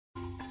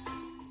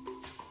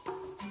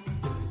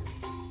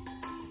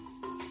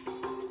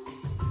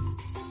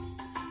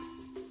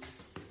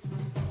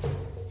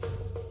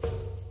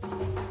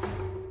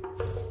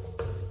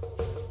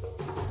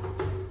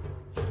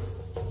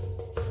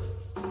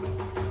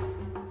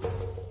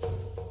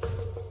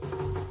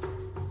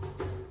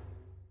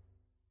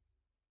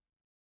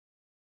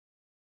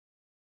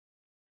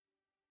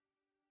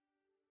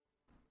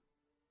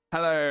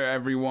Hello,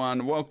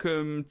 everyone.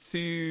 Welcome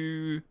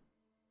to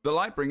the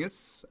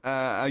Lightbringers,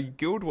 a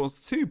Guild Wars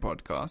 2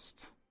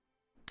 podcast,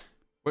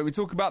 where we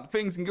talk about the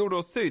things in Guild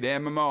Wars 2, the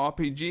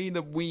MMORPG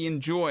that we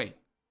enjoy,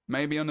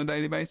 maybe on a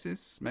daily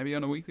basis, maybe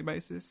on a weekly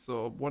basis,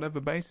 or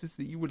whatever basis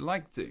that you would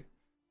like to.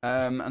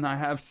 And I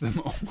have some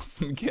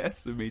awesome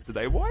guests with me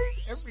today. Why is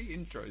every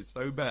intro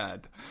so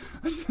bad?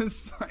 I'm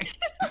just like...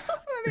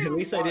 At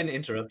least I didn't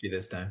interrupt you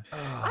this time.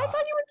 I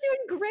thought you were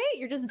doing great.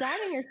 You're just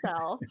doubting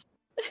yourself.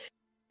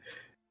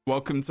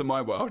 Welcome to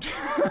my world.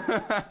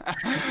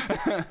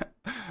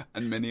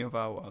 And many of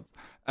our worlds.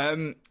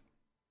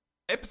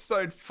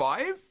 Episode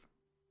 5,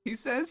 he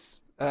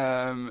says,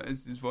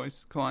 as his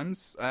voice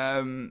climbs.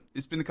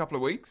 It's been a couple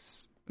of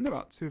weeks. Been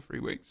about 2 or 3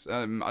 weeks.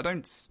 I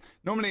don't...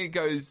 Normally it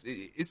goes...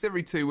 It's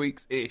every 2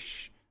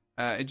 weeks-ish.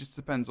 It just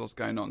depends what's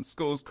going on.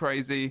 School's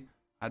crazy.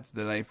 Had to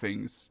delay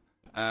things.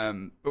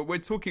 But we're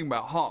talking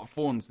about Heart of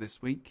Thorns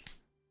this week.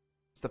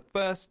 It's the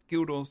first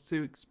Guild Wars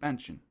 2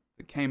 expansion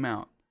that came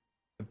out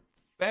a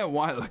fair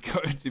while ago,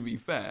 to be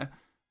fair.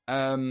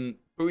 But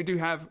we do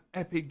have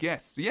epic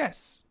guests.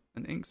 Yes,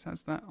 and Inks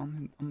has that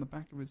on the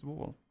back of his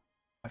wall.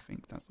 I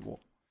think that's the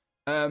wall.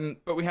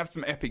 But we have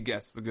some epic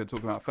guests we're going to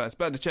talk about first.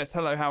 Bird of Chest,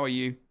 hello, how are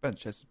you? Bird of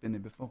Chest has been here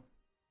before.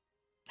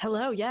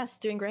 Hello, yes,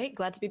 doing great.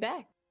 Glad to be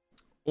back.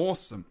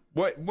 Awesome.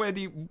 What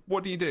do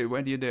you do?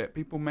 Where do you do it?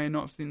 People may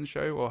not have seen the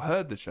show or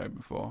heard the show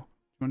before.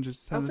 Do you want to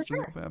just tell us a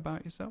little bit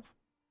about yourself?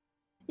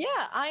 Yeah,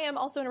 I am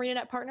also an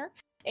ArenaNet partner,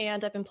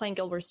 and I've been playing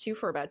Guild Wars 2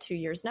 for about 2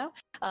 years now.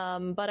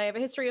 But I have a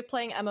history of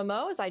playing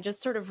MMOs. I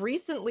just sort of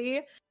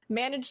recently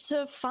managed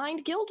to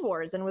find Guild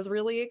Wars and was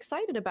really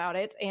excited about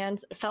it and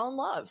fell in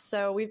love.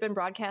 So we've been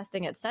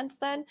broadcasting it since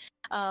then.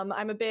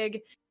 I'm a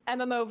big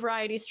MMO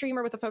variety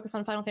streamer with a focus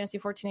on Final Fantasy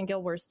XIV and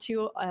Guild Wars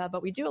 2,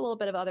 but we do a little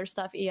bit of other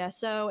stuff,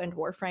 ESO and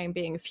Warframe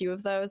being a few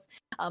of those.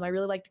 I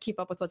really like to keep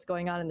up with what's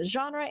going on in the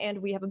genre,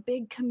 and we have a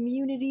big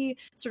community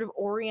sort of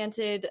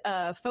oriented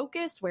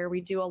focus where we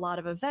do a lot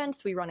of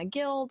events. We run a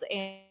guild,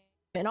 and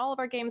in all of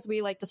our games,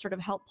 we like to sort of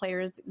help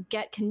players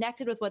get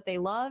connected with what they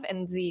love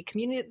and the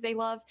community that they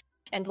love,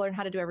 and learn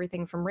how to do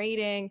everything from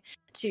raiding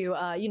to,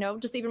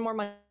 just even more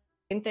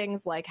mundane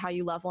things like how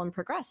you level and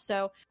progress.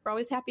 So we're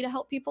always happy to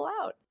help people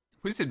out.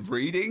 We said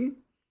reading?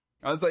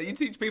 I was like, you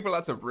teach people how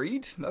to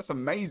read? That's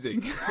amazing.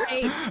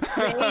 Great.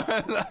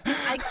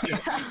 I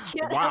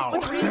can't wow. help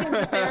with reading,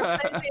 but there are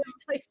plenty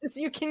of places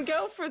you can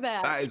go for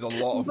that. That is a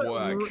lot of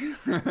work.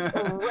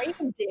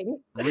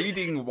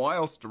 Reading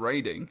whilst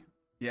raiding.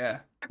 Yeah.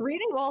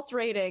 Reading whilst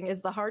raiding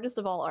is the hardest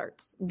of all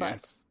arts. But...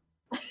 Yes.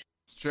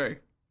 It's true.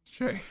 It's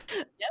true.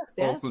 Yes,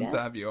 awesome to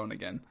have you on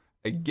again.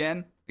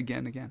 Again.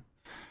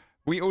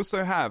 We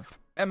also have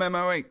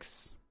MMO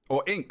Inks.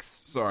 Or Inks,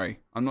 sorry.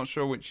 I'm not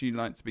sure which you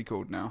like to be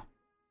called now.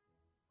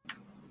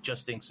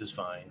 Just Inks is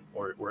fine.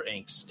 Or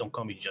Inks. Don't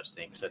call me Just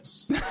Inks.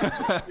 That's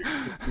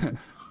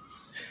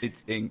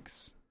It's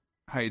Inks.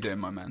 How you doing,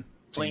 my man?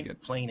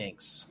 Plain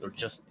Inks. Or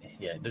just...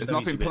 Yeah. There's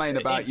nothing plain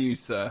about you,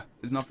 sir.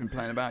 There's nothing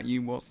plain about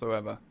you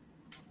whatsoever.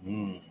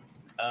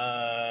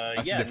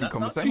 That's a different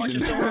conversation. Not too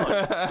much is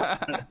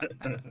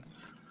going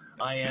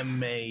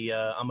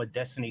on. I'm a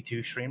Destiny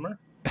 2 streamer.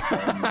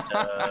 And,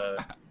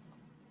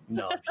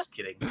 no, I'm just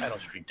kidding. I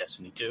don't stream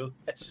Destiny 2.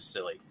 That's just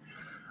silly.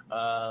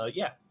 I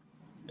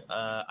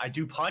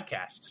do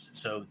podcasts.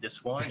 So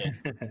this one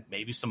and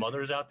maybe some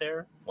others out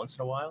there once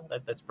in a while.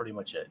 That's pretty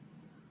much it.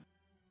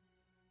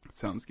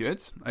 Sounds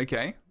good.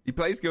 Okay. He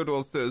plays Guild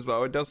Wars 2 as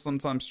well. It does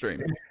sometimes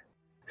stream.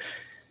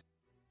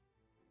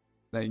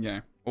 There you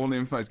go. All the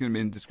info is going to be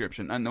in the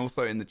description. And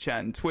also in the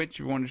chat and Twitch, if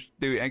you want to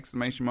do !!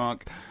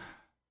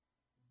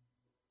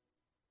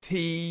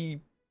 T...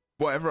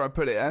 whatever I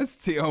put it as,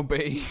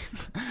 TLB.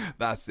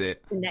 That's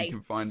it. Nice. You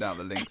can find out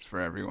the links for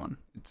everyone.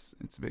 It's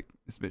a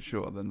bit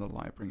shorter than the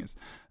Lightbringers.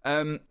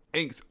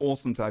 Inks,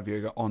 awesome to have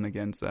you on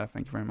again, sir.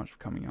 Thank you very much for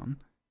coming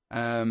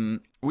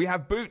on. We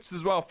have Boots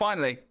as well.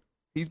 Finally,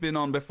 he's been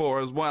on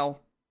before as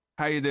well.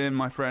 How you doing,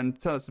 my friend?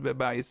 Tell us a bit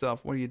about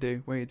yourself. What do you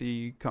do? Where do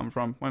you come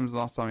from? When was the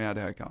last time you had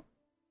a haircut?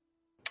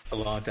 A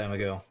long time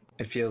ago.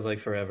 It feels like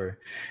forever.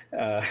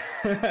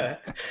 I'm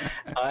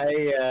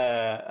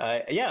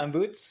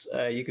Boots.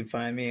 You can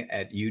find me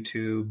at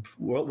YouTube,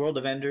 World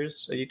of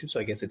Enders, YouTube. So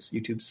I guess it's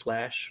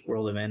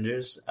YouTube/World of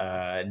Enders.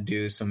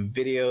 Do some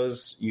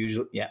videos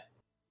usually. Yeah.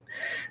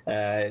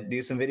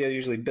 Do some videos,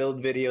 usually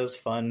build videos,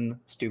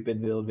 fun,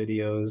 stupid build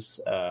videos,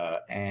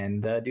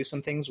 and do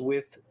some things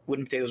with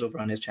Wooden Potatoes over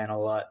on his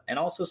channel a lot, and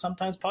also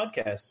sometimes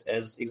podcasts,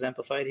 as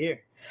exemplified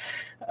here.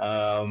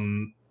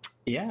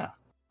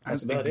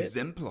 That's about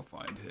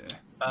exemplified here.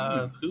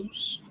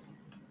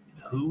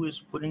 Who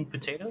is Wooden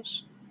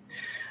Potatoes?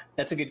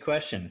 That's a good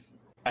question.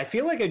 I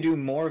feel like I do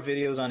more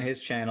videos on his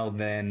channel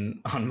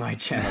than on my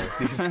channel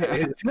these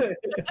days.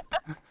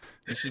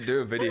 You should do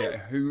a video.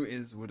 Who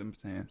is Wooden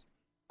Potatoes?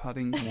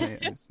 Pudding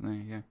potatoes. There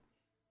you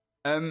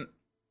go.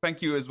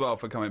 Thank you as well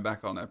for coming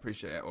back on. I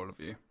appreciate it, all of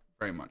you,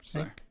 very much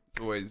so.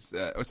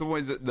 It's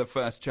always the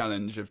first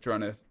challenge of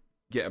trying to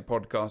get a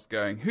podcast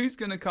going. Who's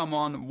going to come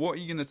on? What are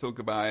you going to talk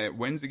about?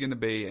 When's it going to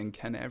be? And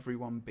can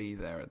everyone be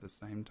there at the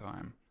same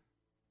time?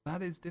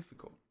 That is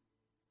difficult,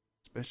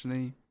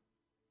 especially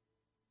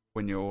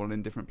when you're all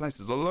in different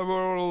places. Although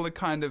we're all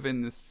kind of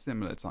in the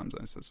similar time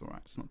zone, so it's all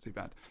right. It's not too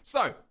bad.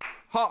 So,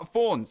 Heart of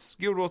Thorns,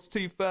 Guild Wars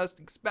 2 first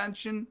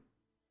expansion,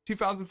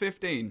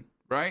 2015,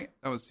 right?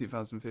 That was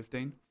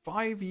 2015.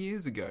 5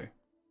 years ago.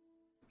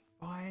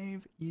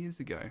 5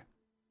 years ago.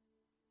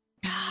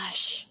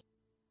 Gosh.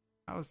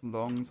 That was a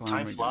long time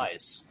Time ago.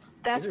 flies.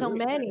 That's so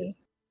many.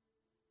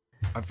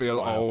 I feel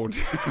old.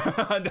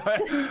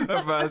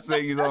 The first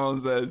thing someone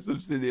says,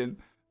 Obsidian.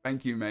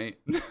 Thank you, mate.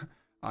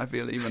 I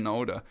feel even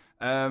older.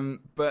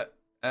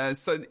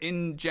 So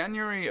in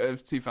January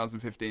of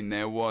 2015,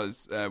 there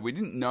was we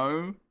didn't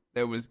know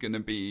there was going to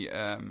be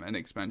an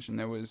expansion.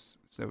 There was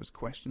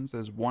questions, there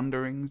was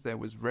wonderings, there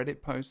was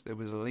Reddit posts, there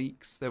was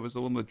leaks, there was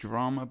all the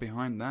drama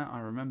behind that.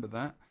 I remember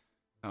that.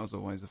 That was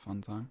always a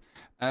fun time.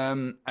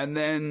 And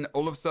then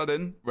all of a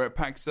sudden, we're at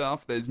PAX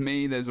South. There's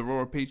me, there's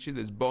Aurora Peachy,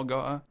 there's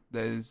Bogotter,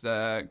 there's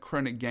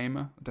Chronic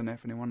Gamer. I don't know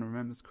if anyone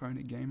remembers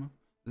Chronic Gamer.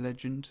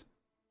 Legend.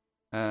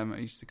 I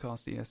used to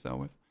cast ESL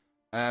with.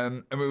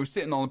 And we were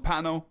sitting on a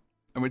panel,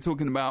 and we're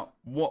talking about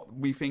what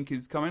we think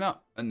is coming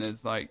up. And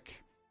there's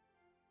like,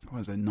 what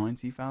was there,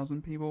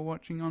 90,000 people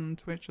watching on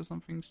Twitch or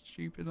something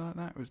stupid like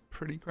that. It was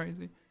pretty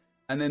crazy.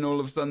 And then all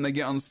of a sudden they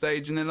get on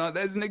stage and they're like,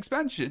 there's an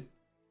expansion.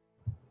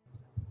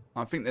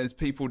 I think there's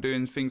people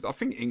doing things. I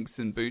think Inks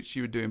and Boots,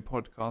 you were doing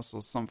podcasts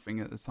or something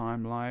at the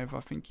time live.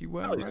 I think you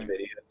were. Right?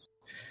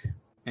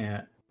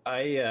 Videos.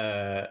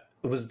 Yeah.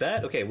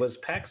 Was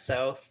PAX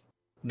South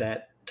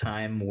that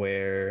time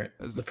where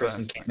the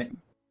person came in?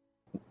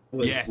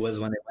 Was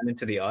when they went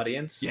into the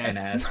audience and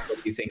asked,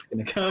 what do you think's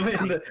going to come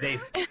in?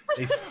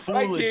 They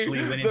foolishly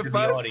went into the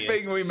audience. The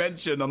first thing we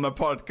mentioned on the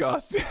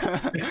podcast.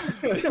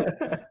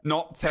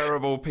 Not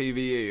terrible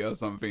PvE or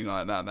something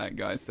like that, that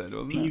guy said,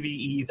 wasn't it?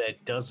 PvE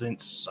that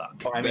doesn't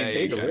suck. I mean,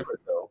 they delivered,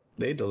 though.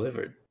 They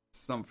delivered.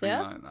 Something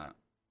like that.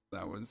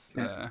 That was,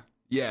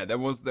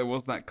 there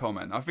was that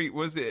comment. I think,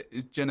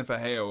 is Jennifer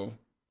Hale...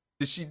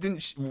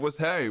 was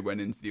her who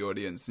went into the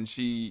audience and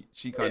she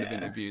kind of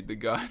interviewed the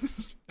guy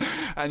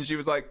and she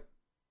was like,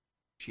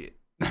 shit.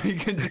 You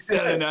can just see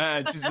it in her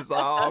head. She's just like,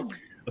 oh,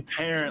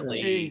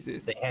 apparently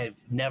Jesus. They have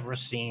never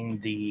seen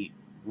the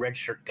red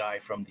shirt guy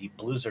from the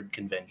Blizzard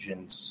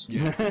conventions.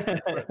 Yes.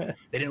 They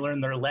didn't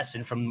learn their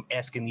lesson from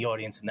asking the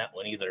audience in that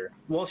one either.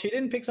 Well, she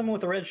didn't pick someone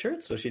with a red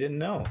shirt, so she didn't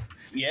know.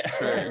 Yeah.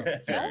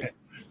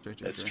 True.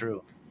 That's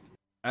true.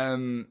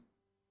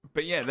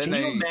 But yeah, then can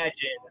you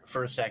imagine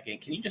for a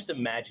second? Can you just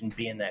imagine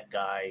being that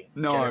guy?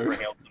 No. Jennifer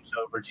Hale comes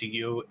over to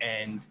you,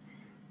 and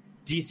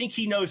do you think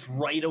he knows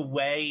right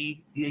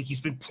away? He's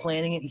been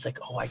planning it. He's like,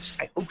 "Oh, I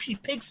hope she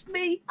picks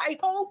me. I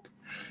hope."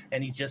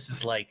 And he just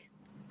is like,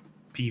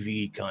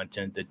 PvE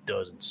content that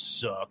doesn't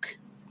suck.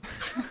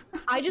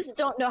 I just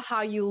don't know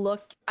how you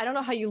look. I don't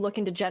know how you look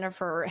into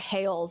Jennifer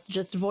Hale's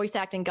just voice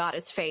acting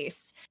goddess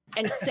face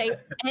and say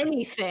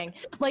anything.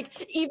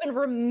 Like, even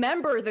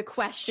remember the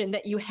question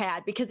that you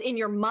had, because in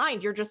your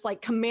mind, you're just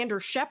like, Commander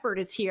Shepard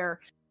is here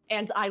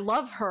and I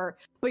love her.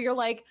 But you're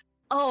like,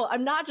 oh,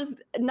 not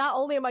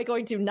only am I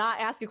going to not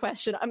ask a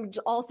question, I'm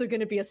also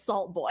going to be a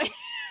salt boy.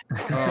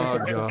 Oh,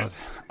 God.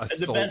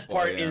 The best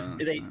part is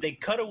they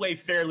cut away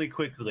fairly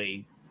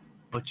quickly,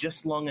 but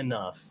just long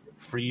enough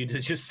for you to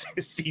just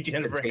see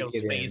Jennifer Hale's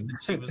face, and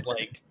she was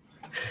like,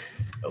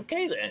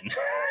 okay then,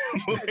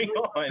 moving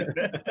on.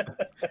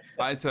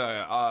 I tell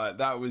you,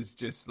 that was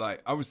just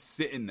like, I was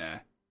sitting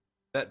there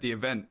at the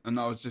event, and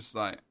I was just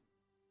like,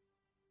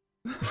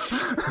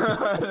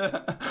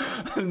 I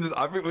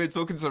think we were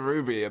talking to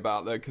Ruby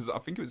about that, because I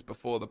think it was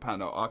before the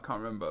panel, I can't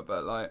remember,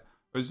 but like,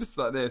 it was just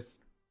like this,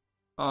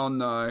 oh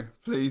no,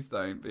 please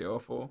don't be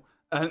awful.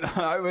 And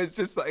I was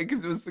just like,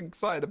 because I was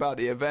excited about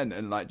the event,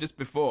 and like just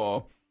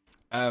before,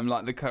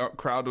 like the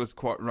crowd was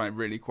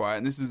really quiet,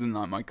 and this is in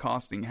like my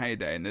casting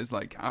heyday, and there's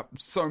like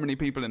so many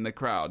people in the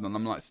crowd, and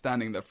I'm like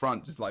standing at the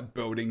front, just like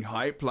building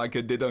hype, like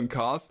I did on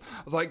cast.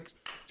 I was like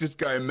just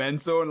going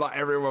mental, and like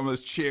everyone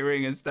was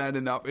cheering and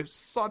standing up. It was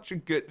such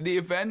a the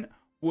event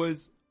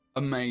was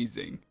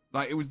amazing.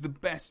 Like it was the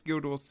best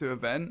Guild Wars 2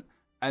 event,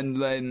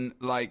 and then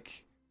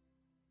like.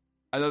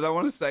 And I don't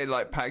want to say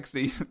like PAX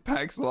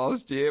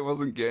last year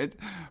wasn't good,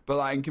 but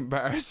like in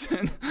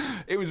comparison,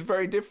 it was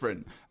very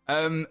different.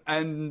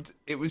 And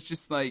it was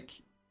just like,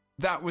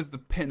 that was the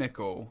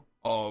pinnacle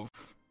of,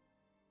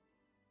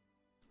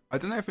 I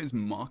don't know if it's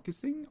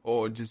marketing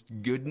or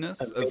just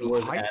goodness of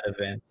hype. At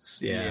events.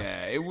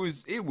 Yeah, it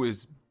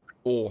was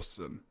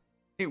awesome.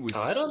 It was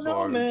I don't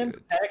know, man.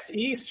 Good. PAX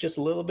East just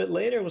a little bit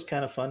later was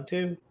kind of fun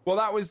too. Well,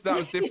 that was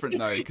different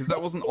though, because that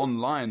wasn't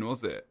online,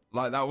 was it?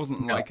 Like that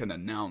wasn't like an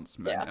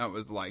announcement. Yeah. That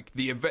was like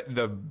the event.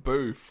 The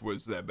booth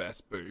was their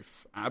best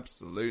booth.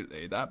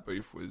 Absolutely, that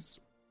booth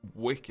was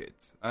wicked.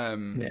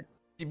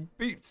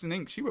 Boots and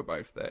Inks, you were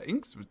both there.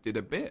 Inks did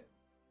a bit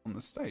on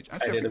the stage.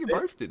 Actually, I think you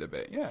both did a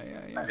bit. Yeah.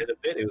 I did a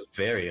bit. It was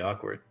very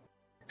awkward.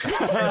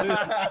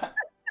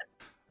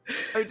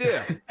 Oh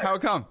dear! How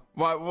come?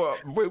 Why?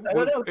 We're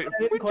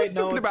just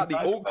talking about the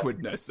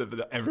awkwardness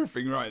of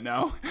everything right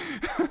now.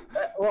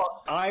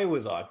 Well, I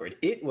was awkward.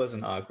 It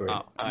wasn't awkward.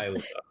 Oh. I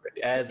was awkward,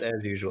 as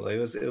usual. It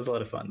was a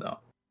lot of fun though.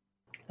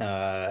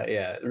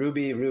 Yeah,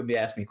 Ruby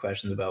asked me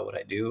questions about what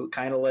I do,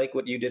 kind of like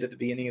what you did at the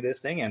beginning of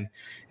this thing, and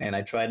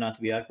I tried not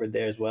to be awkward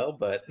there as well,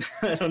 but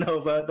I don't know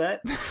about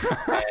that.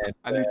 And,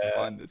 I need to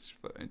find this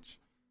footage.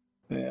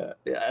 Yeah,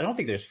 I don't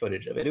think there's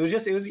footage of it. It was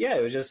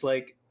just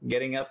like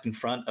getting up in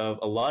front of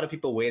a lot of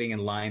people waiting in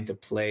line to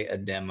play a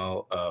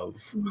demo of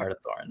Heart of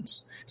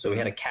Thorns. So we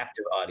had a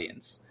captive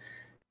audience.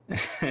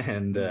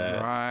 And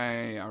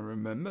right, I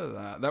remember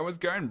that. That was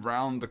going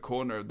round the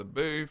corner of the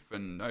booth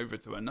and over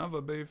to another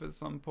booth at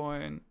some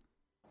point.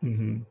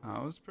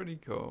 That was pretty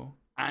cool.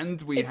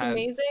 And it's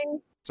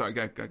amazing. Sorry,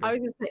 go. I was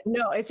gonna say,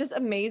 no, it's just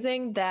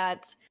amazing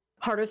that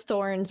Heart of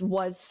Thorns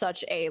was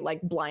such a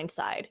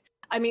blindside.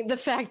 I mean, the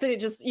fact that it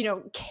just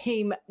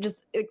came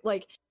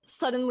like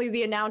suddenly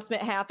the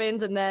announcement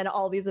happened and then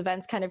all these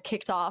events kind of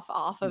kicked off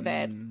of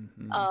it.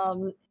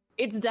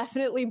 It's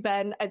definitely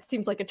been, it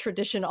seems like a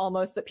tradition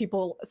almost, that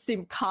people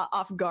seem caught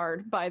off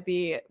guard by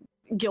the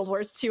Guild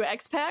Wars 2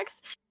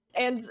 X-Packs.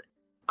 And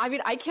I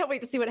mean, I can't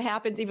wait to see what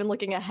happens even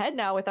looking ahead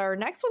now with our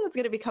next one that's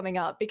going to be coming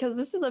up, because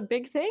this is a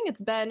big thing.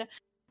 It's been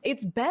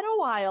a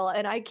while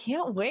and I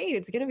can't wait.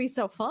 It's going to be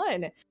so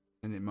fun.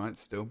 And it might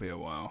still be a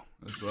while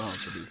as well,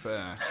 to be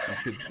fair.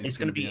 It's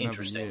going to be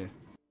interesting. Year.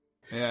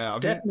 Yeah,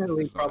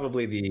 definitely.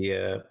 Probably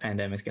the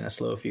pandemic's going to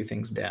slow a few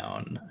things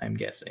down, I'm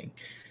guessing.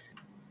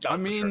 I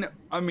mean,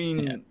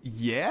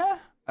 yeah.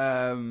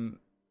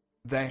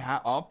 They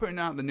are putting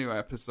out the new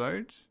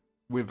episode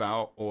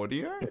without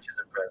audio, which is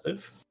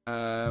impressive.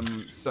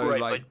 So right,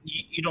 like, but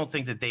you don't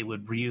think that they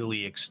would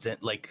really extend,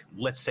 like,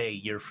 let's say a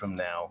year from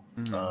now,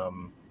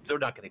 they're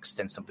not going to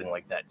extend something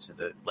like that to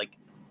the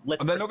they're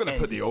not going to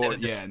put the audio.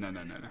 Yeah, no.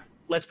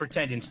 Let's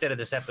pretend instead of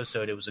this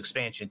episode it was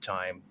expansion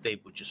time. They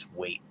would just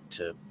wait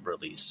to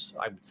release,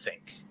 I would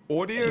think.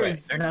 Audio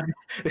is...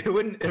 They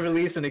wouldn't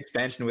release an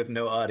expansion with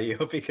no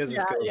audio because of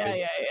COVID.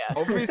 Yeah.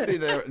 Obviously,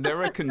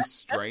 there are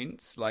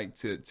constraints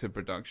to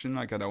production.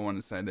 Like, I don't want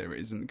to say there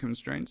isn't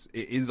constraints.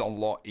 It is a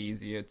lot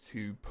easier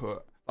to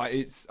put...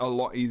 it's a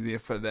lot easier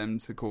for them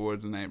to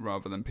coordinate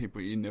rather than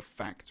people in a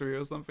factory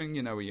or something,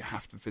 where you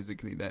have to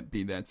physically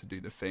be there to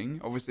do the thing.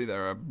 Obviously,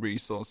 there are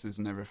resources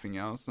and everything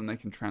else, and they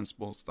can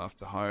transport stuff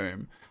to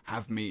home,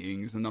 have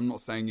meetings. And I'm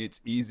not saying it's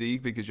easy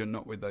because you're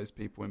not with those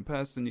people in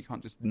person. You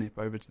can't just nip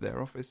over to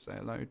their office, say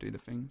hello, do the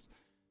things.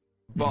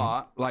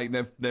 But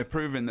they're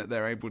proving that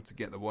they're able to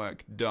get the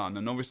work done.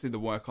 And obviously, the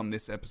work on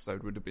this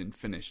episode would have been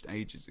finished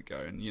ages ago.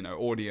 And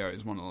audio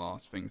is one of the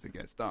last things that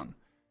gets done,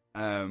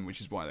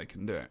 which is why they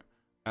can do it.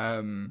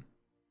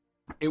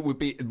 It would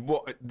be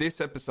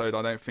this episode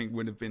I don't think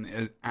would have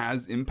been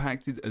as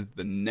impacted as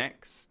the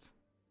next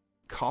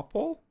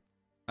couple.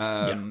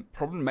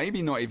 Probably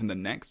maybe not even the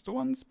next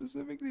one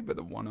specifically, but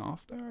the one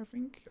after. I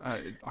think I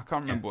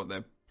can't remember what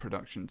their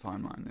production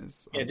timeline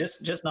is. Yeah,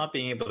 just not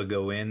being able to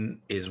go in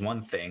is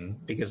one thing,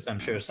 because I'm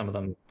sure some of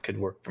them could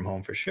work from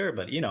home for sure,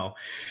 but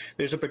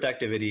there's a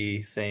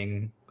productivity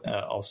thing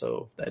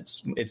also.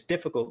 It's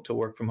difficult to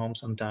work from home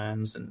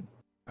sometimes, and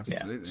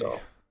absolutely. So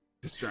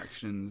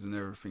distractions and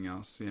everything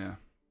else. Yeah,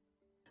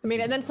 I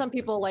mean, and then some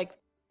people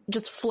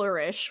just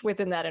flourish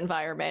within that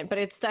environment, but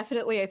it's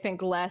definitely, I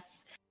think,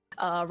 less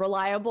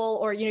reliable,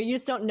 or you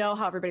just don't know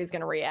how everybody's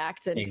going to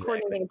react, and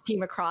coordinating a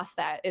team across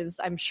that is,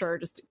 I'm sure,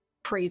 just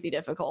crazy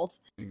difficult.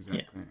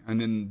 Exactly.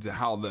 And then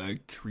how the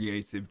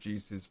creative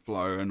juices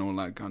flow and all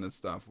that kind of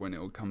stuff when it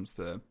all comes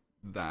to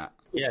that.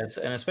 Yes,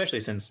 and especially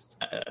since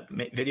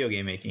video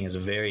game making is a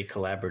very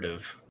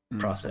collaborative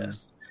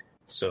process.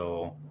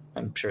 So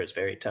I'm sure it's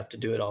very tough to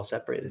do it all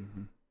separated.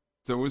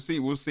 So we'll see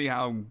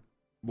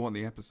what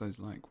the episode's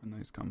like when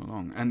those come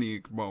along, and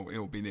it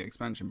will be the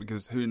expansion,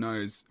 because who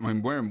knows? I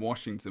mean, we're in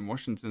Washington.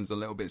 Washington's a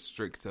little bit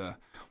stricter.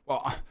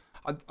 Well,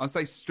 I'd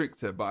say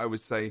stricter, but I would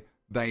say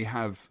they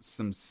have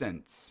some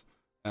sense.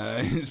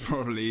 Is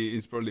probably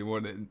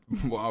what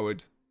I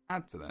would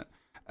add to that.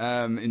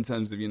 In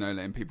terms of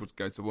letting people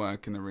go to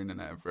work, and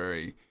ArenaNet are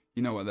very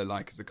what they're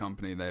like as a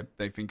company.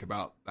 They think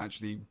about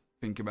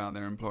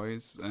their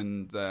employees,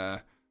 and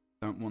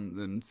don't want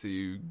them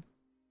to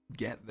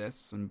get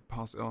this and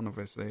pass it on,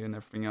 obviously, and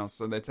everything else.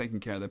 So they're taking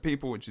care of their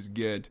people, which is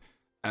good.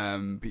 But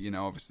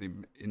obviously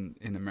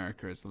in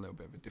America it's a little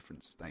bit of a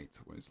different state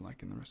to what it's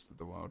like in the rest of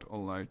the world.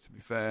 Although, to be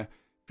fair,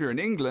 if you're in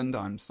England,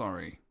 I'm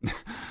sorry.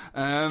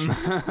 I'm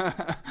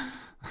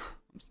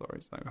sorry,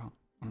 Soha.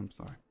 I'm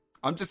sorry.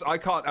 I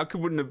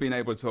wouldn't have been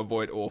able to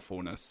avoid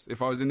awfulness.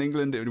 If I was in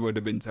England, it would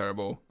have been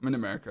terrible. I'm in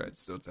America,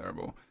 it's still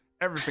terrible.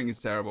 Everything is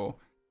terrible.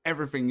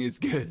 Everything is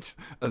good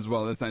as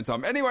well at the same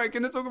time. Anyway,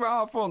 can I talk about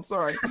Heart of Thorns?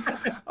 Sorry.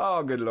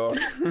 Oh, good lord.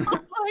 Oh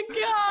my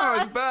god. That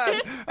was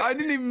bad. I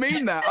didn't even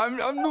mean that.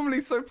 I'm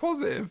normally so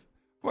positive.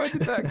 Where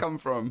did that come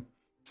from?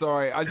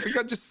 Sorry, I think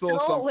I just saw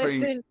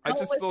something. I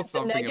just saw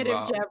something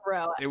about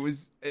Jebro.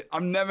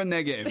 I'm never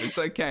negative. It's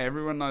okay.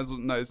 Everyone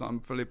knows I'm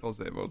fully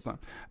positive all the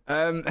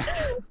time.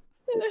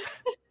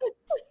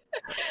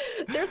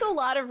 There's a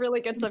lot of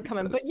really good stuff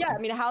coming, but yeah, I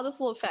mean, how this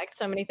will affect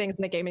so many things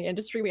in the gaming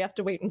industry, we have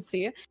to wait and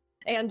see.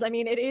 And I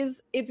mean,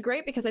 it's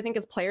great because I think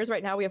as players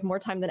right now, we have more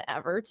time than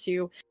ever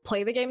to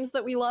play the games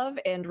that we love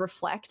and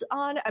reflect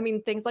on, I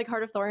mean, things like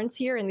Heart of Thorns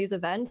here in these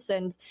events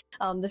and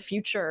the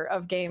future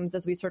of games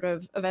as we sort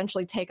of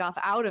eventually take off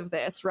out of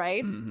this,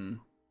 right? Mm-hmm.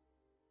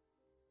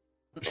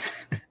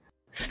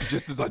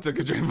 Just as I took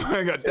a drink,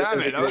 I got, damn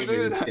it. I was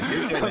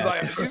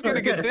like, she's going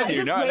to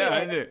continue.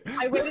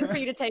 I waited for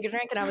you to take a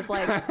drink and I was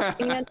like,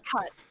 and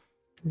cut.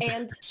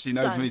 And she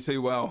knows done. me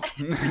too well.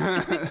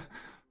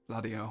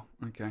 Bloody hell.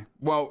 Okay.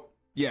 Well,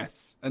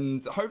 yes.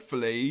 And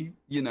hopefully,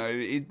 you know,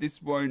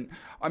 this won't,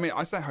 I mean,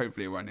 I say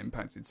hopefully it won't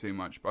impact it too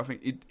much, but I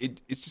think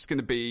it's just going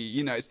to be,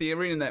 you know, it's the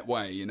ArenaNet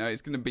way, you know,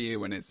 it's going to be here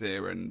when it's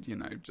here and, you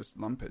know, just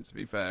lump it, to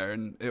be fair,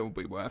 and it'll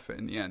be worth it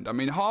in the end. I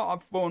mean, Heart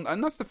of Thorns,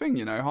 and that's the thing,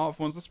 you know, Heart of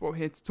Thorns, that's what we're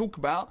here to talk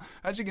about.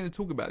 Actually going to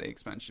talk about the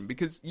expansion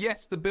because,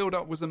 yes, the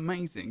build-up was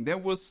amazing. There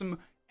was some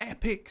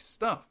epic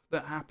stuff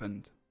that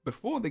happened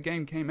before the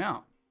game came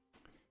out.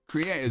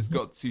 Creators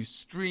got to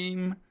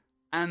stream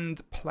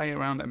and play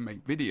around and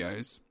make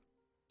videos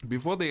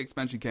before the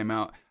expansion came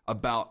out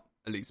about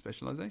elite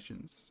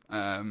specializations.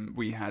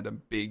 We had a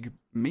big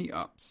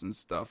meetups and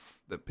stuff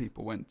that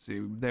people went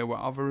to. There were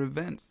other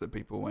events that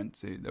people went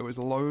to. There was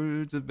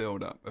loads of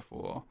build up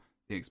before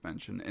the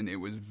expansion, and it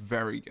was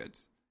very good.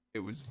 It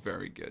was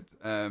very good.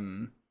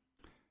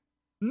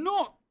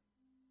 Not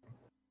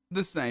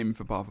the same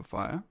for Path of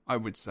Fire, I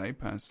would say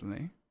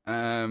personally.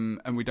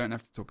 And we don't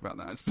have to talk about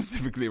that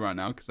specifically right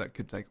now because that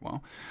could take a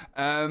while.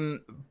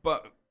 And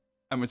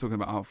we're talking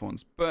about Heart of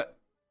Thorns. But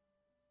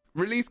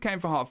release came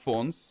for Heart of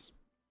Thorns,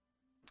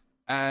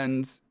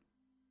 and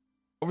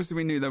obviously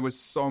we knew there was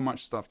so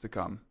much stuff to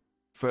come.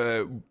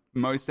 For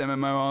most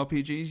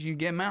MMORPGs, you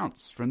get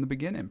mounts from the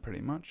beginning,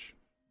 pretty much.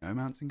 No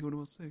mounts in Guild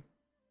Wars 2.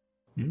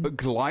 But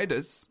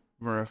gliders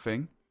were a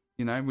thing.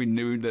 You know, we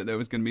knew that there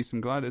was going to be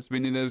some gliders. We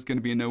knew there was going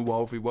to be a no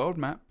World v World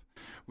map.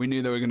 We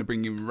knew they were going to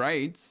bring in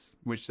raids,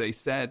 which they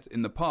said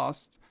in the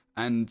past.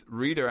 And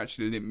Reader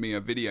actually linked me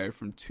a video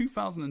from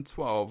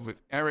 2012 with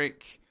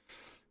Eric.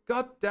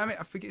 God damn it,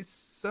 I forget his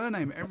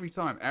surname every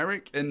time.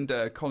 Eric and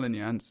Colin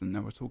Jansen, they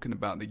were talking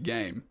about the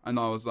game. And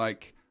I was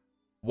like,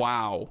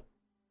 wow.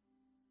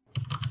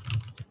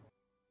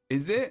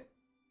 Is it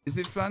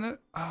Planet?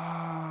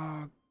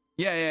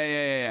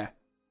 Yeah.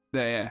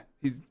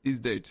 He's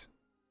dude.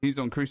 He's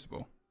on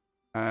Crucible.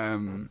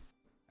 And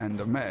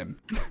I've met him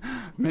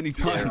many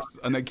times,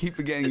 and I keep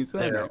forgetting his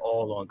name. They're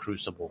all on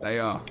Crucible. They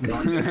are.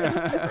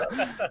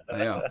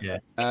 They are. Yeah.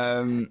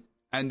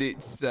 And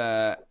it's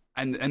and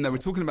they were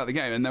talking about the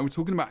game, and they were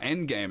talking about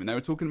Endgame, and they were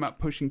talking about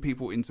pushing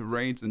people into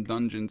raids and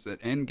dungeons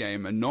at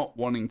Endgame, and not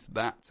wanting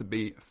that to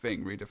be a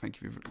thing. Reader,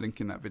 thank you for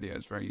linking that video;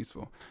 it's very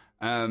useful.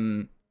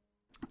 And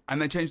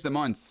they changed their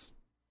minds.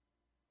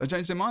 They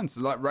changed their minds.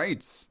 It's like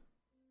raids.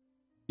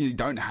 You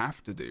don't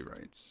have to do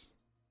raids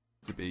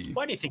to be.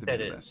 Why do you think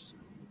that is?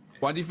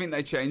 Why do you think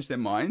they changed their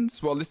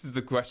minds? Well, this is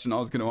the question I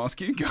was going to ask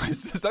you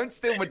guys. Don't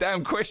steal my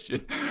damn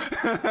question.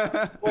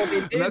 And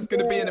that's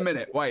going to be in a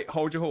minute. Wait,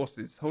 hold your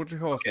horses. Hold your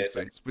horses,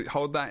 okay, please.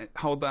 Hold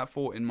that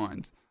thought in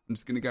mind. I'm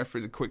just going to go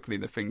through quickly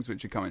the things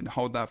which are coming.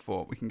 Hold that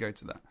thought. We can go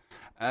to that.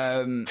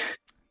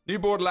 New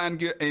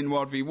Borderland in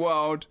World v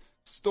World.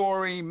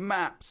 Story,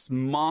 maps,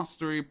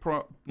 mastery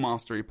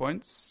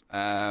points.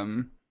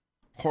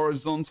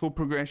 Horizontal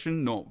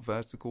progression, not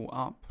vertical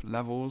up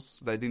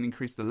levels. They didn't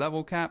increase the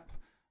level cap.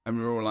 And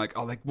we were all like,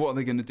 what are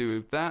they going to do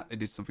with that? They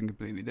did something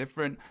completely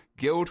different.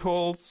 Guild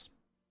halls.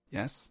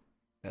 Yes,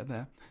 they're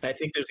there. I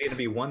think there's going to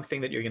be one thing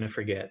that you're going to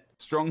forget.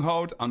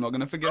 Stronghold. I'm not going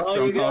to forget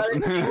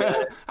Stronghold. How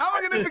am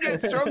I going to forget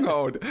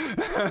Stronghold?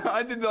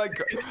 I did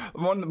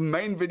one of the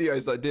main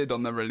videos I did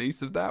on the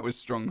release of that was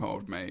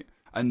Stronghold, mate.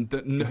 And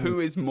who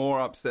is more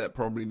upset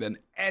probably than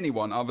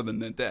anyone other than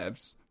the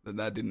devs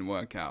that didn't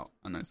work out?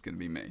 And that's going to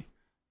be me.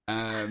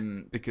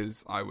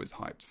 Because I was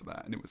hyped for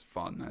that and it was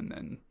fun. And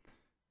then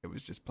it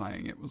was just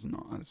playing. It was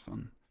not as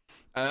fun.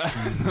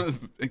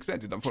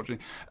 Expected,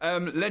 unfortunately.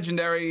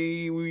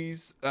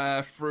 Legendaries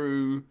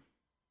through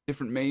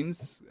different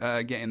means,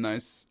 getting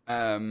those.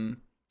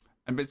 And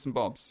bits and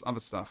bobs, other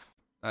stuff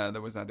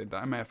that was added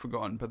that I may have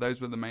forgotten. But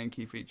those were the main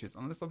key features.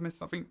 Unless I've missed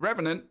something.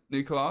 Revenant,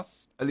 new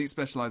class, elite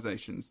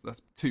specializations.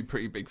 That's two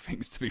pretty big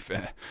things, to be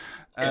fair.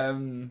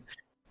 So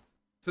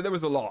there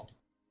was a lot.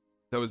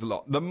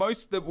 The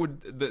most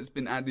that's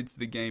been added to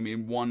the game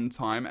in one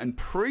time, and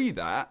pre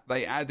that,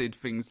 they added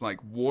things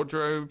like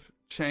wardrobe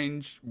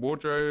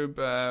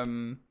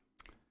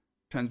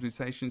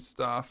transmutation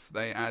stuff.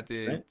 They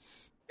added. Right.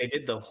 They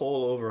did the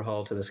whole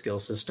overhaul to the skill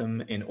system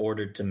in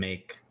order to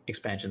make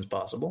expansions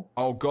possible.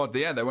 Oh god,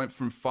 yeah, they went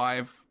from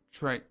 5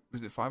 or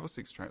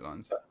 6 trait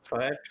lines?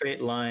 5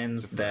 trait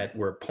lines that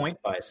were point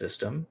buy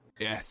system.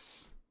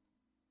 Yes.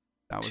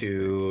 That was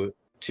to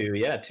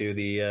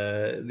the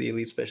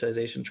elite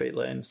specialization trait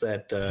lines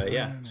that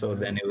so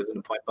then it was in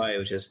a point buy. It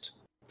was just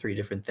 3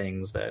 different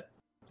things that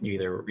you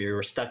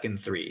were stuck in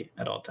 3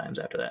 at all times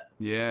after that.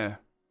 Yeah,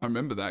 I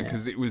remember that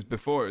because it was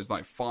before. It was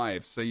like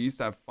 5. So you used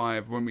to have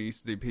 5 when we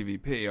used to do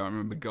PvP. I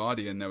remember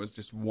Guardian. There was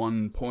just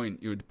 1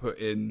 point you would put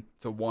in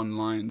to 1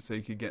 line so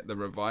you could get the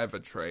reviver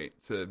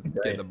trait to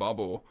get the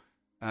bubble.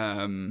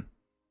 And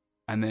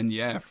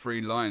then,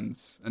 3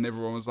 lines. And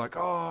everyone was like,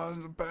 oh,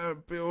 it's a better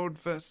build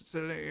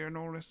versatility and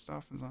all this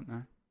stuff. I was like,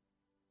 no,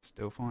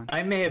 still fine.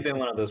 I may have been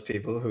one of those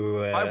people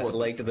who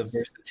liked the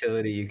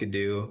versatility you could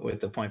do with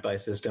the point-buy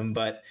system.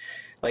 But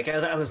like,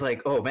 as I was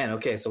like, oh, man,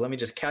 okay, so let me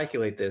just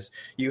calculate this.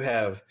 You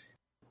have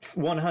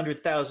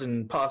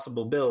 100,000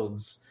 possible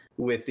builds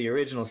with the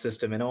original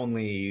system and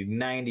only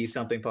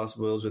 90-something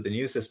possible builds with the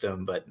new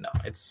system. But no,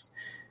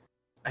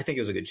 I think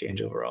it was a good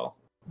change overall.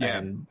 Yeah,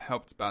 and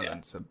helped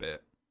balance a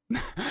bit.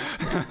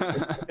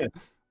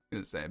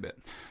 Gonna say a bit,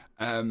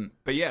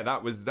 but yeah,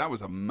 that was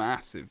a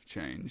massive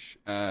change,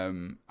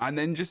 and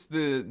then just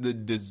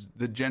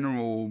the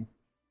general,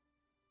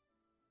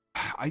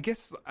 I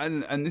guess,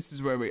 and this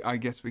is where we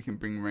can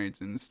bring raids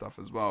in and stuff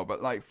as well.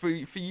 But like for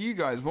you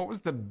guys, what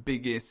was the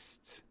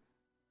biggest?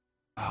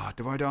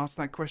 Do I ask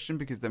that question?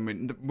 Because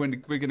then we're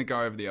going to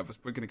go over the others.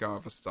 We're going to go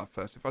over stuff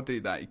first. If I do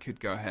that, you could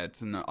go ahead.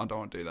 No, I don't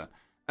want to do that.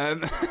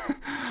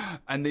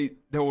 And they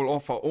will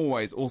offer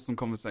always awesome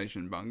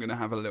conversation, but I'm going to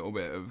have a little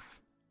bit of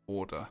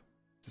order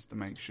just to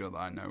make sure that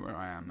I know where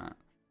I am at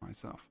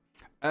myself.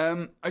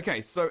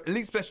 Okay, so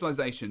elite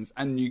specializations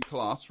and new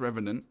class,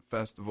 Revenant,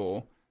 first of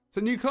all.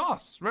 So new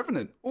class,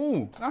 Revenant.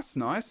 Oh, that's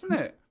nice, isn't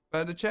it?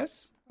 Bird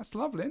chess, that's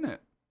lovely, isn't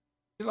it?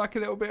 You like a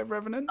little bit of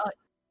Revenant?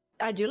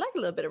 I do like a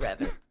little bit of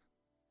Revenant.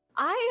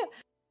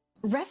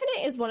 Revenant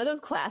is one of those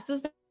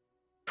classes that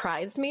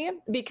surprised me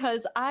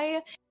because so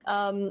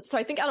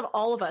I think out of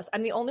all of us,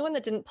 I'm the only one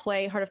that didn't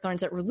play Heart of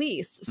Thorns at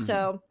release. Mm-hmm.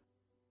 So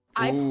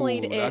I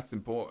played it. That's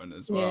important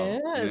as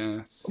well.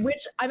 Yes.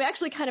 Which I'm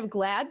actually kind of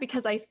glad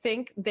because I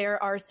think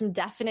there are some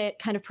definite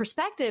kind of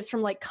perspectives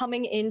from like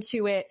coming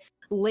into it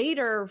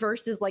later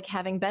versus like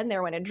having been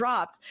there when it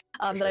dropped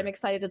that I'm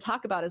excited to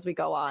talk about as we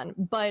go on.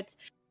 But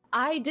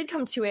I did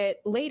come to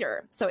it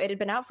later. So it had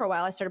been out for a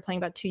while. I started playing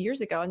about 2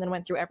 years ago and then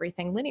went through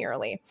everything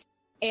linearly.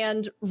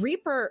 And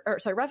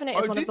Revenant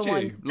is one of the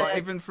ones that, like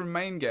even from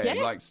main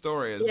game, like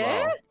story as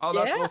well. Oh,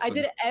 that's awesome. I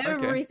did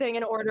everything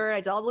in order. I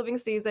did all the living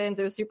seasons.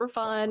 It was super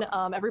fun.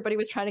 Everybody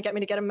was trying to get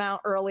me to get a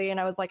mount early, and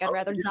I was like, I'd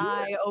rather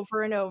die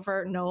over and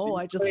over. No,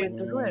 I just went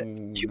through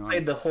it. You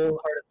played the whole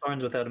Heart of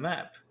Thorns without a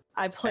map.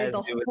 I played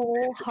the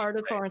whole Heart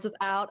of Thorns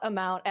without a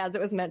mount as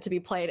it was meant to be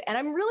played. And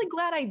I'm really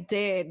glad I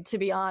did, to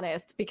be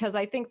honest, because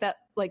I think that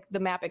like the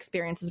map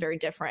experience is very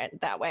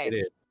different that way. It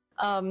is.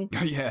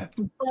 Yeah.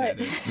 But,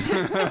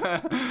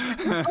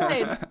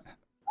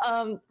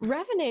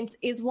 Revenant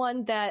is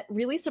one that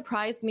really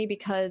surprised me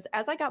because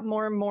as I got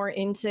more and more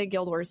into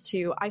Guild Wars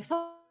 2, I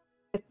felt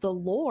with the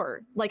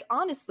lore, like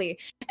honestly.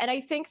 And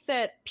I think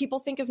that people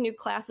think of new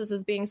classes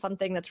as being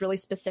something that's really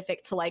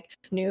specific to like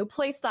new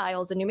play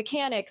styles and new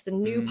mechanics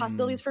and new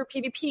possibilities for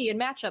PvP and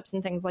matchups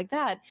and things like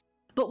that.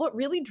 But what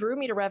really drew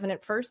me to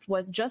Revenant first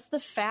was just the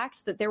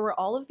fact that there were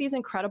all of these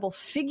incredible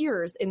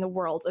figures in the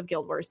world of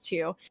Guild Wars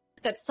 2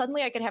 that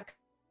suddenly I could have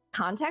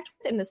contact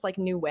with in this like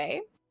new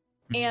way.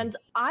 And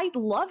I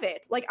love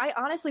it. Like, I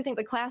honestly think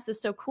the class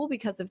is so cool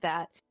because of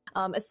that,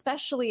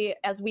 especially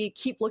as we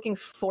keep looking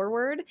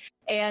forward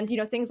and, you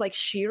know, things like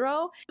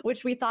Shiro,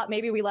 which we thought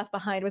maybe we left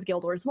behind with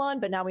Guild Wars 1,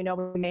 but now we know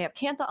we may have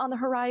Cantha on the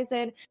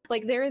horizon.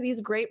 Like, there are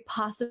these great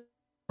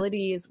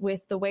possibilities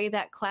with the way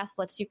that class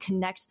lets you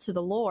connect to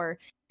the lore.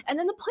 And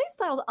then the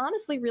playstyle is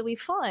honestly really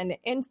fun.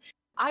 And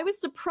I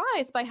was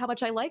surprised by how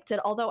much I liked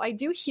it, although I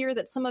do hear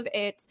that some of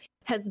it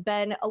has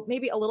been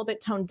maybe a little bit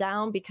toned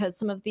down because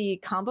some of the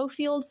combo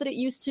fields that it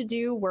used to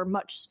do were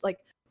much like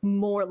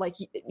more like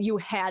you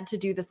had to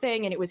do the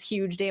thing and it was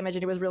huge damage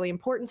and it was really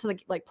important to the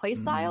like play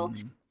style.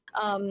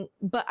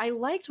 But I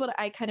liked what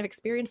I kind of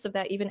experienced of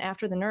that even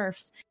after the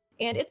nerfs.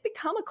 And it's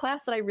become a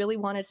class that I really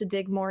wanted to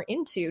dig more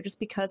into just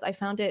because I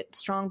found it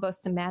strong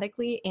both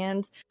thematically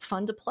and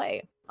fun to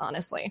play,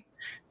 honestly.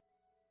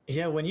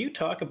 Yeah, when you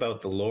talk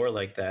about the lore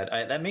like that,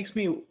 that makes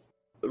me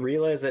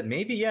realize that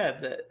maybe,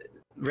 the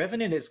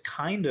Revenant is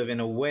kind of, in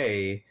a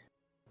way,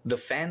 the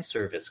fan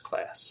service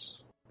class.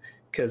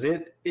 Because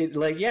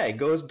it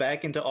goes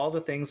back into all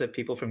the things that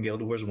people from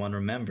Guild Wars 1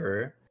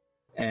 remember.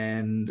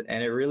 And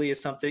it really is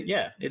something,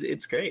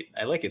 it's great.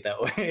 I like it that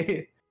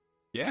way.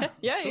 Yeah.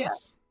 Yeah.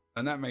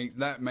 And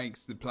that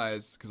makes the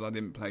players, because I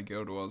didn't play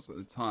Guild Wars at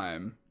the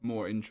time,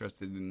 more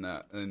interested in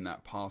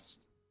that past,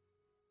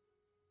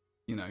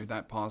 you know,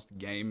 that past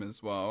game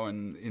as well,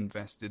 and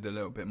invested a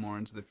little bit more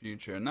into the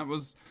future. And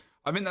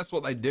I think that's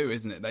what they do,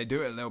 isn't it? They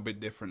do it a little bit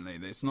differently.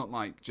 It's not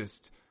like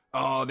just,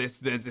 there's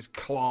this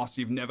class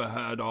you've never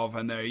heard of,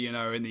 and they're, you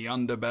know, in the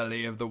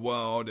underbelly of the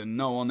world, and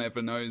no one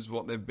ever knows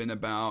what they've been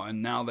about,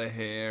 and now they're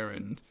here,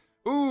 and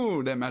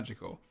they're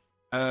magical.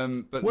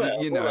 But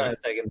you know, hold on a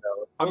second, though.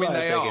 I mean,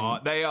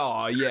 they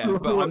are, yeah.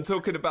 But I'm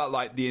talking about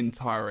like the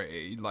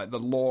entirety, like the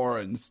lore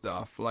and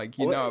stuff. Like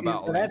you know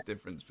about all these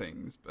different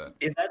things. But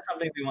is that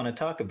something we want to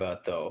talk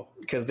about, though?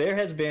 Because there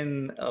has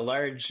been a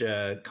large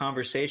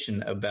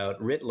conversation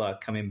about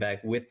Ritlock coming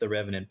back with the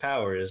Revenant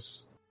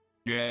powers,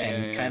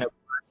 kind of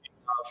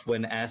off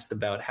when asked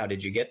about how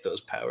did you get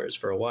those powers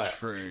for a while.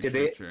 Did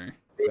they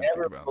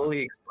ever fully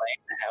explain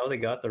how they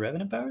got the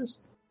Revenant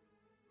powers?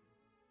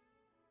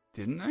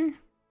 Didn't they?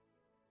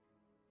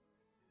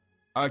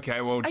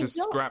 Okay, well,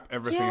 just scrap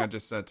everything I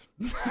just said.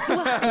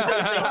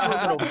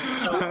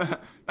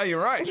 No, you're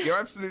right. You're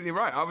absolutely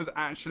right. I was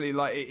actually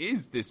like, it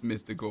is this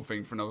mystical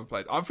thing for another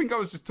place. I think I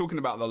was just talking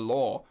about the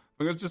lore. I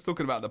think I was just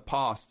talking about the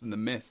past and the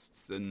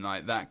mists and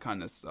like that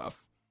kind of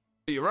stuff.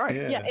 But you're right.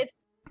 Yeah, it's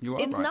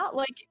right. not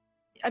like,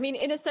 I mean,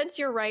 in a sense,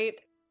 you're right.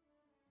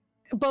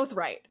 Both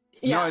right.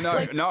 Yeah,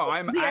 no,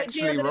 I'm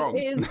actually wrong.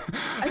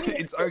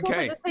 It's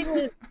okay. The thing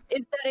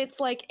is that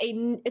it's like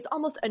it's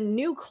almost a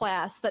new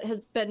class that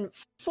has been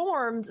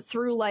formed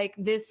through like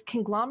this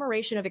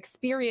conglomeration of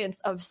experience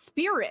of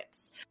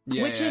spirits,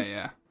 which is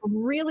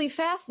really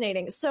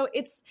fascinating. So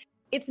it's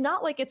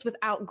not like it's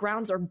without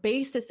grounds or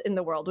basis in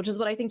the world, which is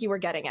what I think you were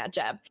getting at,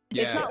 Jeb.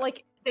 Yeah. It's not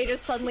like they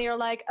just suddenly are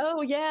like,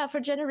 oh yeah, for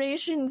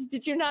generations,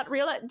 did you not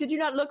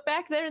look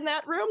back there in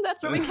that room?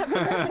 That's where we kept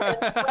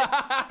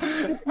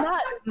it's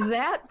not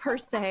that per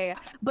se,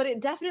 but it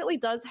definitely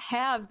does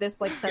have this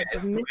like sense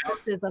of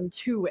mysticism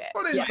to it.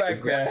 What is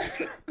back there?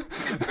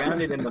 It's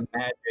grounded in the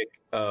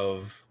magic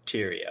of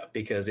Tyria,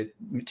 because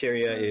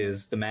Tyria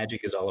is, the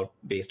magic is all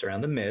based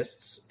around the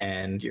mists,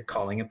 and you're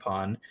calling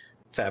upon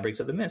fabrics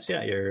of the mist.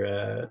 Yeah,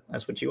 you're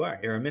that's what you are.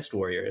 You're a mist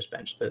warrior,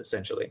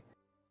 essentially.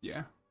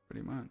 Yeah,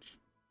 pretty much.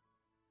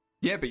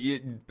 Yeah, but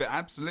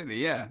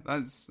absolutely, yeah.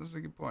 That's a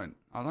good point.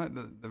 I like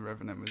that the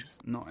Revenant was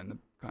not in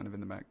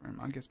the back room.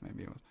 I guess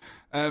maybe it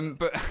was.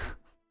 But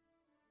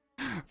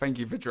thank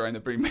you for trying to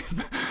bring me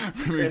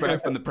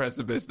back from the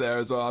precipice there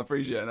as well. I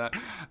appreciate that.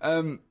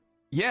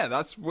 Yeah,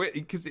 that's weird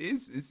because it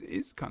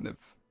is kind of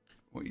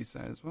what you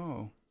say as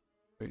well.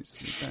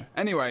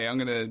 Anyway, I'm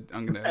gonna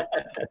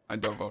I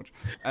divulge.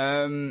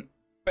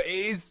 But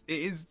it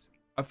is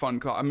a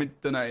fun class. I mean,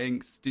 don't know,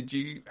 Inks.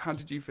 How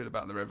did you feel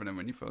about the Revenant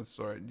when you first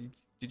saw it?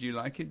 Did you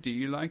like it? Do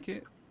you like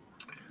it?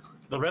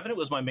 The Revenant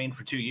was my main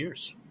for 2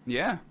 years.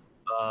 Yeah.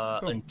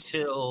 Cool.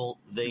 Until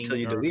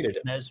you deleted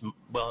it.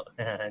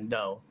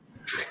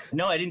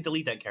 No, I didn't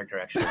delete that character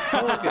actually.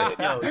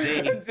 No,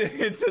 they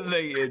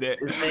deleted it.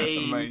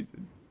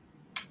 Amazing.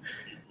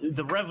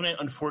 The Revenant,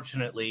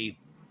 unfortunately,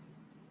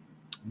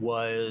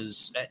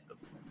 was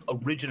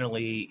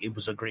originally it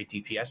was a great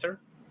DPSer,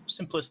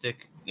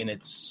 simplistic in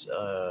its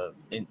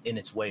in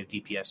its way of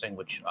DPSing,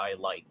 which I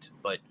liked,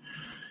 but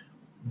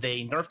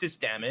they nerfed its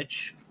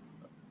damage,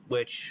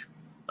 which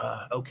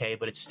okay,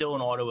 but it's still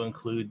an auto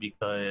include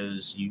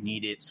because you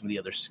needed some of the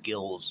other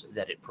skills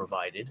that it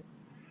provided.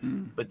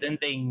 But then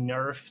they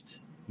nerfed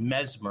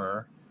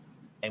Mesmer,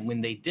 and when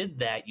they did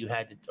that, you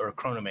had to, or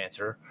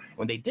Chronomancer.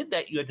 When they did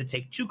that, you had to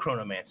take 2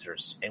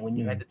 Chronomancers, and when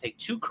you had to take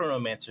 2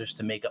 Chronomancers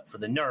to make up for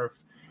the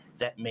nerf,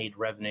 that made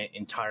Revenant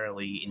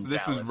entirely invalid.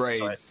 So this was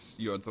raids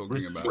you're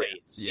talking about.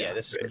 Raids. Yeah,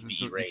 this is going to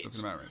be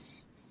raids.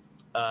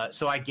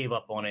 So I gave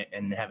up on it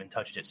and haven't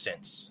touched it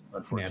since,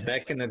 unfortunately. Yeah,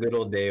 back in the good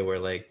old day where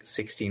like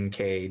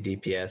 16k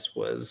DPS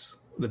was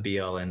the be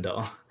all end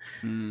all.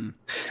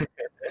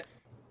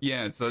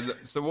 Yeah, so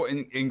what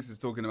Inks is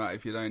talking about,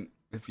 if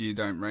you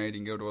don't raid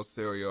in Guild Wars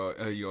 2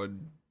 or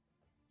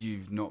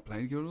you've not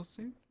played Guild Wars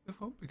 2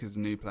 before, because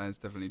new players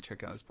definitely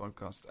check out this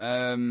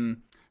podcast.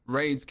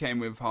 Raids came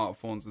with Heart of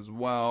Thorns as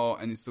well,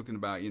 and he's talking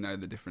about,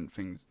 the different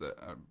things that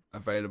are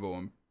available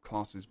and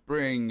classes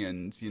bring,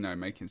 and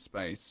making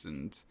space,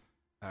 and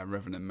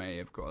Revenant may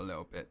have got a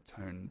little bit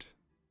toned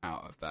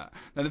out of that.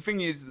 Now the thing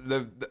is,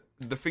 the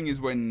thing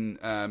is when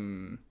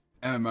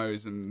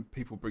MMOs and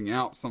people bring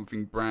out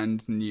something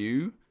brand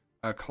new,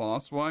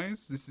 class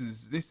wise, this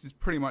is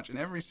pretty much in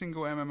every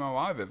single MMO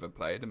I've ever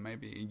played, and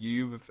maybe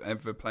you've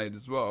ever played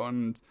as well.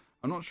 And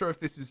I'm not sure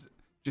if this is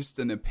just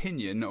an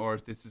opinion or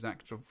if this is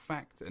actual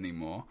fact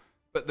anymore.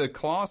 But the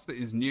class that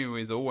is new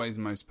is always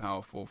most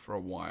powerful for a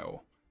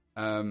while.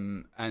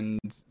 And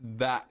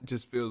that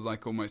just feels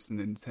like almost an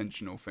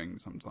intentional thing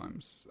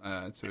sometimes,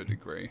 to a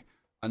degree.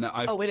 And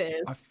it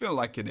is. I feel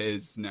like it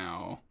is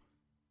now.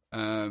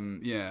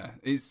 Yeah,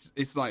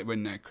 it's like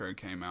when Necro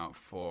came out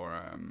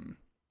for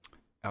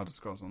Elder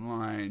Scrolls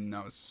Online.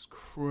 That was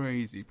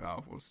crazy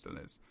powerful, still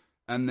is.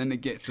 And then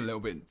it gets a little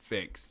bit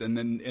fixed, and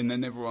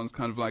then everyone's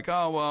kind of like,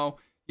 oh well,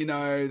 they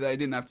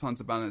didn't have time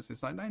to balance.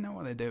 It's like they know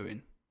what they're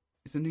doing.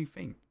 It's a new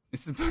thing.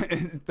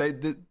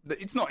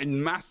 It's not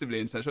massively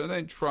intentional. They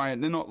don't try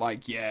it. They're not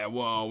like, yeah,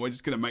 well, we're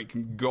just going to make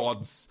them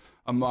gods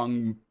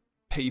among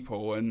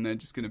people, and they're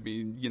just going to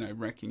be,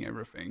 wrecking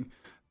everything.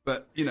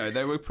 But,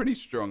 they were pretty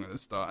strong at the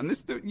start. And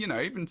this,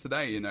 even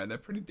today, they're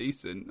pretty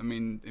decent. I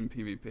mean, in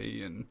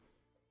PvP and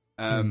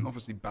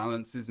obviously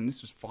balances. And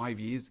this was 5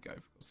 years ago,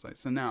 for God's sake.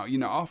 So now,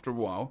 after a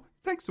while,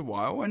 it takes a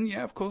while. And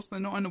yeah, of course, they're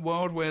not in a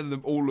world where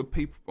all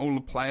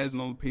the players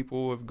and all the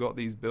people have got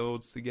these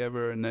builds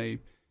together, and they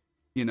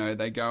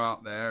go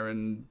out there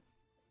and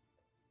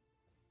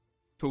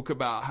talk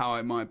about how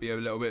it might be a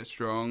little bit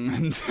strong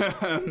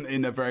and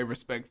in a very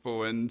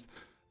respectful and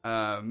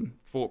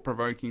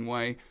thought-provoking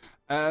way.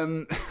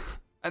 And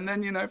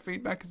then,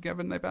 feedback is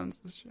given, they balance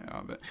the shit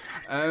out of it.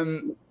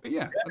 But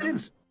yeah.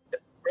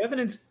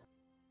 Revenant's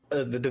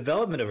the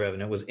development of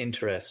Revenant was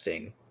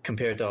interesting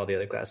compared to all the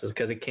other classes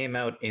because it came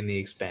out in the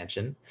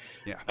expansion.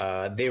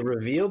 Yeah. They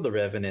revealed the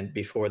Revenant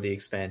before the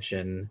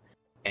expansion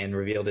and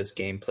revealed its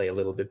gameplay a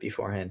little bit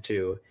beforehand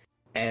too.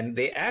 And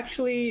they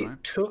actually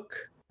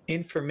took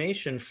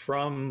information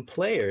from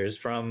players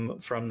from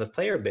the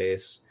player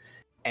base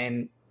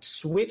and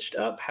switched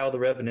up how the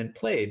Revenant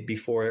played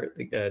before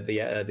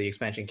the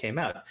expansion came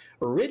out.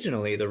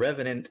 Originally, the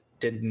Revenant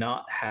did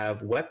not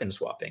have weapon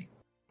swapping.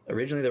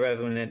 Originally, the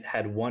Revenant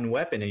had one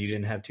weapon, and you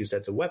didn't have two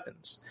sets of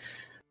weapons.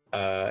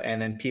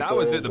 And then people that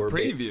was in the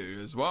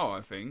preview as well,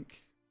 I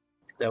think.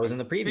 That was in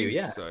the preview,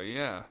 yeah. So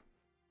yeah.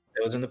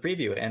 It was in the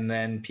preview, and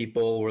then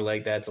people were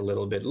like, that's a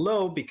little bit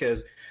low,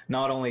 because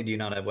not only do you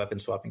not have weapon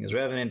swapping as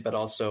Revenant, but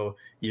also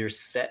you're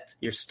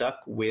stuck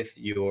with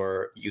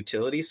your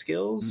utility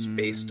skills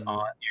based on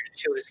your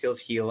utility skills,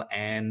 heal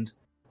and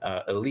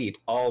elite,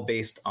 all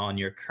based on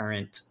your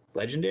current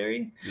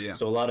legendary. Yeah.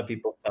 So a lot of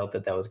people felt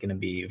that was going to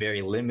be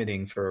very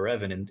limiting for a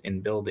Revenant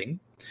in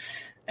building.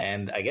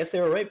 And I guess they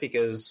were right,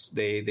 because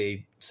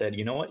they said,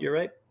 you know what, you're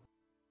right.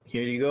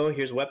 Here you go.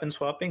 Here's weapon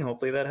swapping.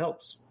 Hopefully that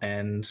helps.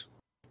 And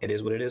it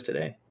is what it is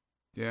today.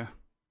 Yeah,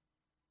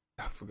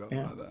 I forgot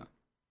about that.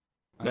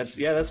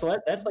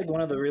 That's like one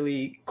of the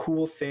really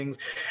cool things.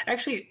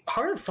 Actually,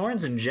 Heart of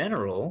Thorns in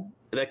general,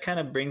 that kind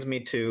of brings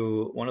me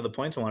to one of the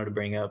points I wanted to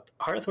bring up.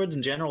 Heart of Thorns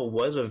in general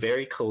was a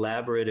very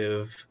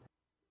collaborative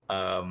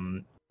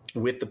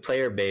with the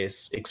player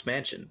base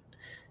expansion.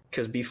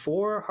 Because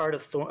before Heart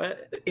of Thorns,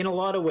 in a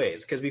lot of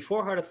ways, because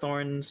before Heart of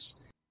Thorns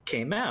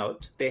came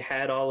out, they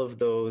had all of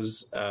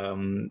those.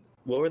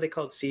 What were they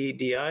called?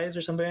 CDIs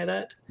or something like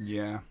that?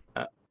 Yeah.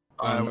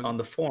 On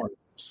the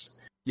forums.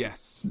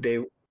 Yes.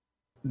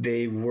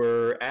 They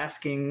were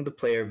asking the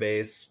player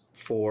base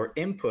for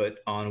input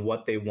on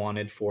what they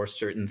wanted for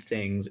certain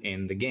things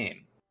in the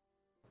game.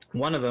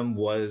 One of them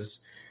was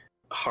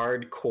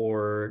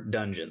hardcore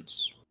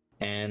dungeons.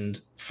 And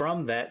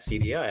from that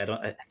CDI,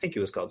 I think it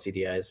was called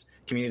CDIs,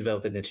 Community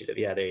Development Initiative.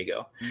 Yeah, there you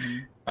go.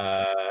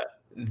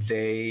 Mm-hmm.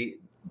 They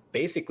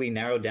basically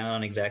narrowed down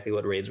on exactly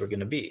what raids were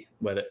going to be,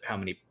 how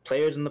many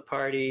players in the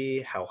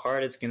party, how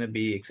hard it's going to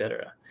be,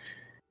 etc.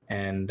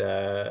 And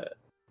I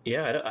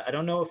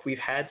don't know if we've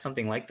had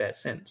something like that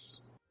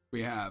since.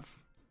 We have.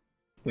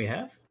 We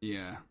have?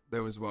 Yeah,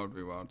 there was Wild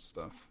v Wild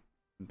stuff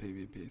and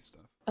PvP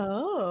stuff.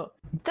 Oh,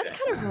 that's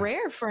kind of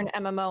rare for an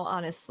MMO,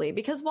 honestly,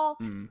 because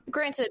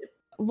granted,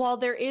 while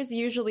there is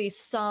usually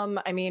some,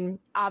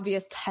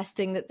 obvious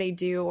testing that they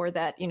do, or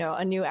that,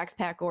 a new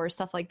X-Pack or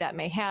stuff like that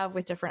may have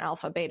with different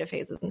alpha, beta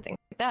phases and things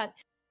like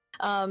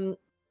that,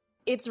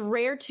 it's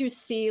rare to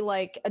see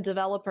like a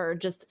developer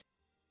just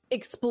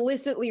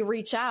explicitly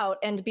reach out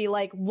and be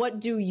like,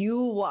 what do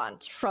you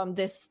want from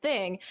this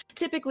thing?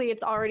 Typically,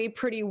 it's already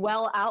pretty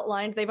well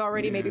outlined. They've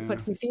already maybe put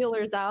some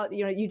feelers out.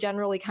 You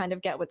generally kind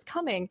of get what's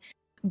coming.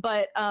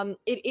 But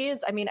it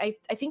is, I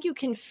think you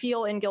can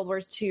feel in Guild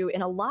Wars 2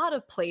 in a lot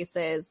of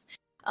places,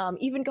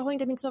 even going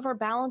to some of our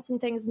balance and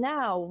things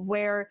now,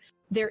 where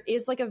there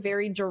is like a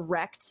very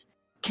direct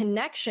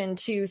connection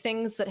to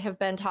things that have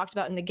been talked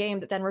about in the game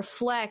that then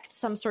reflect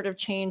some sort of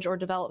change or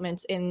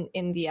development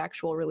in the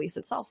actual release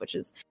itself, which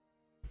is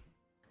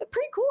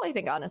pretty cool, I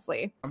think,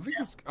 honestly.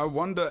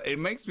 It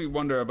makes me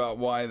wonder about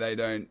why they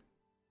don't,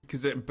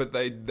 but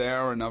they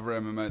are another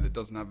MMO that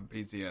doesn't have a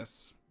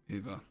PCS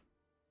either.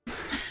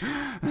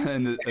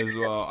 And as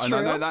well, and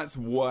I know that's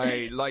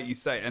way, like you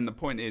say, and the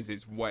point is,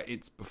 it's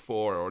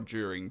before or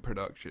during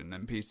production,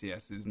 and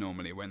PCS is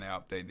normally when they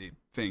update the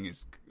thing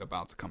is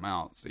about to come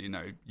out. So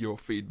your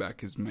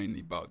feedback is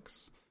mainly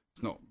bugs.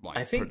 It's not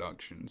like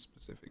production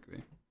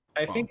specifically.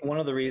 I think one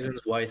of the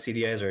reasons why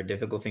CDIs are a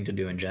difficult thing to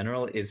do in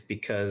general is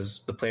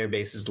because the player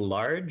base is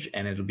large,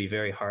 and it'll be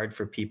very hard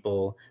for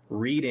people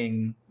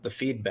reading the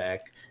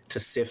feedback to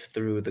sift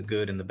through the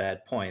good and the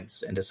bad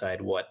points and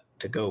decide what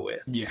to go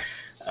with.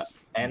 Yes.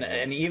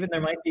 And even there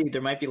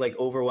might be like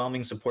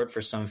overwhelming support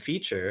for some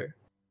feature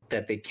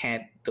that they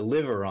can't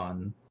deliver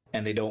on,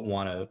 and they don't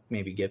want to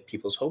maybe get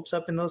people's hopes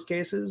up in those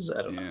cases.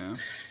 I don't know.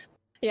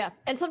 Yeah,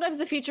 and sometimes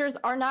the features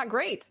are not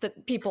great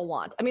that people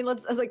want.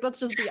 Let's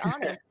just be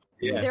honest.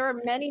 Yeah. There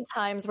are many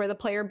times where the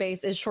player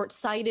base is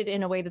short-sighted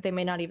in a way that they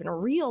may not even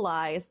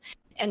realize,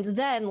 and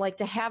then like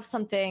to have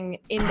something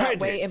in that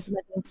way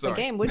implemented into the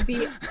game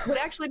would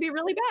actually be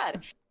really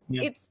bad.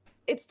 Yeah.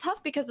 It's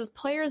tough because as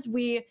players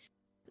we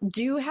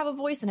do have a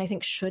voice, and I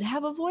think should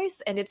have a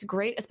voice, and it's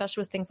great,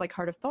 especially with things like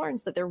Heart of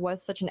Thorns, that there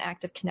was such an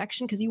active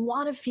connection, because you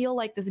want to feel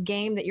like this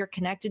game that you're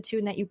connected to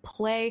and that you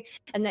play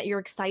and that you're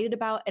excited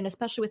about, and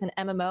especially with an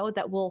MMO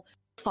that will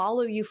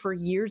follow you for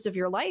years of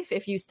your life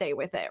if you stay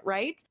with it,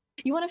 right?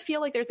 You want to feel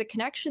like there's a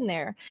connection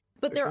there.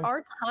 But there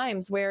are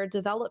times where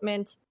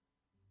development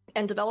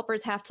and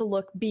developers have to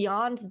look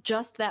beyond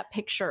just that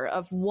picture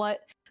of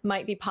what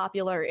might be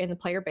popular in the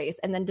player base,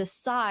 and then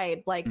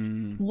decide like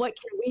what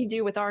can we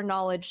do with our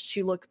knowledge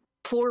to look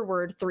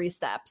forward 3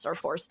 steps or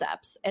 4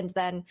 steps, and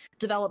then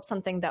develop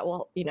something that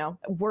will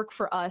work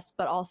for us,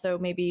 but also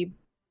maybe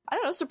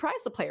surprise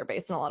the player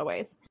base in a lot of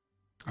ways.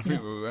 I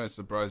think we were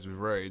surprised with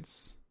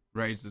raids.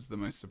 Raids is the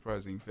most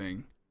surprising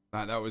thing.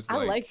 That was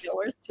I like Guild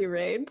Wars 2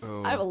 raids.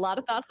 I have a lot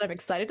of thoughts, and I'm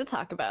excited to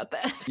talk about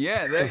that.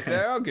 Yeah, they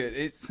are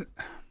good.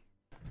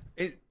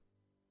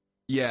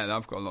 Yeah,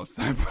 I've got a lot to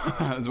say about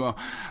that as well.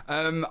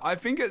 I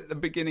think at the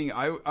beginning,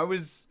 I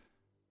was.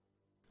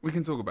 We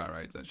can talk about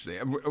raids actually.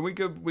 Are we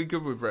good? We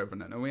good with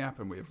Revenant? Are we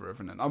happy with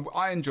Revenant?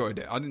 I enjoyed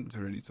it. I didn't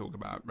really talk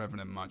about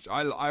Revenant much.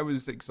 I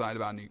was excited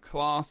about a new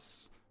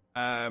class.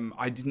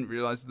 I didn't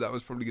realize that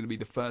was probably going to be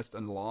the first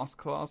and last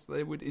class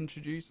they would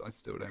introduce. I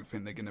still don't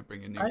think they're going to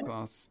bring a new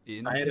class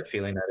in. I had a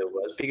feeling that it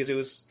was because it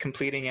was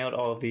completing out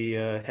all the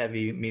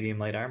heavy, medium,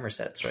 light armor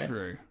sets, right?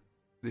 True.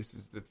 This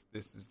is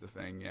the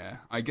thing. Yeah.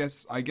 I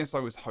guess I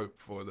was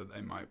hopeful that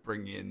they might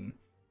bring in.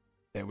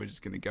 They were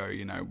just going to go,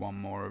 one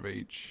more of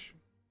each.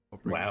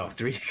 Wow,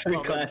 three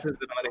classes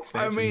in one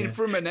expansion. I mean,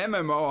 from an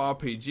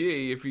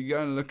MMORPG, if you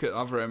go and look at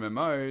other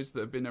MMOs that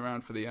have been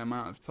around for the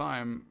amount of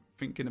time,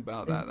 thinking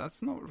about that,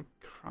 that's not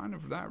kind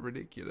of that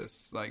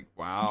ridiculous. Like,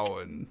 WoW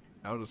and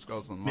Elder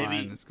Scrolls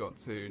Online has got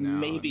two now.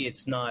 Maybe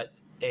it's not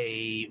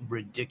a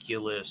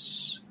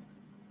ridiculous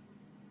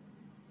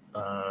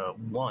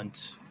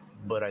want,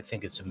 but I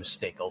think it's a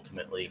mistake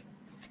ultimately.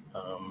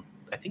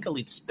 I think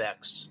Elite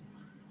Specs,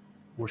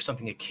 or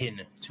something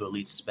akin to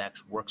Elite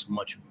Specs, works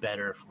much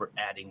better for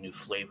adding new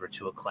flavor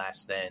to a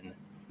class than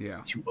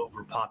to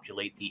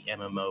overpopulate the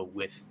MMO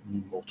with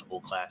multiple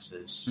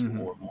classes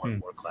or more and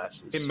more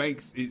classes.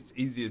 It's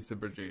easier to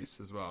produce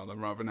as well, than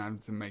rather than having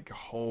to make a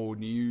whole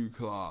new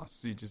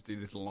class. You just do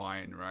this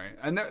line, right?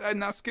 And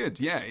that's good.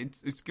 Yeah,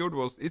 it's Guild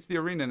Wars. It's the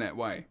ArenaNet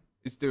way.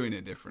 It's doing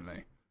it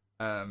differently.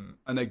 And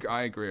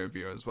I agree with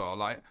you as well.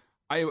 Like,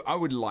 I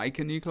would like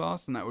a new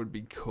class, and that would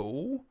be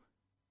cool.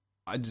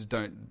 I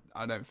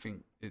don't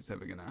think it's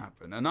ever going to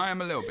happen, and I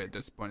am a little bit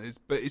disappointed.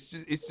 But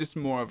it's just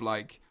more of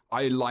like,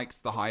 I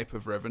liked the hype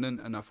of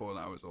Revenant, and I thought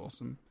that was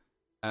awesome.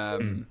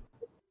 I'm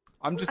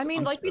on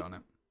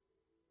it.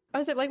 I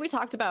was like we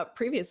talked about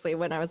previously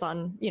when I was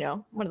on,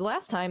 one of the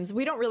last times.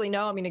 We don't really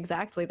know. I mean,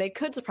 exactly. They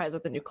could surprise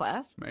with a new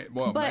class. Maybe.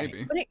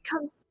 When it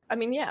comes,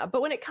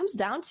 but when it comes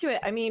down to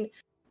it, I mean,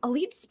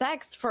 Elite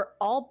Specs, for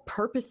all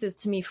purposes,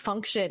 to me,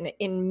 function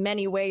in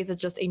many ways as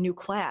just a new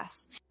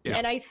class,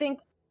 and I think.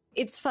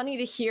 It's funny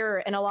to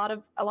hear, and a lot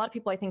of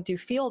people I think do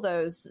feel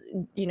those,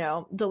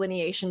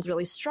 delineations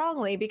really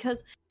strongly,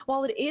 because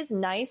while it is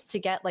nice to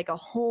get like a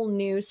whole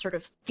new sort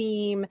of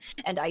theme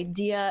and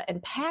idea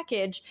and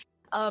package,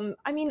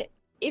 I mean,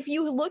 if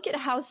you look at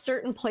how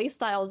certain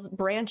playstyles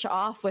branch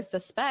off with the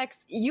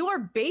specs, you are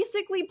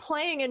basically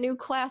playing a new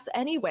class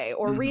anyway,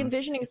 or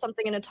re-envisioning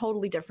something in a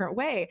totally different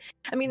way.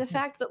 I mean, the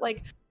fact that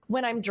like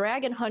when I'm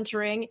dragon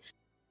hunting,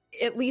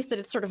 at least at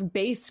its sort of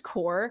base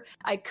core,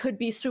 I could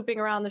be swooping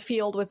around the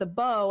field with a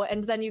bow,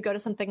 and then you go to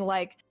something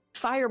like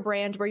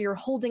Firebrand where you're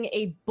holding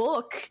a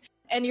book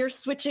and you're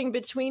switching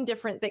between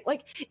different things.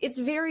 Like, it's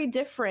very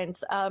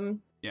different.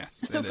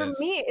 Yes. So for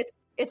me,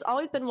 it's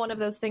always been one of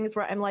those things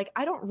where I'm like,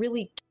 I don't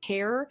really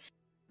care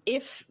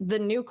if the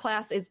new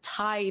class is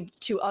tied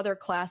to other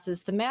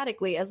classes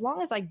thematically, as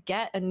long as I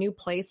get a new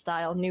play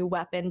style, new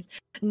weapons,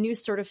 new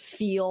sort of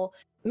feel,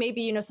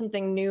 maybe,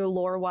 something new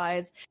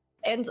lore-wise.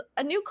 And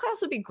a new class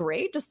would be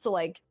great just to,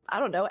 like, I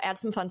don't know, add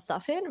some fun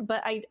stuff in.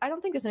 But I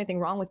don't think there's anything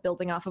wrong with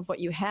building off of what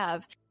you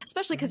have,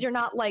 especially because you're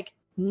not, like,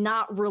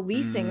 not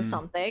releasing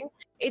something.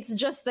 It's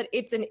just that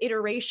it's an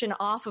iteration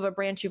off of a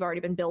branch you've already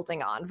been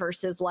building on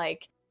versus,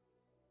 like,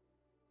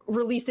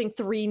 releasing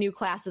 3 new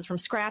classes from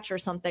scratch or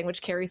something,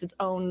 which carries its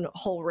own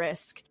whole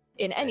risk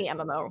in any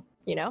MMO,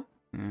 Yeah.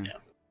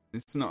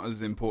 It's not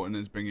as important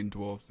as bringing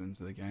dwarves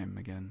into the game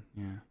again.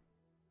 Yeah.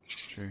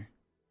 True.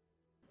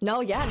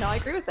 No, I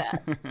agree with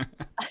that.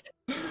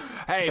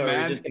 Hey, so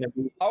man.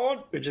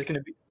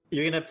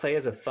 You're gonna play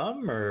as a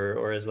thumb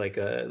or as like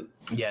a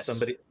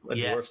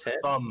dwarf's head?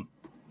 Thumb.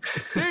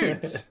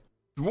 Dude,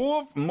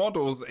 dwarf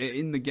models are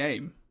in the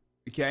game.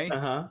 Okay?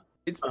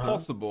 It's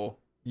possible.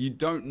 You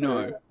don't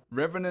know.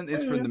 Revenant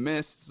is from the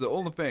mists,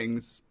 all the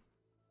things.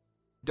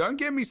 Don't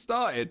get me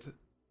started.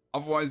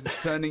 Otherwise,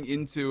 it's turning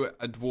into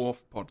a dwarf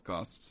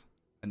podcast.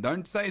 And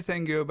don't say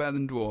Tengu are better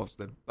than dwarves.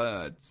 They're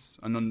birds.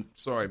 And I'm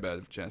sorry, Bird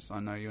of Chess.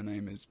 I know your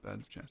name is Bird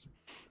of Chess.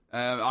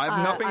 I have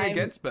nothing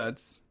against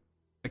birds.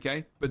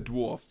 Okay? But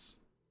dwarfs.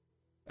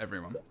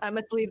 Everyone. I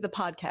must leave the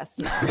podcast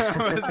now.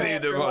 I must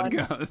leave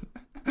the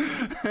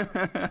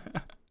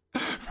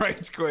podcast.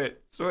 Rage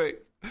quit.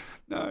 Sweet.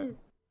 No.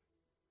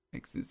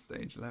 Exit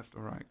stage left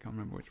or right. Can't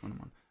remember which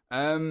one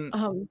I'm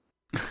on.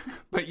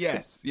 But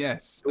yes.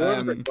 Dwarves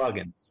or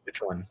Quaggins?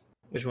 Which one?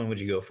 Which one would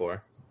you go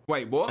for?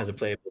 Wait, what? As a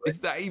playable race?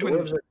 Is that even...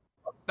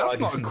 That's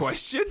not a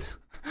question.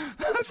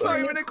 That's not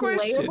even a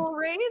question. Playable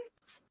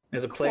race?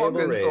 As a playable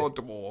race. Quaggins or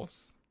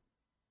dwarves?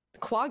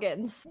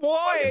 Quaggins.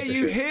 Why are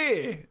you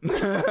here?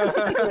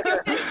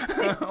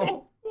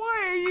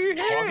 Why are you here?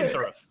 Quaggins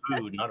are a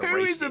food, not a race.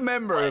 Who is a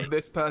member of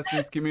this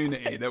person's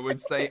community that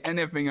would say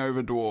anything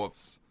over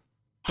dwarves?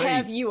 Please.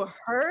 Have you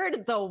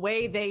heard the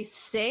way they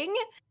sing?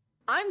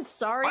 I'm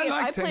sorry if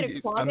I played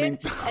a Quaggin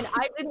and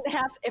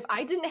if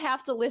I didn't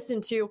have to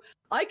listen to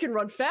I can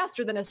run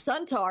faster than a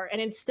centaur, and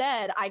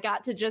instead I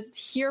got to just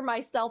hear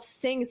myself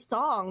sing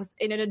songs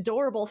in an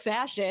adorable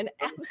fashion.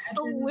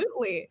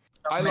 Absolutely.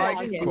 I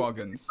like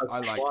Quaggins. I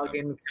like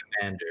Quaggin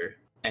commander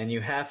and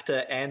you have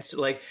to answer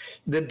like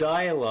the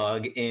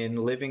dialogue in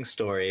Living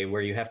Story,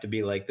 where you have to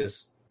be like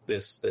this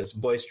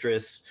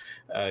boisterous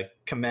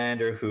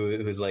commander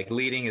who's like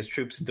leading his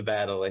troops into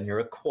battle, and you're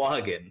a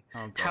Quaggan.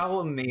 Oh, God. How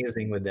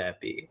amazing would that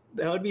be?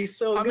 That would be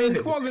so I good.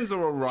 mean, Quaggans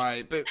are all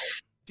right, but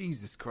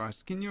Jesus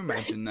Christ, can you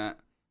imagine that?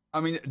 I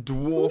mean,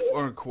 dwarf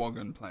or a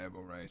Quaggan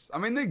playable race. I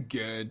mean, they're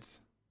good.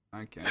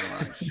 Okay,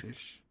 all right,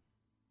 shush.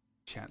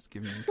 Chat's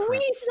giving me crap.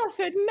 We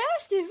suffered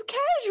massive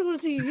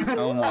casualties.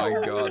 Oh my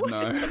God,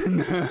 no.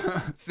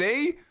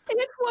 See?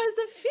 It was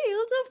a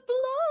field of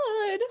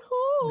blood.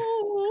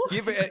 Oh.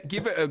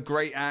 Give it a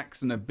great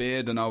axe and a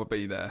beard, and I'll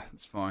be there.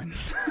 It's fine.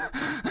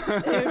 It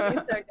would be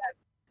so good.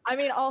 I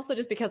mean, also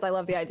just because I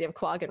love the idea of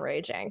Quaggan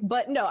raging.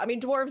 But no, I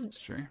mean, dwarves.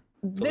 It's true.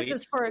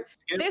 This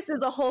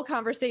is a whole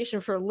conversation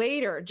for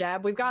later,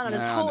 Jab. We've gone on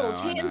a total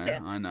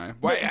tangent. I know.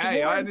 Wait,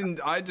 hey, I didn't.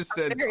 I just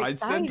said very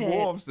said excited.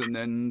 dwarves, and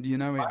then it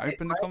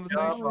opened the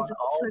conversation. Just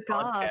took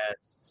off.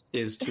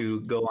 Is to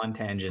go on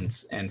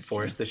tangents and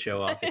force the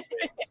show off.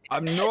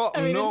 I'm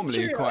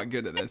normally quite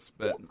good at this,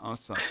 but I'll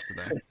suck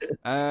today.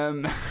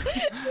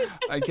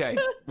 Okay,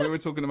 we were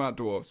talking about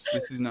dwarves.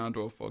 This is now a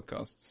dwarf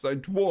podcast. So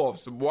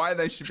dwarves, why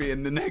they should be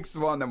in the next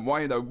one, and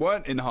why they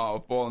weren't in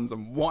Heart of Thorns,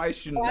 and why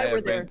shouldn't they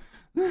have been?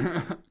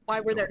 Why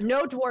were there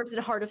no dwarves in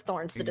Heart of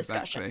Thorns? The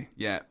discussion. Exactly.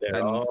 Yeah,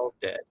 They're all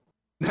dead.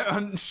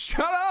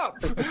 Shut up!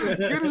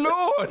 Good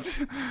Lord!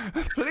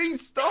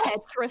 Please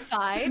stop!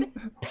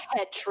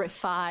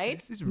 Petrified.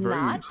 This is rude.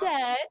 Not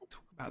dead.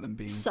 Talk about them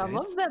being Some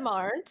dead. of them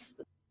aren't.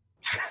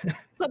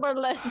 Some are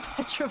less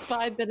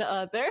petrified than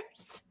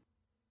others.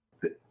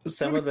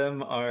 Some of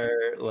them are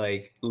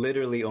like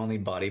literally only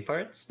body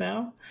parts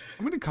now.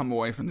 I'm going to come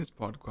away from this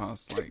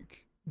podcast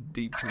like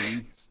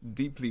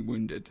deeply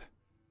wounded.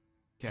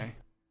 Okay.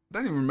 I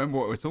don't even remember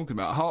what we're talking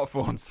about. Heart of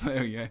Thorns.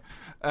 There we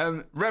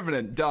go.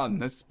 Revenant, done.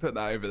 Let's put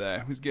that over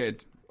there. It was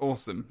good.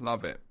 Awesome.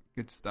 Love it.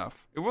 Good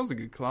stuff. It was a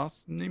good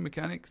class. New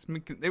mechanics.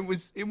 It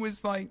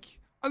was like,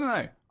 I don't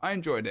know. I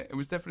enjoyed it. It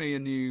was definitely a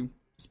new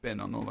spin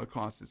on all the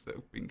classes that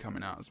have been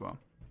coming out as well,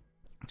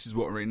 which is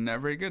what we're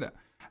never very good at.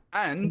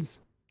 And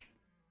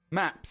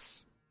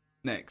maps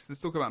next.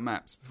 Let's talk about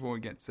maps before we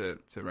get to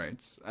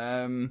raids.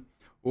 Hot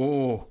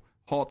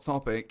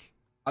topic.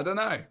 I don't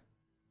know.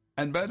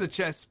 And Better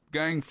Chess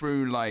going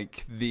through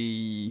like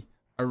the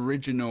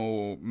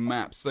original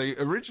maps. So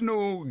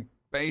original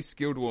base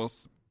Guild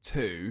Wars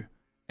 2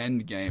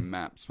 endgame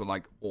maps were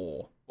like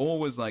Ore. Ore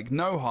was like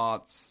no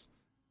hearts,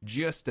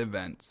 just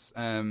events.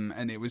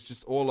 And it was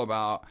just all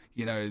about,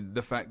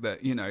 the fact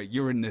that,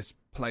 you're in this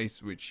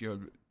place which you're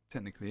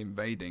technically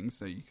invading,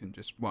 so you can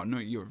just, well, no,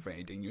 you're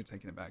evading, you're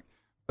taking it back.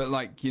 But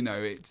like,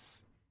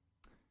 it's,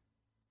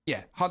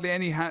 yeah, hardly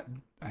any hats?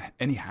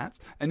 Any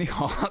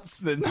hearts?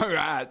 There's no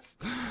hats.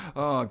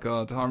 Oh,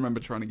 God. I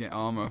remember trying to get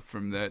armor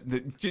from there.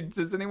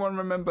 Does anyone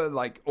remember,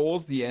 like,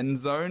 Ore's the end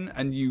zone,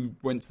 and you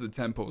went to the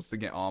temples to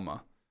get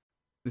armor?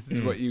 This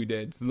is what you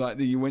did. So, like,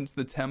 you went to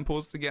the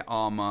temples to get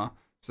armor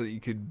so that you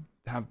could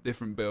have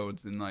different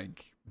builds in,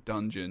 like,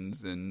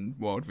 dungeons and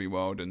World v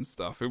World and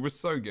stuff. It was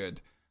so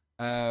good.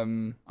 I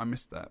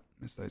missed that.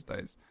 Missed those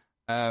days.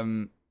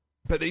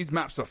 But these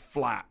maps are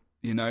flat.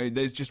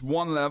 There's just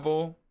one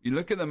level. You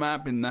look at the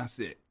map, and that's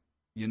it.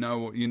 You know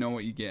what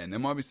you get. And there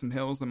might be some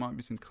hills, there might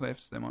be some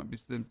cliffs, there might be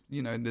the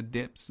the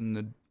dips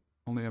and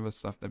all the other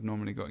stuff they've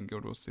normally got in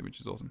Guild Wars 2, which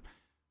is awesome.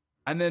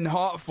 And then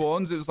Heart of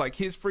Thorns, it was like,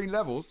 here's 3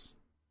 levels.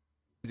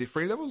 Is it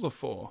 3 levels or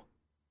 4?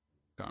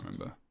 Can't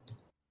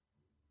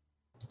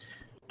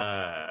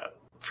remember.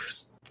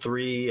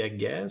 3, I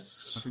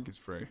guess. I think it's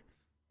 3.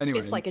 Anyway,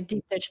 It's like a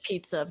deep dish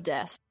pizza of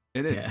death.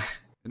 it is. Yeah.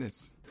 It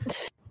is.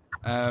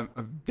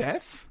 Of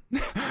death?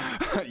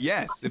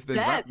 Yes, if there's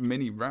Death.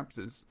 mini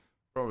raptors.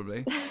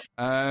 Probably.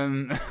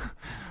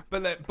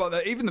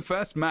 But even the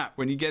first map,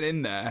 when you get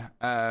in there,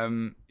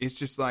 it's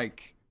just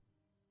like,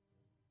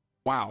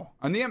 wow.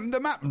 And the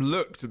map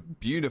looked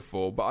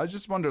beautiful, but I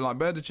just wonder, like,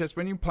 Bird of Chess,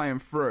 when you're playing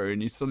through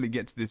and you suddenly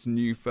get to this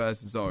new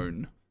first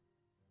zone,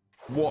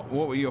 what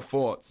were your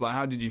thoughts? Like,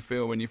 how did you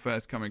feel when you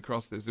first come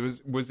across this?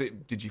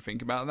 Did you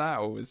think about that,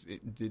 or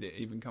did it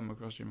even come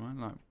across your mind?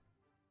 Like,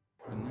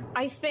 I don't know.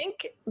 I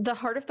think the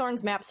Heart of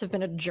Thorns maps have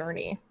been a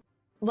journey,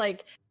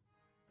 like,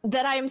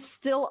 that I'm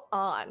still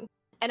on.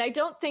 And I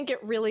don't think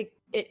it really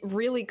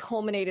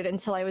culminated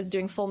until I was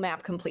doing full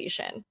map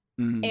completion.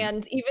 Mhm.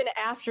 And even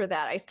after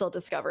that, I still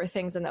discover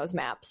things in those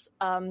maps.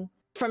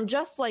 From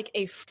just like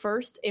a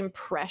first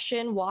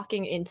impression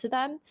walking into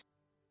them,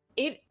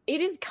 it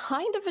is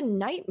kind of a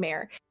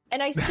nightmare.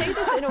 And I say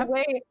this in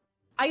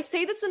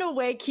a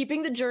way,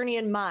 keeping the journey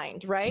in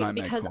mind, right?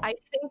 Nightmare, Because cool. I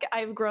think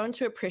I've grown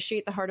to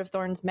appreciate the Heart of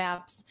Thorns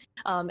maps,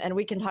 and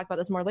we can talk about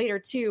this more later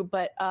too,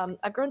 but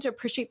I've grown to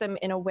appreciate them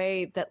in a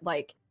way that,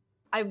 like,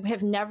 I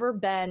have never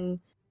been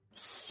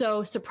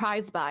so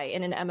surprised by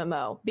in an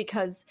MMO,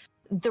 because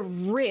the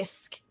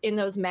risk in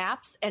those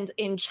maps and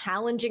in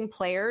challenging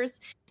players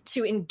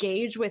to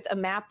engage with a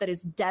map that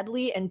is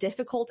deadly and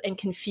difficult and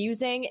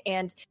confusing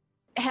and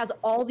has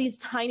all these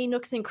tiny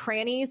nooks and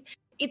crannies,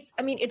 it's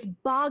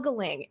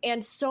boggling.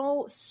 And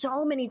so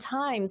many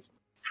times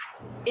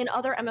in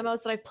other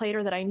MMOs that I've played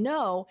or that I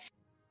know,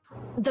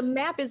 the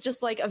map is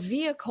just like a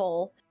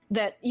vehicle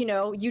that, you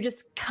know, you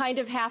just kind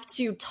of have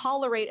to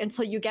tolerate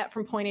until you get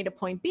from point A to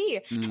point B.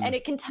 And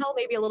it can tell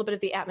maybe a little bit of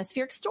the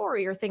atmospheric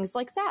story or things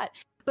like that.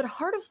 But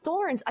Heart of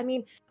Thorns, I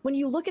mean, when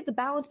you look at the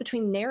balance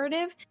between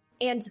narrative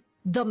and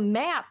the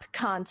map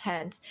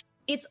content,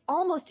 it's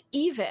almost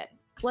even.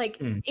 Like,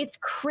 it's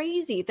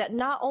crazy that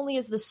not only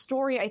is the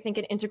story, I think,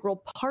 an integral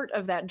part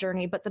of that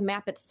journey, but the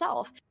map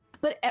itself.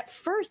 But at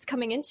first,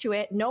 coming into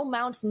it, no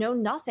mounts, no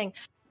nothing,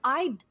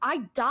 I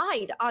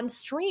died on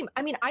stream.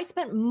 I mean, I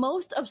spent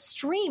most of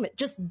stream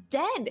just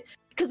dead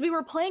because we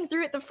were playing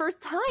through it the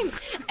first time,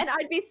 and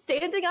I'd be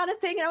standing on a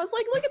thing, and I was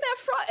like, "Look at that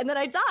front," and then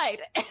I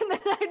died, and then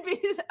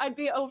I'd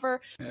be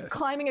over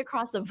climbing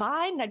across a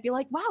vine, and I'd be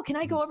like, "Wow, can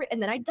I go over?"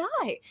 And then I'd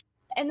die,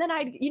 and then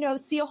I'd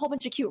see a whole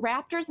bunch of cute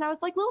raptors, and I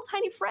was like, little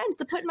tiny friends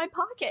to put in my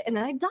pocket, and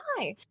then I'd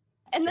die,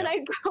 and then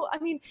I'd go. I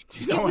mean,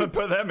 you don't want to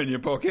put them in your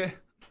pocket.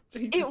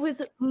 It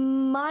was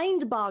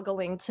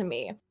mind-boggling to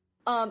me.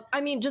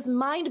 I mean, just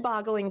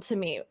mind-boggling to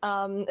me,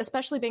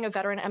 especially being a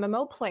veteran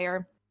MMO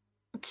player,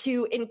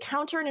 to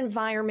encounter an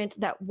environment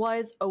that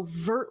was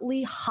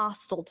overtly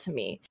hostile to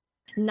me.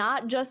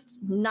 Not just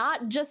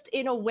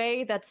in a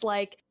way that's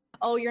like,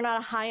 oh, you're not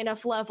a high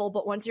enough level,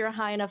 but once you're a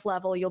high enough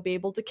level, you'll be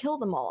able to kill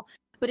them all.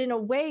 But in a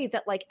way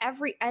that, like,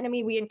 every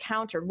enemy we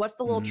encountered, what's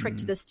the little trick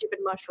to this stupid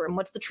mushroom?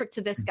 What's the trick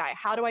to this guy?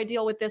 How do I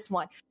deal with this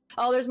one?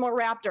 Oh, there's more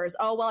raptors.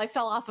 Oh, well, I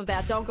fell off of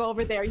that. Don't go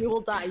over there. You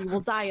will die. You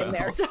will die in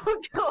there.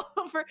 Don't go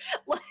over.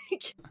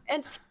 Like,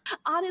 and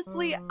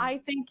honestly, I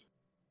think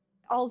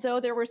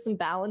although there were some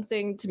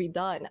balancing to be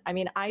done, I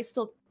mean, I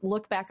still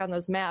look back on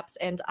those maps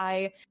and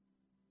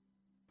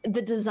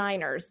the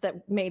designers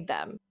that made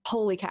them,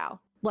 holy cow.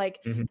 Like,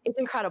 it's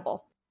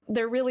incredible.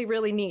 They're really,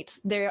 really neat.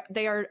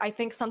 They are, I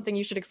think, something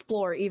you should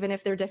explore, even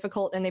if they're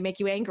difficult and they make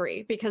you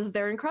angry, because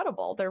they're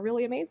incredible. They're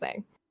really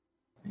amazing.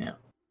 Yeah.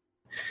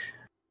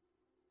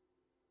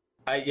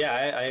 I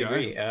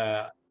agree.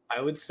 I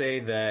would say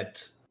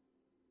that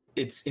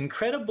it's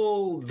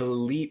incredible the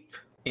leap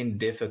in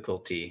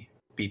difficulty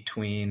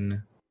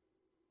between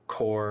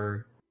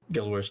core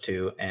Guild Wars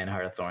 2 and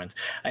Heart of Thorns.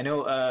 I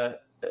know,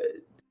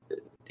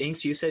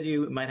 Inks, you said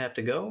you might have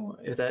to go.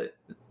 Is that...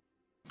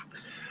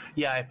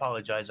 Yeah, I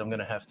apologize. I'm going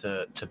to have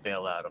to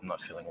bail out. I'm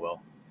not feeling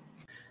well.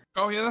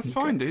 Oh, yeah, that's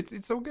fine, dude.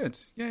 It's all good.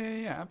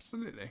 Yeah,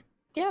 absolutely.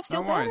 Yeah,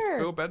 feel no better.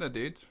 Worries. Feel better,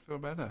 dude. Feel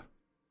better.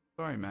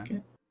 Sorry, man.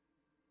 Okay.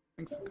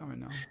 Thanks for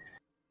coming on.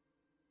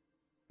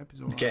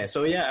 Okay,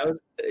 so yeah,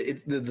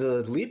 it's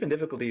the leap in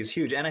difficulty is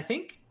huge, and I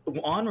think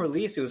on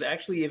release it was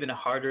actually even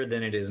harder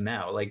than it is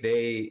now. Like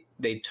they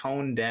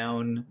toned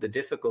down the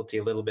difficulty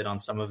a little bit on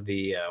some of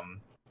the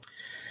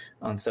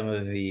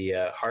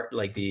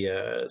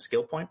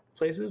skill point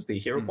places, the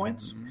hero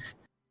points,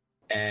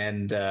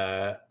 and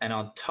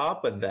on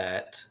top of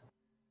that,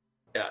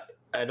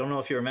 I don't know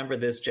if you remember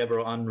this,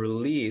 Jebro. On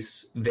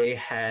release, they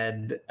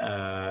had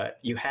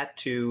you had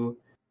to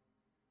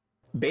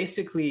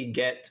basically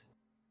get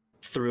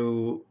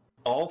through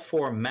all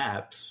 4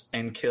 maps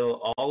and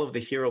kill all of the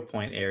hero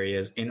point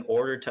areas in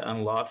order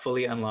to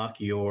fully unlock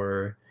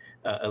your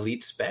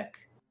elite spec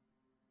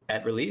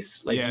at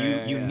release. Like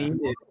you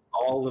needed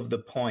all of the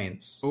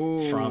points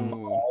from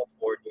all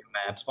 4 new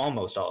maps,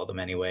 almost all of them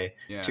anyway,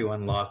 to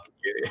unlock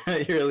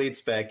your elite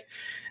spec.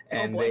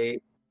 And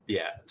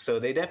so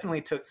they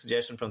definitely took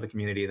suggestion from the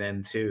community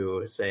then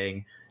too,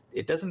 saying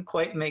it doesn't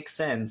quite make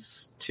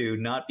sense to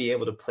not be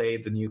able to play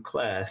the new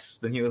class,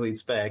 the new elite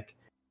spec,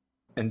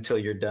 until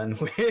you're done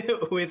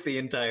with the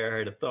entire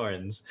Heart of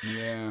Thorns.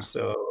 Yeah.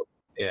 So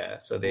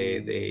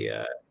they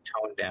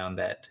toned down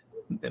that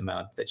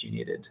amount that you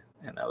needed,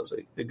 and that was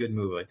a good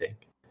move, I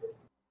think.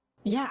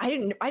 Yeah, I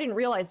didn't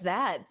realize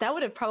that. That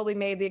would have probably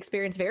made the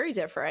experience very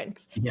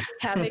different. Yeah.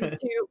 Having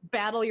to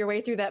battle your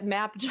way through that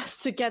map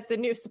just to get the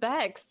new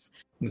specs.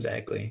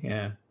 Exactly.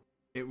 Yeah.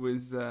 It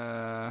was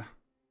an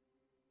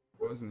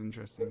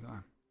interesting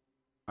time.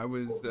 I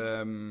was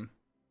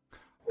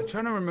I'm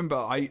trying to remember.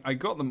 I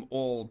got them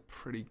all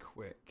pretty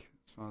quick,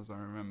 as far as I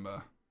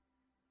remember.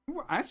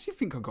 Ooh, I actually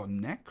think I got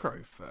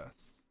Necro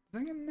first.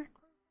 Did I get Necro?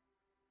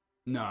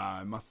 No,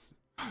 it must.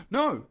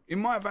 No, it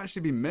might have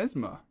actually been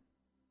Mesmer.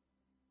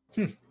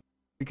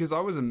 Because I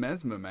was a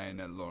Mesmer main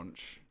at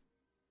launch.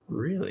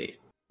 Really?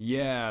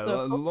 Yeah,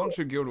 the launch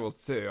of Guild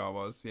Wars 2, I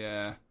was.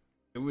 Yeah.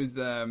 It was,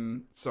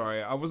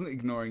 sorry, I wasn't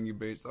ignoring you,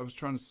 Boots. I was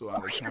trying to sort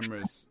out the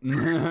cameras.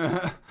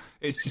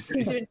 It's just...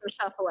 He's doing some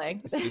shuffling.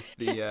 It's just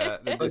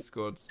the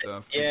Discord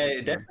stuff. Yeah,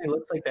 it definitely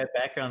looks like that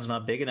background's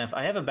not big enough.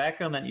 I have a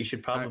background that you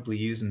should probably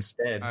use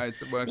instead.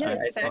 It's working. Yeah,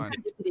 it's fine.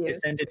 I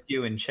sent it to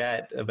you in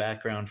chat, a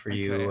background for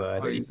you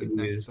I'll that you use it can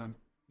next use. time.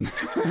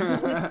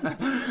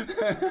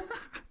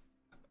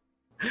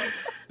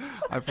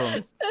 I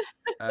promise.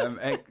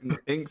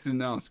 Inks is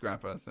now a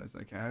scrapper, so it's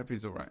okay. I hope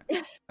he's all right.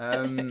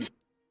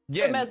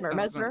 Yeah, so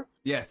Mesmer.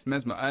 Yes,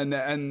 Mesmer.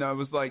 And I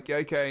was like,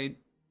 okay,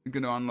 I'm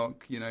going to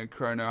unlock,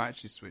 Chrono. I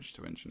actually switched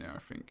to Engineer, I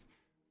think,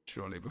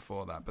 shortly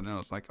before that. But then I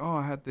was like,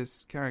 I had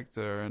this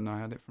character and I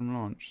had it from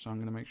launch, so I'm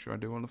going to make sure I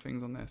do all the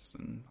things on this.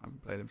 And I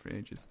haven't played him for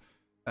ages.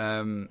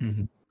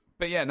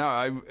 But yeah,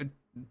 no,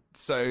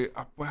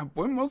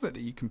 when was it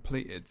that you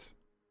completed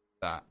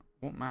that?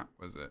 What map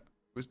was it?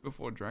 It was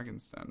before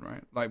Dragon's Stand,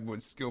 right? Like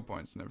with skill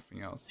points and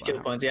everything else. Skill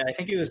points, yeah. I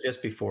think it was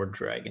just before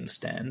Dragon's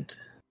Stand.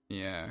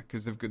 Yeah,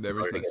 because there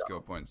is no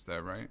skill points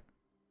there, right?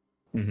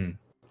 Mm-hmm.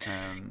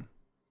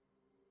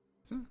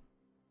 Is it?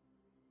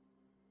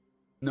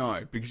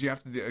 No, because you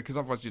have to do, because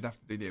otherwise you'd have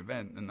to do the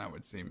event, and that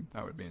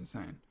would be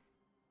insane.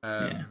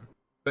 Yeah.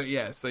 But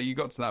yeah, so you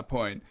got to that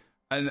point,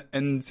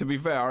 and to be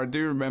fair, I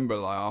do remember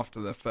like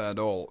after the third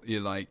ult,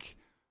 you're like,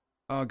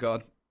 oh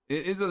god,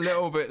 it is a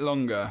little bit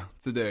longer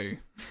to do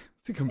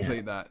to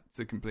complete that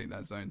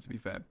zone. To be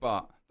fair,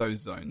 but those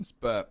zones,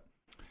 but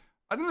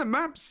I don't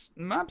know,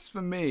 maps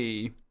for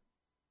me.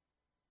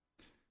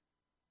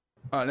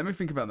 All right, let me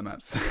think about the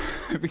maps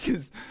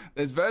because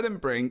there's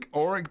Verdant Brink,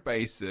 Auric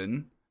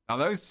Basin. Now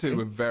those two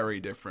are very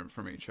different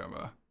from each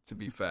other. To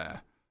be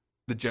fair,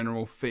 the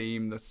general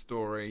theme, the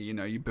story,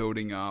 you're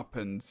building up,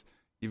 and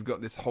you've got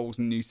this whole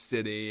new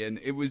city, and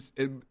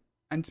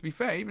and to be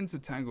fair, even to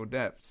Tangled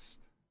Depths,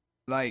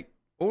 like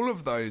all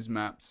of those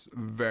maps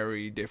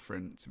very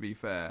different. To be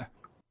fair,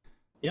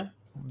 yeah,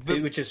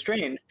 which is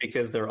strange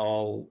because they're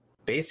all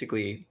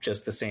basically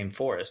just the same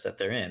forest that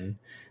they're in,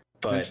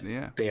 but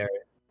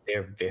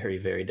they're very,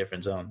 very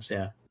different zones.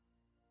 Yeah.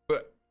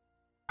 But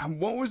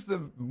what was the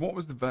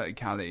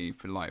verticality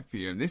for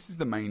you? And this is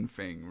the main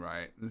thing,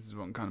 right? This is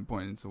what I'm kind of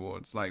pointing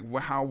towards. Like,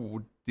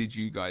 how did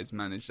you guys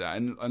manage that?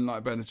 And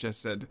like Ben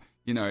just said,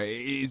 it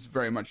is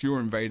very much you're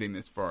invading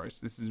this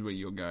forest. This is where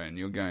you're going.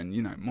 You're going,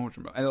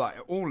 Mordred, and like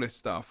all this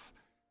stuff.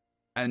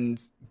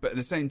 But at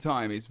the same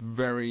time, it's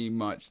very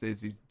much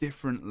there's these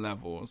different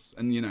levels.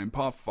 And in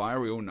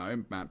Pathfire, we all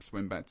know maps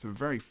went back to a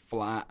very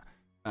flat,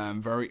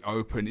 very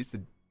open. It's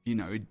a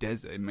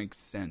desert. It makes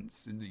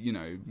sense.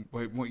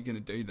 What are you going to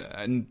do there?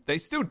 And they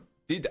still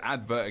did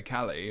add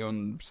verticality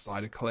on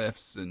side of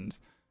cliffs and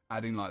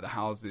adding like the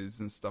houses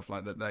and stuff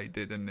like that they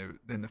did in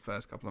the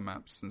first couple of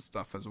maps and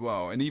stuff as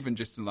well. And even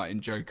just in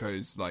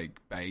Joko's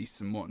like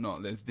base and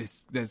whatnot,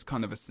 there's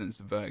kind of a sense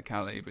of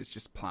verticality, but it's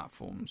just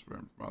platforms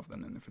rather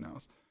than anything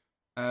else.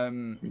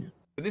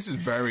 But this was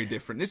very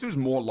different. This was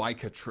more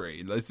like a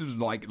tree. This was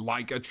like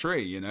a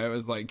tree. It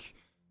was like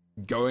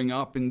going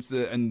up and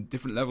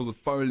different levels of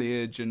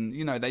foliage, and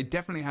they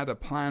definitely had a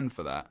plan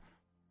for that.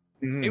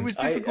 It was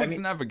difficult to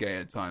navigate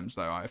at times,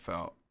 though. I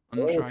felt. I'm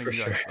not sure how you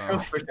guys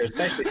felt. For sure,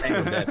 especially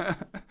Tangled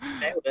Depth.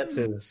 Tangled Depth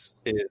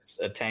is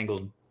a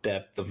tangled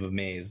depth of a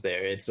maze.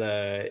 There, it's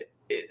so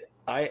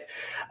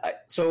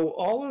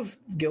all of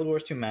Guild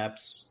Wars 2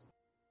 maps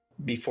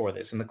before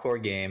this in the core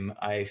game,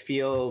 I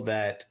feel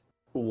that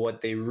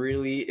what they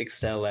really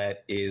excel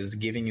at is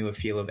giving you a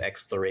feel of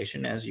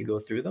exploration as you go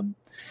through them.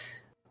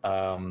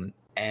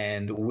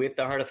 And with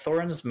the Heart of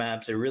Thorns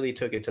maps, it really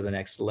took it to the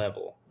next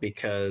level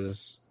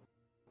because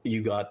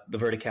you got the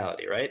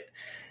verticality, right?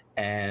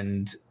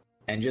 And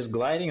just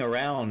gliding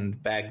around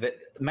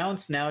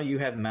mounts. Now you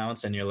have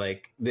mounts, and you're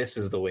like, this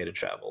is the way to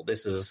travel.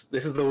 This is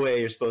the way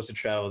you're supposed to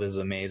travel. This is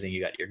amazing.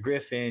 You got your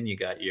Griffin, you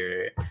got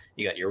your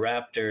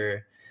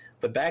Raptor,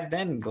 but back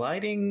then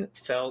gliding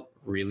felt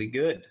really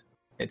good.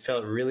 It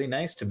felt really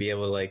nice to be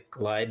able to like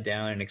glide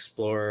down and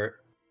explore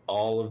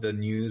all of the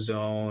new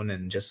zone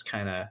and just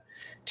kind of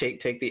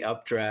take the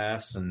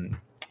updrafts, and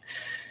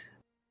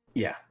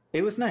yeah,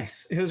 it was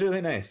nice. It was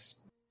really nice.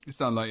 It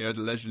sounded like you had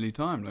a leisurely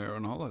time later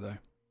on holiday.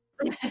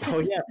 Oh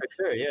yeah, for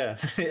sure. Yeah,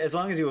 as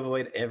long as you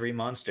avoid every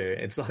monster,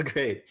 it's all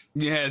great.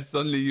 Yeah,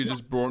 suddenly you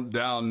just brought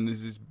down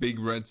this big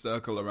red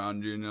circle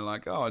around you, and you're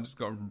like, oh, I just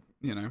got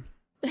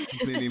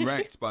completely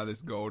wrecked by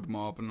this gold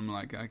mob, and I'm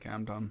like, okay,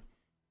 I'm done.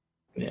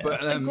 Yeah. But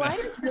the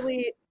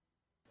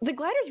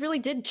gliders really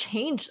did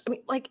change. I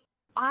mean, like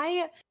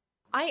I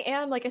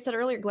am, like I said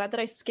earlier, glad that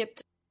I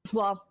skipped.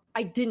 Well,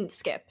 I didn't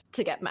skip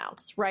to get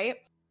mounts, right?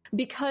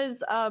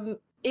 Because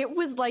it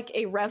was like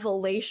a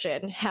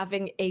revelation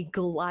having a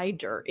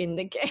glider in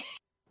the game.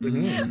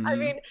 Mm-hmm. I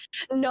mean,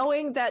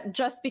 knowing that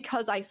just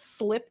because I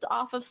slipped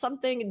off of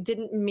something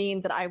didn't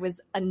mean that I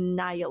was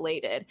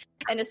annihilated.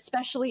 And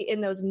especially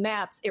in those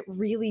maps, it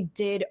really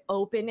did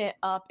open it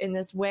up in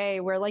this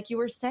way where, like you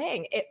were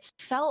saying, it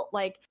felt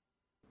like,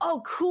 oh,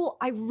 cool,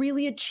 I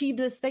really achieved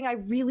this thing. I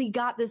really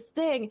got this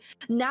thing.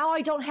 Now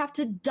I don't have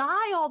to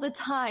die all the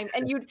time.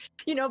 And you'd,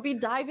 be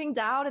diving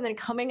down and then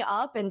coming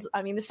up. And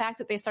I mean, the fact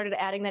that they started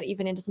adding that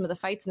even into some of the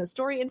fights and the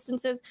story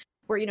instances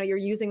where, you're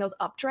using those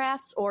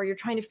updrafts or you're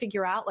trying to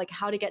figure out like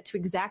how to get to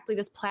exactly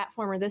this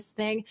platform or this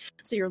thing.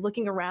 So you're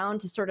looking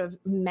around to sort of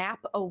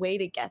map a way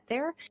to get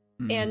there.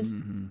 Mm-hmm.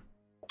 And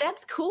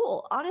that's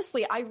cool.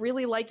 Honestly, I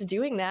really liked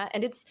doing that,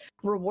 and it's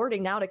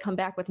rewarding now to come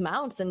back with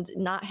mounts and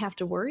not have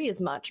to worry as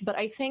much. But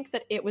I think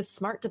that it was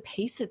smart to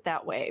pace it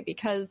that way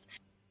because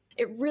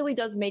it really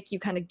does make you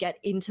kind of get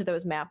into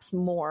those maps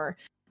more.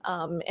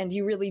 And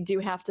you really do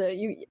have to,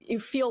 you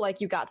feel like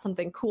you got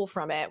something cool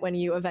from it when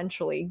you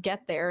eventually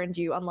get there and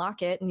you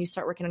unlock it and you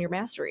start working on your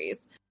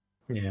masteries.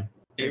 Yeah.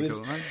 Yeah,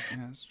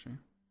 that's true.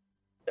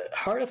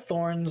 Heart of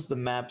Thorns, the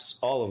maps,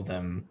 all of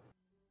them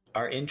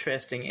are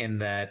interesting in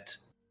that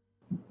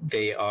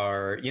they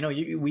are,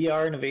 we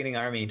are an invading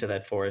army into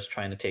that forest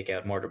trying to take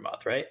out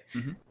Mortarmoth, right?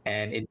 Mm-hmm.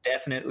 And it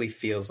definitely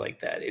feels like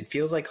that. It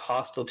feels like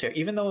hostile territory,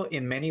 even though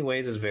in many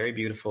ways it's very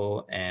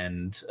beautiful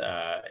and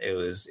it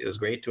was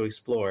great to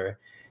explore.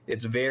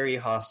 It's very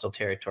hostile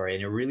territory,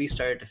 and it really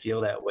started to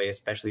feel that way,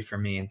 especially for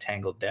me in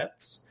Tangled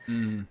Depths,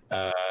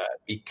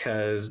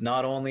 because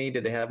not only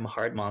did they have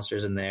hard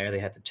monsters in there, they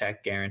had the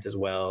Tech Garant as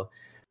well,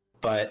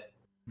 but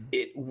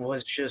it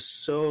was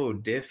just so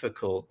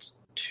difficult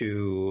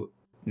to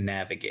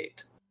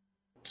navigate.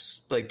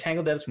 Like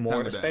Tangled Depths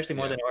especially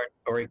more than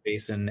Auric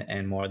Basin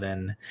and more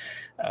than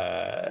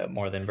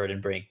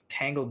Verdant Brink.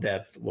 Tangled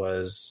Depth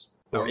was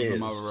the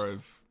mother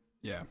of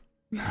yeah.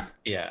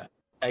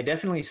 I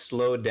definitely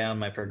slowed down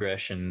my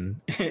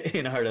progression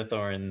in Heart of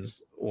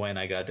Thorns when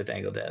I got to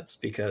Tangled Depths,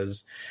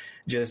 because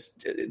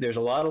just there's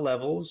a lot of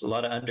levels, a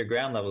lot of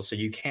underground levels, so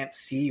you can't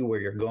see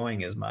where you're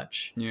going as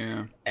much.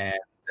 Yeah,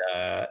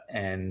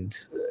 and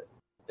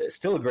it's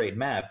still a great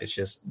map. It's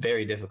just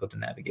very difficult to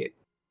navigate.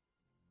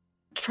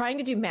 Trying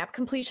to do map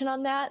completion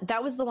on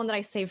that was the one that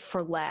I saved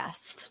for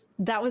last.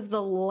 That was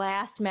the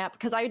last map,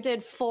 because I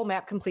did full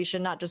map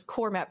completion, not just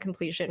core map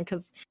completion,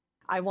 because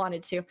I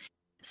wanted to.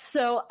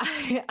 So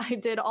I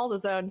did all the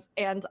zones,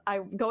 and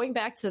going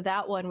back to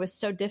that one was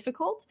so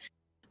difficult.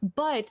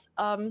 But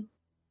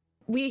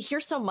we hear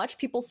so much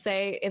people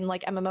say in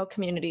like MMO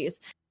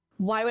communities,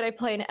 why would I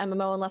play an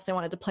MMO unless I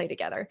wanted to play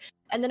together?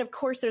 And then of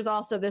course there's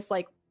also this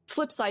like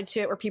flip side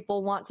to it where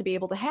people want to be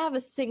able to have a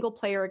single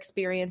player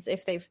experience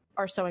if they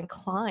are so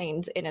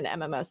inclined in an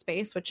MMO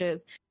space, which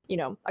is,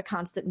 a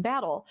constant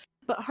battle.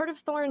 But Heart of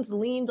Thorns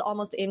leaned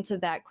almost into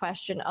that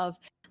question of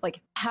like,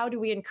 how do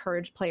we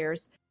encourage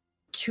players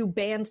to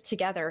band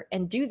together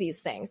and do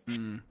these things?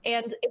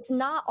 And it's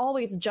not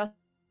always just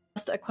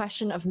a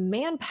question of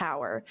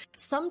manpower.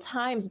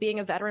 Sometimes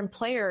being a veteran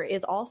player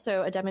is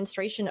also a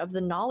demonstration of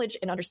the knowledge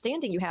and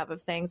understanding you have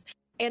of things.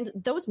 And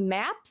those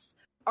maps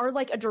are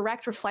like a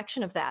direct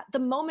reflection of that. The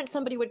moment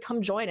somebody would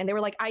come join and they were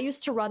like, I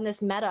used to run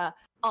this meta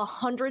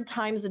 100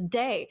 times a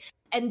day,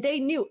 and they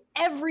knew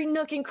every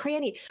nook and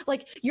cranny.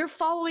 Like, you're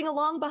following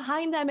along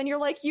behind them and you're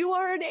like, you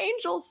are an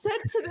angel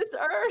sent to this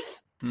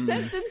earth,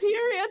 sent to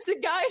Tyria to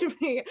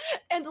guide me.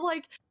 And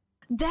like,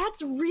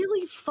 that's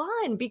really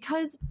fun,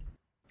 because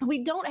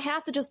we don't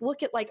have to just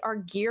look at like our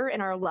gear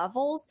and our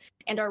levels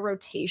and our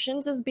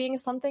rotations as being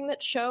something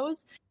that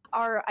shows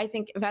our, I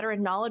think,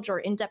 veteran knowledge or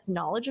in-depth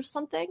knowledge of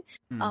something.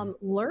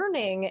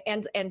 Learning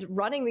and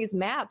running these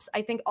maps,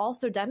 I think,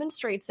 also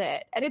demonstrates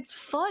it. And it's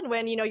fun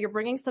when, you're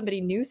bringing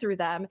somebody new through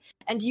them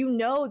and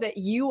that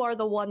you are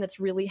the one that's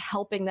really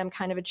helping them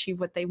kind of achieve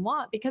what they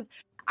want. Because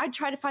I'd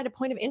try to find a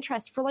point of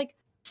interest for like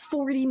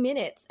 40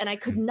 minutes and I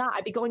could not.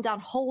 I'd be going down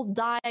holes,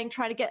 dying,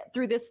 trying to get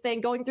through this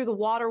thing, going through the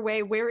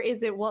waterway. Where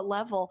is it? What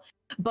level?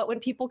 But when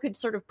people could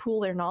sort of pool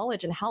their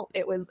knowledge and help,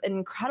 it was an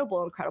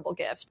incredible, incredible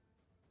gift.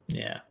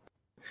 Yeah.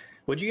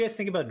 What do you guys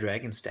think about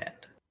Dragon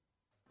Stand?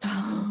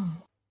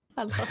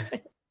 I love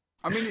it.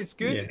 I mean, it's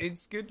good. Yeah.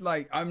 It's good.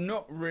 Like, I'm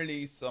not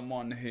really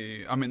someone who.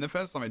 I mean, the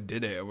first time I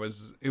did it, it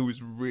was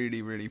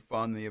really, really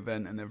fun, the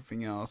event and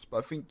everything else. But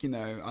I think,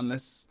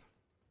 unless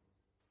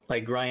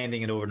like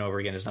grinding it over and over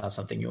again is not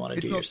something you want to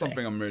do. It's not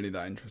something I'm really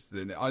that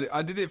interested in.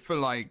 I did it for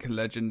like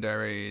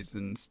legendaries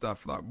and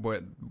stuff, like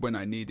when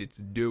I needed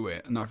to do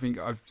it, and I think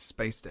I've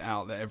spaced it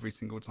out that every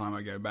single time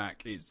I go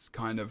back, it's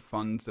kind of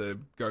fun to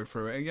go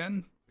through it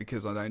again,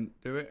 because I don't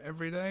do it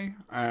every day.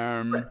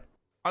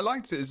 I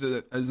liked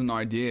it as an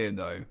idea,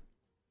 though.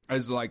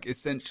 As like,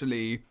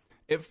 essentially,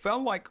 it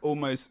felt like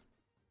almost,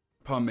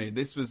 pardon me,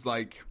 this was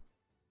like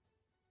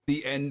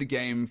the end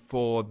game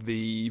for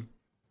the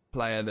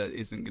player that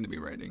isn't going to be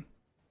raiding.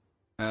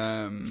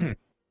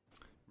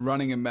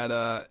 Running a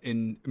meta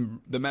in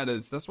the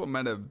metas, that's what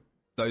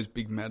those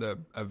big meta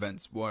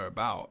events were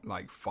about,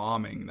 like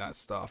farming that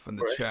stuff and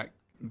the check.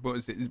 What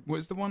was it? What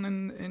was the one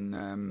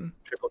in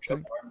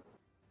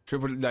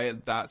Triple,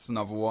 that's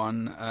another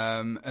one.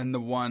 And the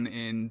one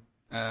in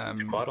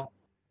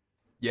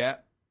yeah.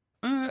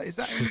 Is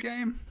that in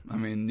game? I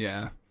mean,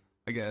 yeah,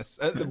 I guess.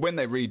 When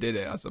they redid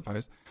it, I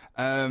suppose.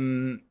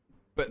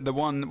 But the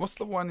one, what's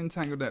the one in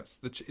Tangled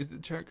Depths? Is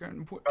it Cherry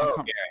Garant?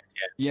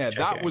 Yeah,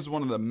 that was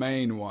one of the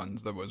main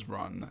ones that was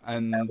run.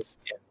 And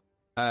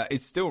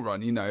it's still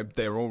run,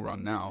 they're all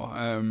run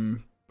now.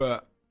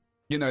 But,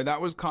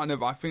 that was kind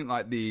of, I think,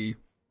 like the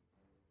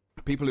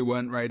people who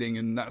weren't raiding,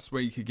 and that's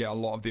where you could get a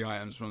lot of the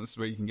items from. That's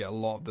where you can get a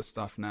lot of the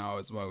stuff now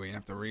as well, where you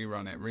have to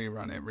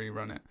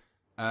rerun it.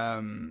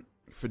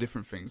 For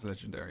different things,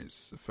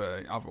 legendaries,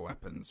 for other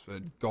weapons, for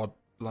god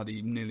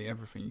bloody nearly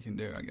everything you can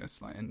do, I guess,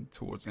 like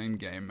towards end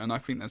game. And I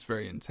think that's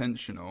very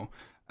intentional.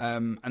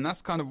 And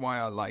that's kind of why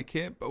I like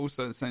it, but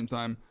also at the same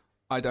time,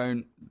 I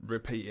don't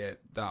repeat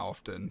it that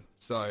often.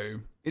 So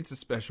it's a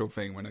special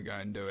thing when I go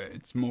and do it.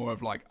 It's more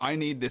of like, I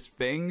need this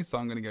thing, so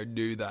I'm going to go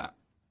do that.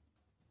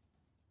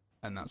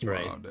 And that's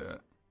why I'll do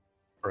it.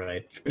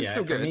 Right. It's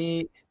for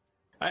me,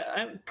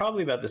 I'm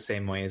probably about the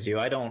same way as you.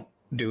 I don't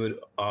do it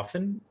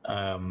often.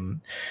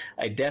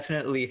 I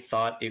definitely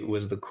thought it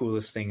was the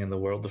coolest thing in the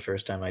world the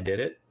first time I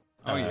did it.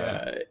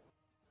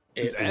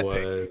 was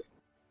epic.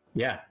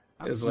 Yeah,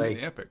 it was Absolutely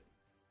like epic.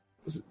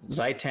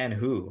 Zaitan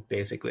Who,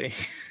 basically.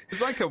 It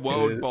was like a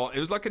world boss. It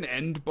was like an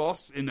end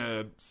boss in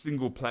a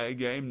single player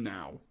game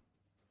now.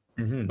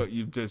 Mm-hmm. But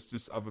you've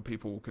just other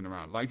people walking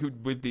around. Like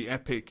with the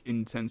epic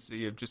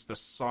intensity of just the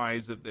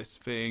size of this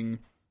thing.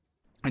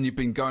 And you've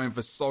been going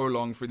for so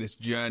long through this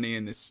journey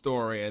and this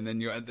story, and then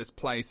you're at this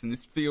place, and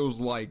this feels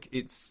like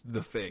it's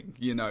the thing.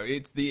 You know,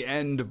 it's the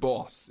end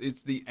boss.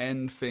 It's the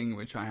end thing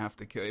which I have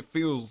to kill. It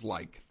feels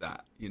like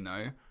that, you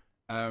know,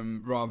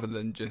 rather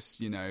than just,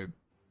 you know,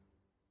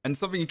 and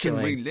something you can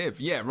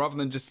relive. Yeah, rather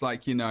than just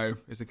like, you know,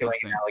 it's a Killing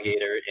cutscene. an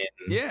alligator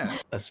in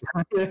a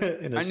small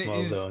and it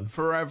is zone.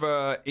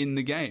 forever in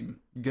the game,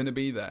 gonna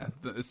be there.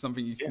 That is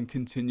something you can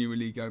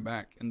continually go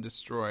back and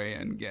destroy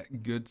and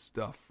get good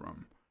stuff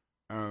from.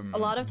 A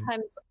lot of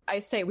times I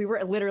say, we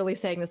were literally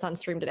saying this on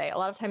stream today, a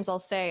lot of times I'll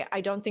say,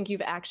 I don't think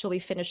you've actually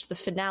finished the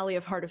finale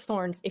of Heart of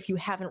Thorns if you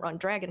haven't run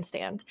Dragon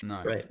Stand.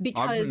 No. Right.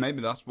 Because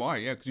maybe that's why,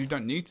 yeah, because you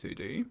don't need to,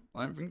 do you?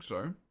 I don't think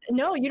so.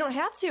 No, you don't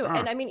have to.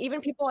 And I mean,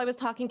 even people I was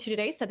talking to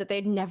today said that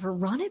they'd never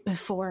run it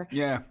before.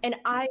 Yeah. And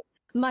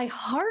my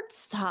heart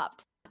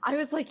stopped. I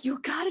was like, you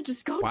gotta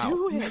just go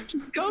do it.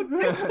 Just go do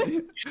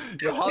it.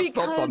 Your heart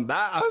stopped on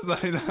that? I was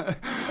like,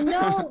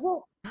 no,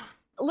 well,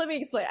 let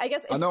me explain. I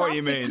guess I know what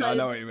you mean. I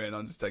know what you mean.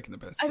 I'm just taking the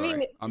piss.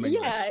 Sorry. I'm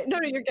English. Yeah, no,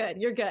 you're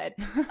good. You're good.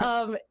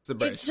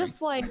 It's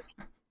just like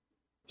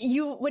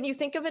when you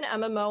think of an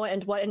MMO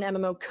and what an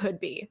MMO could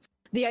be,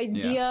 the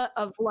idea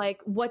of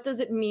like, what does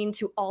it mean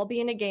to all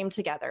be in a game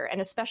together? And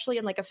especially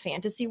in like a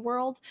fantasy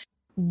world,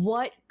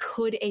 what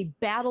could a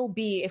battle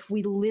be if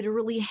we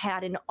literally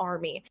had an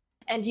army?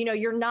 And, you know,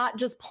 you're not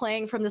just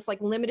playing from this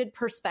like limited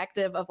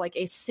perspective of like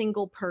a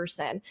single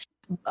person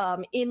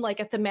in like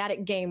a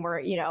thematic game where,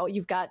 you know,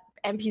 you've got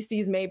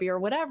NPCs maybe or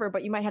whatever,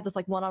 but you might have this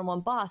like one-on-one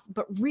boss.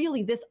 But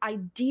really this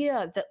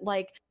idea that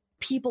like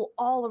people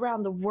all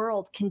around the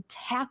world can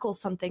tackle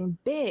something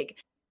big.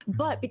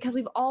 But because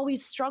we've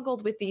always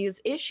struggled with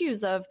these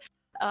issues of,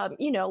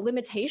 you know,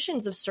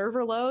 limitations of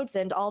server loads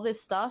and all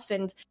this stuff.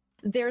 And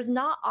there's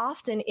not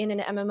often in an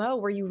MMO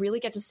where you really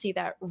get to see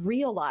that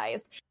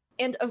realized.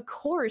 And of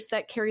course,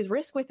 that carries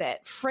risk with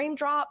it. Frame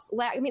drops,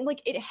 lag. I mean,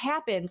 like it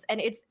happens, and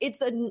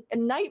it's a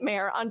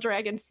nightmare on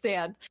Dragon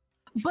Stand.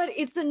 But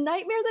it's a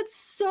nightmare that's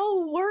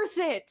so worth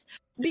it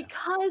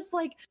because,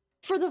 like,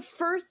 for the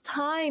first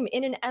time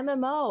in an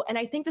MMO, and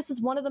I think this is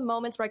one of the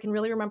moments where I can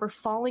really remember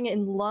falling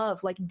in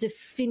love, like,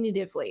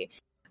 definitively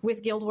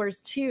with Guild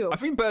Wars 2. I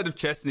think Bird of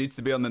Chess needs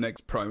to be on the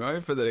next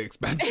promo for the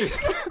expansion.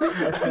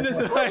 I'm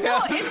just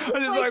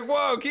like,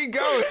 whoa, keep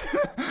going.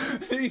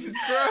 Jesus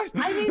Christ.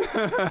 I mean,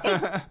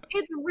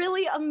 it's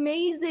really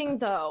amazing,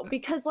 though,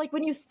 because, like,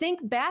 when you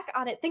think back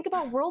on it, think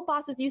about world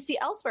bosses you see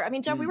elsewhere. I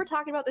mean, John, we were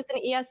talking about this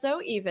in ESO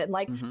even.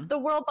 Like, the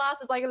world boss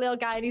is like a little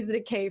guy and he's in a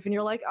cave, and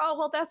you're like, oh,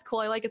 well, that's cool.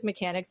 I like his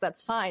mechanics.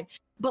 That's fine.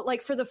 But,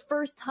 like, for the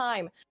first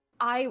time,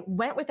 I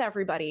went with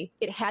everybody.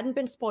 It hadn't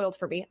been spoiled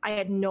for me. I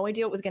had no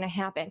idea what was going to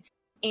happen.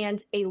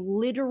 And a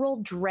literal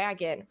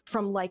dragon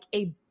from like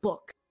a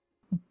book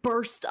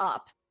burst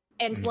up.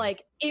 And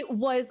like, it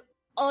was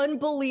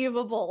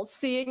unbelievable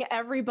seeing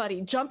everybody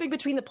jumping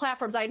between the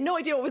platforms. I had no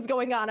idea what was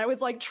going on. I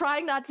was like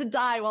trying not to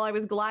die while I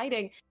was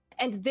gliding.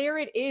 And there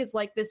it is,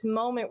 like this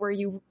moment where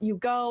you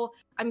go,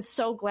 I'm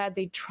so glad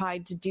they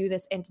tried to do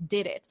this and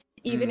did it.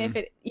 Even if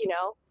it, you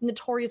know,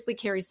 notoriously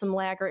carries some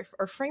lag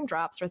or frame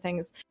drops or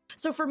things.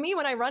 So for me,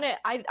 when I run it,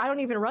 I don't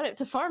even run it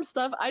to farm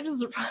stuff. I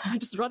just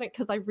run it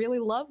because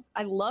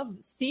I love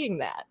seeing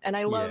that. And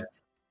I love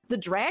the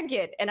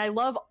dragon and I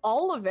love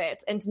all of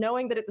it. And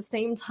knowing that at the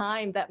same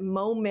time, that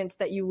moment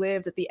that you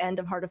lived at the end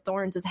of Heart of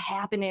Thorns is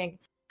happening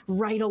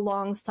right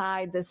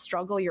alongside this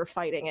struggle you're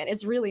fighting. And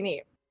it's really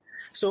neat.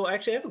 So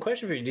actually, I have a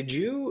question for you. Did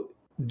you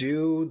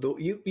do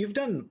you've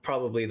done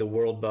probably the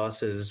world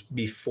bosses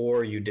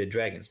before you did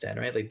Dragon's Den,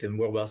 right? Like the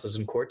world bosses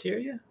in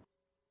Courtier,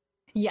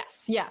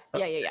 Yes, yeah.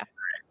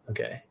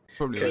 Okay.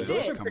 Probably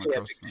those are pretty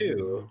epic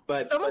too.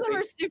 But some of them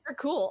are super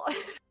cool.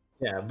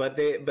 Yeah, but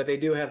they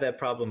do have that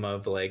problem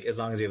of like, as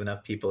long as you have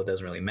enough people, it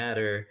doesn't really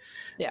matter.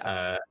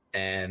 Yeah.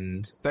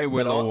 And they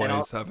will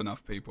always have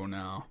enough people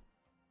now.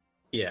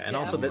 Yeah, and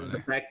also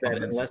the fact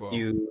that unless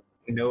you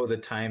know the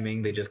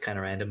timing, they just kind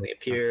of randomly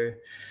appear.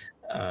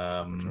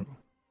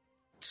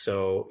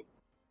 So,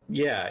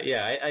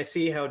 I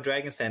see how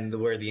Dragon's Den,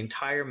 where the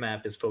entire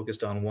map is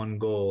focused on one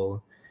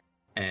goal,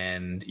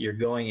 and you're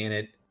going in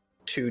it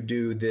to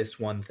do this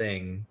one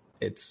thing.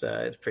 It's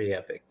pretty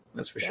epic.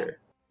 That's for sure.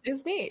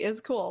 It's neat. It's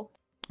cool.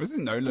 Was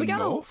it Nolan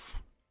North?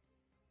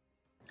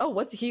 Oh,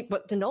 was he?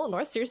 What, did Nolan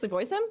North seriously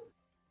voice him?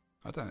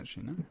 I don't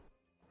actually know.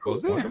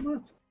 Was it?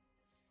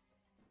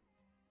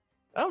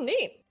 Oh,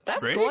 neat.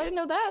 That's really? Cool. I didn't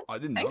know that. I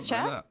didn't know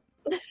that.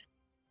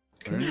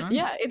 Very nice.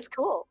 Yeah, it's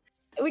cool.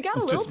 We got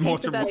a little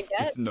taste of that again.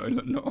 It's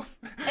Nolan North.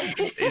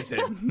 It is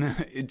him.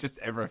 It's just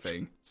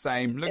everything.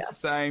 Same. Looks the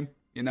same,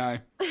 you know.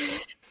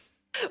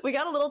 We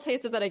got a little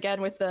taste of that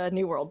again with the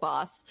New World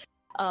boss.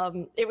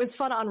 It was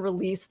fun on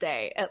release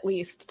day, at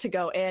least, to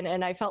go in,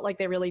 and I felt like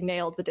they really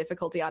nailed the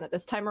difficulty on it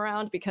this time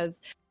around because,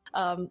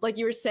 like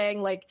you were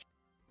saying, like,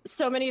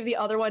 so many of the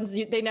other ones,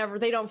 they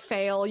don't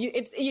fail.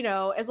 It's,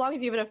 as long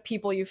as you have enough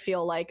people, you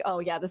feel like, oh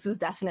yeah, this is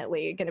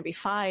definitely going to be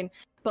fine.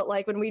 But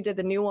like when we did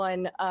the new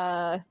one,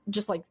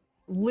 just like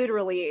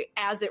literally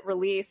as it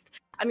released,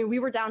 I mean, we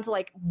were down to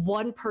like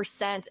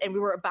 1% and we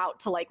were about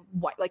to like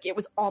it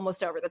was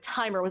almost over. The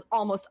timer was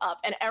almost up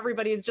and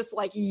everybody's just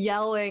like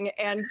yelling.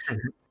 And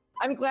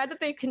I'm glad that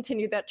they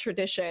continued that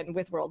tradition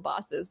with world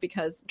bosses,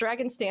 because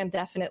Dragon's Stand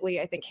definitely,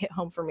 I think, hit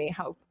home for me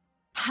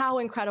how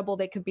incredible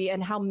they could be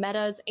and how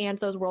metas and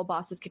those world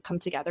bosses could come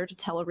together to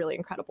tell a really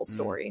incredible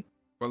story.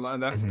 Well,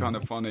 that's kind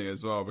of funny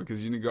as well,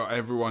 because you got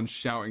everyone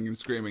shouting and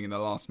screaming in the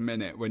last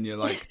minute when you're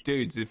like,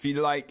 dudes, if you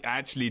like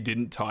actually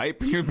didn't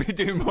type, you'd be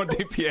doing more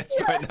DPS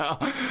right now.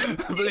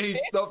 Please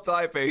stop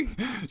typing.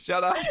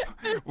 Shut up.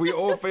 We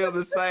all feel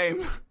the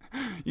same.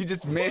 You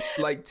just missed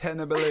like 10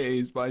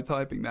 abilities by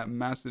typing that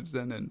massive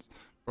sentence.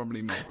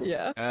 Probably more.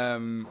 Yeah.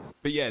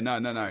 But yeah,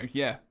 no.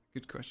 Yeah,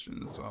 good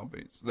question as well,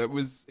 Beats. It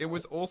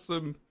was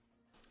awesome.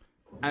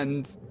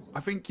 And I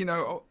think,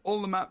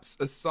 all the maps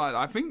aside,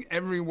 I think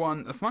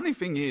the funny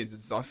thing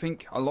is I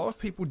think a lot of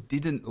people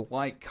didn't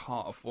like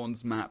Heart of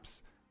Thorns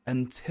maps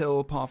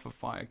until Path of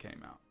Fire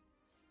came out.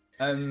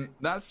 And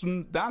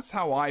that's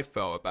how I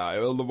felt about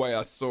it, all the way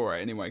I saw it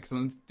anyway, because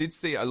I did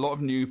see a lot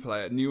of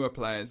newer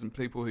players and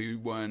people who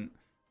weren't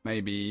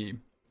maybe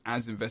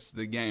as invested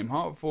in the game.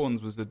 Heart of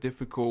Thorns was a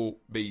difficult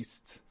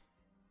beast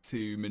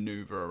to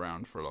maneuver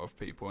around for a lot of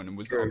people, and it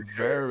was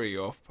very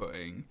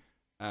off-putting.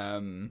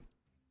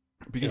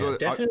 Because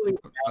definitely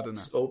I don't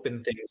know.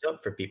 Open things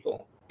up for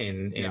people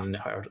in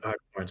Heart of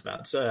Thorns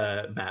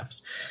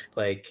maps.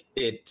 Like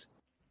it,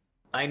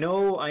 I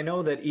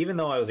know that even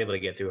though I was able to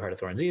get through Heart of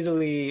Thorns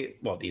easily,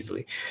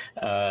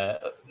 I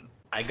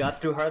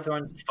got through Heart of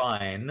Thorns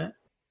fine,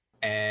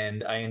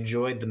 and I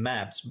enjoyed the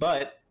maps,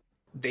 but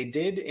they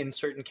did, in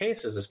certain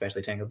cases,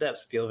 especially Tangled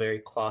Depths, feel very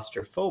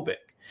claustrophobic.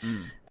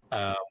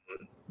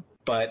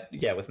 But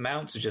yeah, with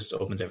mounts, it just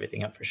opens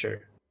everything up for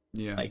sure.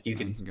 Yeah, like you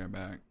can go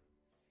back.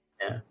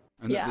 Yeah.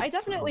 Yeah, I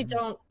definitely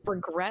don't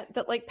regret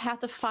that. Like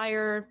Path of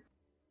Fire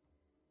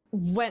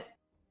went.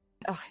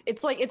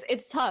 It's like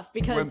it's tough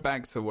because it went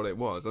back to what it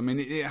was. I mean,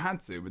 it had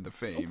to with the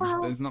theme.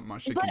 Well, there's not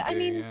much you can do. I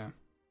mean, yeah.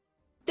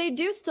 They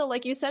do still,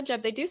 like you said,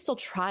 Jeb, they do still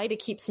try to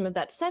keep some of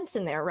that sense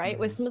in there, right?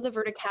 With some of the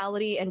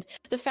verticality and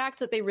the fact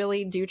that they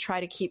really do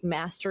try to keep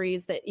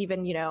masteries that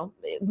even,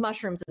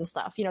 mushrooms and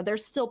stuff,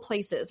 there's still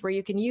places where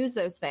you can use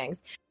those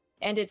things.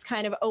 And it's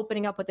kind of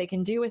opening up what they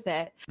can do with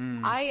it.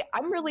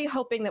 I'm really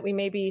hoping that we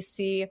maybe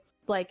see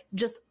like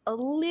just a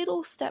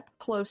little step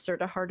closer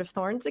to Heart of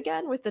Thorns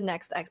again with the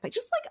next XP.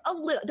 Just like a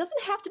little. It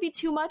doesn't have to be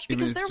too much,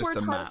 because there were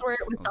times where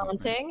it was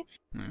daunting.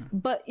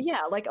 But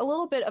yeah, like a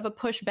little bit of a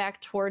push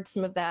back towards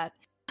some of that.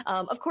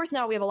 Of course,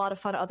 now we have a lot of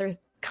fun other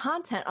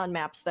content on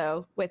maps,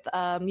 though, with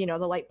the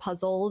light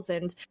puzzles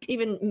and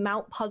even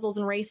mount puzzles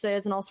and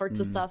races and all sorts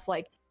of stuff.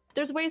 Like,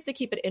 there's ways to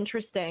keep it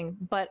interesting,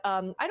 but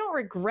I don't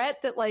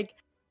regret that. Like,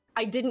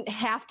 I didn't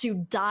have to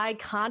die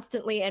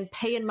constantly and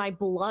pay in my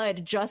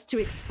blood just to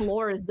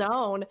explore a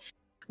zone.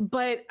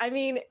 But I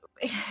mean,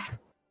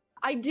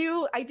 I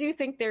do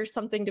think there's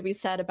something to be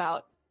said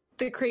about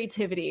the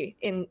creativity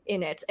in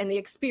it and the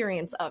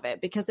experience of it,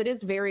 because it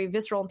is very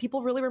visceral and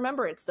people really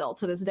remember it still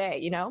to this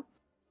day,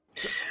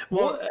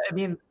 Well, I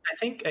mean, I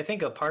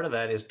think a part of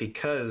that is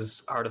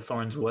because Heart of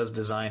Thorns was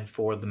designed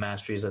for the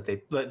masteries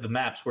the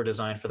maps were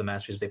designed for the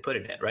masteries they put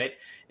it in, right?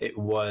 It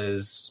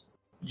was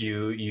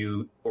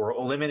you were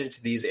limited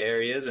to these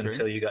areas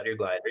until you got your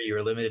glider. You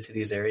were limited to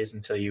these areas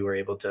until you were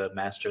able to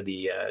master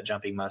the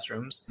jumping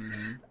mushrooms.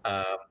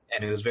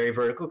 And it was very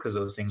vertical because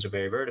those things are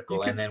very vertical.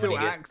 You could and then still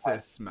when you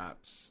access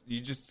maps.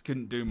 You just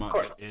couldn't do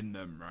much in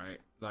them, right?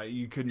 Like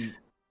you couldn't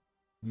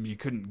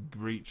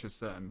reach a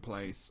certain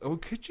place. Or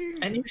could you?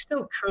 And you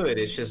still could.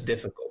 It's just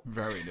difficult.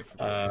 Very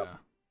difficult.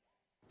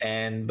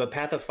 But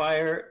Path of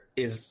Fire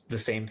is the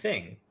same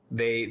thing.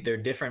 They're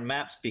different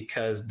maps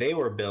because they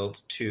were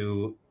built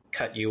to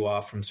cut you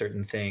off from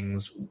certain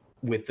things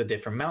with the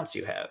different mounts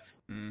you have,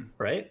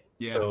 right?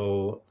 Yeah.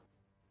 So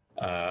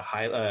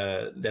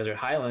Desert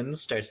Highlands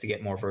starts to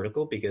get more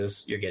vertical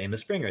because you're getting the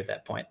Springer at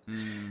that point.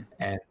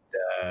 And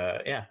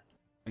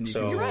And you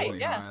so, can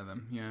right, hire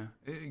them. Yeah,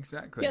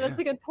 exactly. Yeah, that's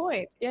a good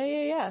point.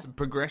 Yeah. It's a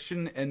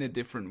progression in a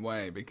different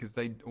way, because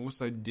they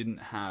also didn't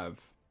have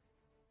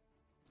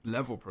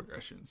level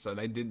progression. So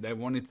they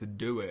wanted to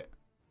do it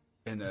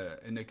in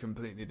a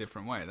completely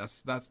different way.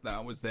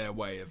 That was their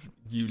way of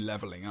you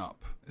leveling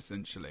up,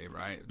 essentially,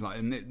 right? Like,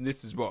 and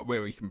this is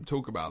where we can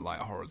talk about like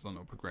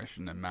horizontal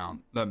progression and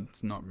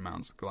not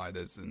mounts,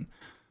 gliders, and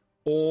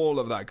all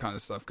of that kind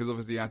of stuff. Because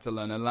obviously you had to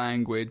learn a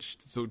language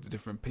to talk to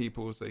different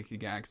people, so you could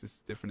get access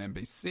to different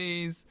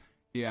NPCs.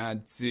 You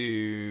had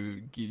to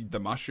get the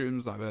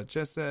mushrooms, like I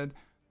just said.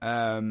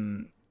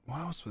 What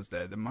else was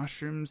there? The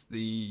mushrooms,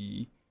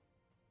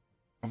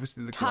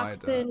 obviously the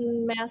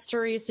toxin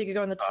mastery, so you could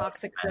go in the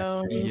toxic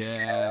zones.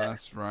 Yeah,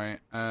 that's right.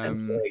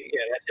 That's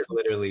just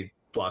literally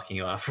blocking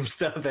you off from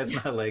stuff. That's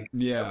not like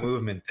a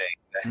movement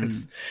thing.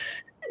 That's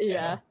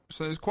Yeah.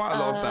 So there's quite a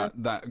lot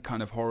of that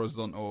kind of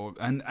horizontal,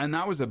 and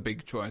that was a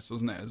big choice,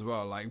 wasn't it, as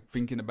well? Like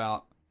thinking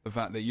about the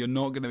fact that you're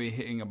not going to be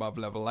hitting above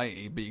level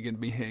 80, but you're going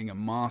to be hitting a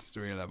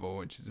mastery level,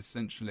 which is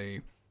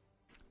essentially,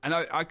 and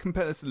I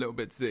compare this a little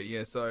bit to it,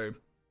 yeah. So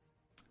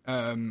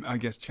I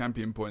guess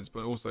champion points,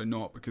 but also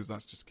not, because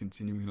that's just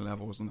continuing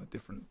levels on a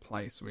different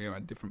place where you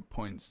add different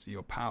points to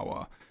your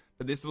power.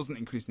 But this wasn't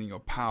increasing your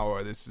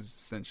power. This was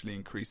essentially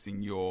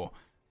increasing your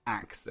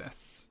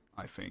access.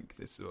 I think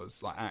this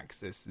was like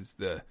access is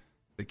the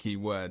key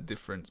word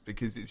difference,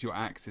 because it's your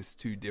access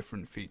to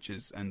different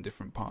features and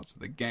different parts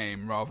of the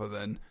game, rather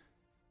than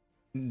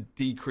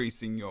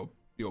decreasing your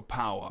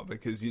power.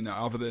 Because, you know,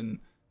 other than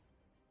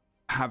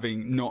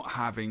not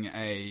having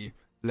a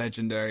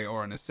legendary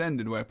or an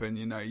ascended weapon,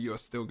 you know, you're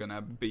still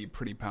gonna be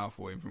pretty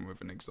powerful even with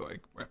an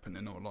exotic weapon.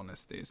 In all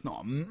honesty, it's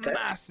not a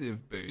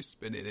massive boost,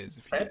 but it is.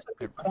 That's a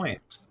good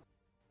point.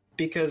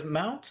 Because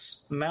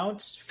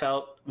mounts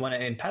felt, when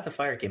in Path of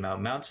Fire came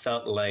out, mounts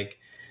felt like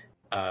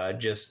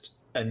just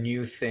a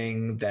new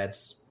thing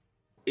that's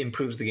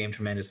improves the game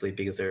tremendously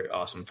because they're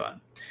awesome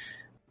fun.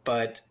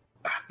 But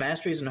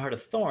Masteries and Heart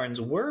of Thorns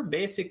were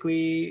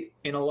basically,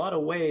 in a lot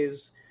of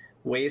ways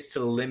to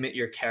limit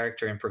your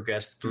character and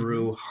progress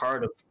through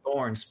Heart of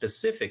Thorns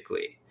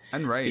specifically.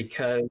 And raids.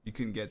 Because you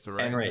couldn't get to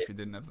raids if you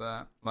didn't have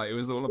that. Like, it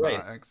was all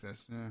about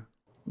access,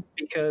 yeah.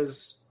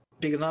 Because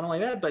not only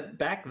that, but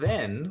back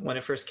then, when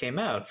it first came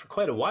out, for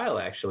quite a while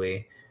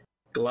actually,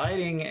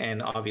 gliding,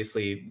 and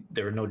obviously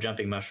there were no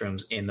jumping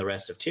mushrooms in the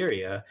rest of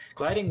Tyria,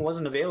 gliding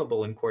wasn't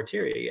available in core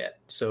Tyria yet.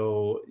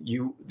 So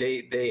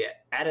they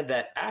added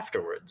that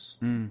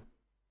afterwards.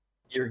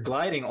 Your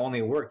gliding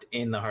only worked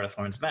in the Heart of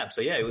Thorns map.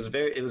 So yeah, it was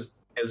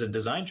a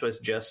design choice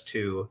just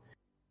to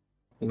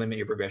limit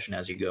your progression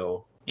as you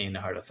go in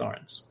Heart of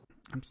Thorns.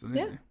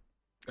 Absolutely. Yeah.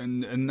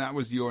 And that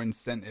was your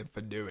incentive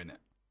for doing it.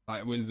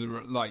 Like, it was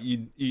like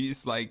you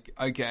it's like,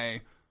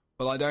 okay,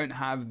 well, I don't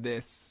have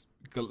this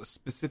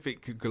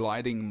specific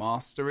gliding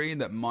mastery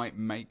that might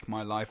make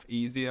my life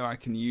easier. I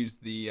can use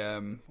the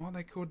what are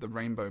they called, the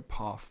rainbow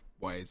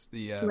pathways,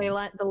 the ley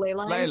lines.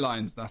 Ley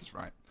lines, that's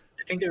right.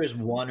 I think there was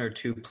one or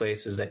two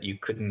places that you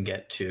couldn't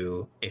get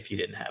to if you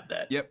didn't have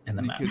that. Yep, in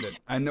the map.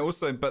 And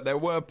also, but there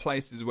were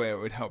places where it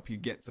would help you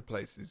get to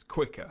places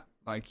quicker.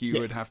 Like, you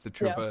would have to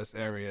traverse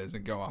areas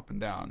and go up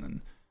and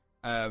down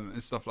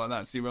and stuff like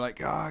that. So you were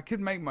like, I could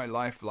make my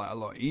life like a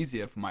lot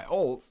easier for my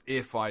ults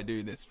if I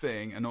do this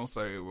thing, and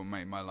also it will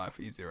make my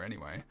life easier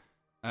anyway.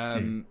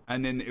 And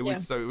then it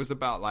was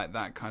about like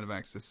that kind of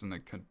access, and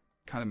it could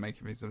kind of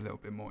making things a little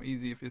bit more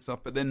easy for yourself.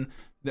 But then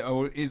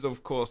there is,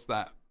 of course,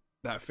 that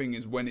thing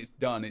is, when it's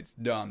done, it's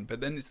done. But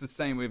then it's the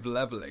same with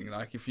leveling.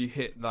 Like, if you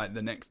hit like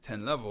the next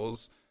 10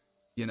 levels,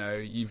 you know,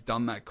 you've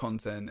done that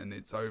content and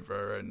it's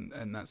over,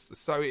 and that's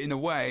so in a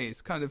way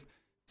it's kind of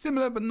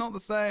similar but not the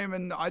same.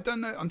 And I don't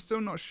know, I'm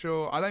still not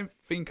sure. I don't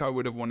think I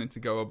would have wanted to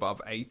go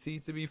above 80,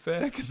 to be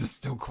fair, because there's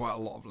still quite a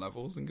lot of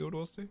levels in Guild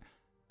Wars 2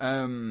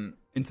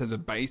 in terms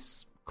of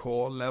base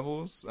core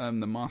levels. The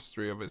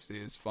mastery obviously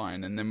is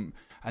fine, and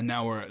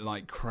now we're at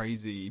like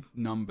crazy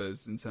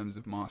numbers in terms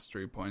of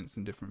mastery points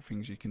and different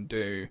things you can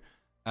do.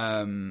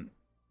 I'm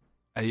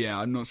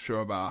not sure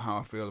about how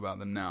I feel about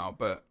them now,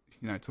 but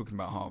you know, talking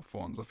about Heart of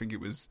Thorns, I think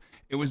it was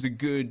a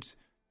good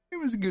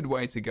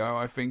way to go,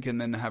 I think. And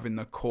then having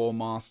the core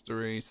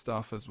mastery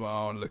stuff as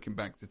well, and looking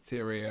back to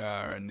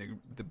Tyria and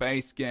the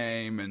base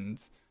game, and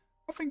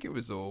I think it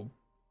was all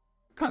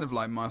kind of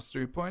like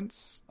mastery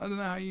points. I don't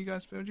know how you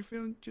guys feel. Do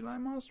you like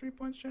mastery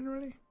points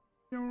generally?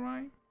 You all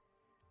right?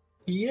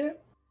 Yeah.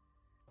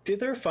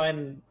 They're a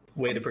fine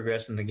way to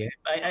progress in the game.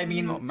 I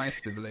mean, not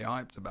massively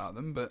hyped about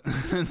them, but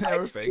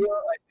they're a thing. I feel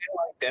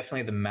like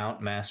definitely the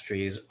mount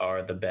masteries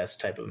are the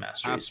best type of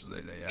masteries.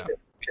 Absolutely, yeah.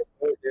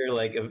 They're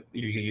like,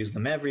 you can use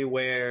them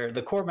everywhere.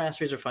 The core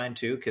masteries are fine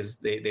too, because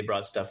they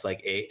brought stuff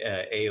like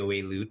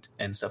AoE loot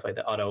and stuff like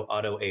that. Auto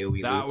AoE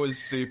loot. That was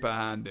super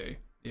handy.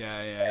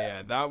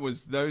 Yeah.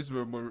 Those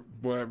were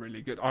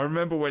really good. I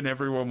remember when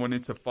everyone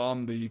wanted to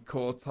farm the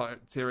core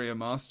Tyria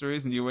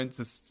masteries, and you went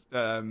to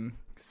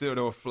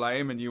Citadel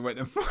Flame, and you went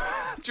and do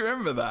you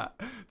remember that?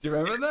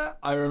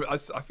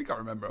 I think I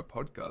remember a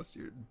podcast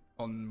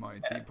on my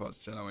Teapots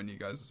channel when you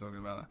guys were talking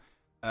about that.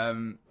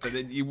 But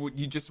then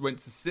you just went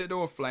to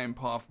Citadel Flame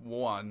Path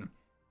 1,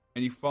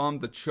 and you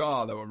farmed the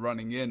char that were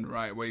running in,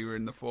 right, where you were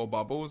in the 4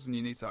 bubbles, and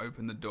you need to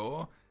open the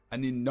door.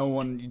 And then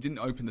you didn't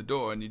open the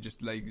door, and you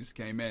just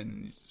came in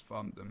and you just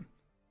farmed them.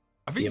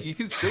 I think you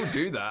can still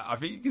do that.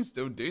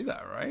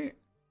 Right?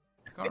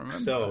 I can't remember.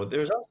 So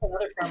there's also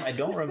another farm. I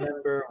don't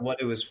remember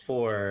what it was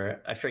for.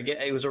 I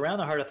forget. It was around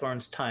the Heart of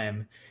Thorns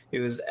time. It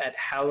was at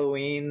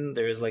Halloween.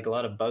 There's like a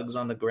lot of bugs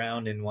on the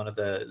ground in one of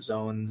the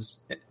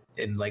zones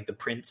in like the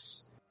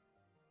Prince.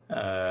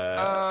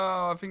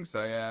 I think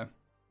so. Yeah.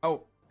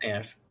 Oh.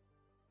 Yeah.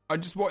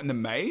 In the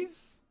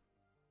maze?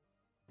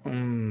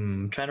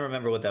 Trying to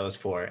remember what that was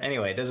for.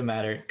 Anyway, it doesn't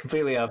matter.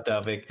 Completely off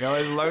topic. Yeah,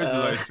 there's loads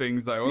of those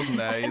things though, wasn't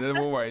there? There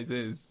always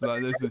is.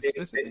 Like, there's a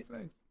specific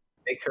place.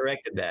 They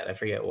corrected that. I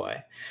forget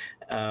why.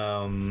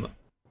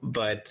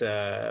 But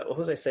what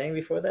was I saying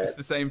before that? It's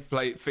the same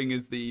thing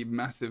as the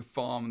massive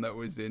farm that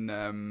was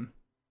in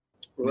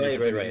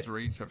Right.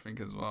 Reach, I think,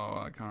 as well.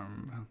 I can't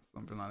remember,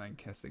 something like that in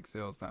Keswick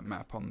Hills, that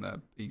map on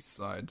the east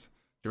side. Do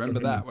you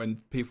remember that, when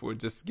people would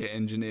just get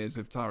engineers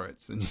with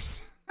turrets and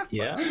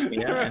Yeah,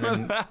 and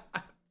then,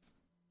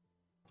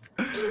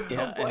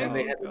 yeah, Oh, and then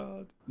they had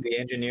God. the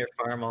engineer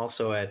farm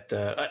also at.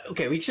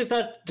 Okay, we should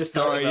not just.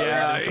 Sorry, talk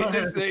about yeah,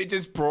 random it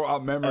just brought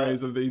up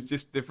memories of these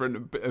just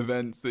different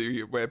events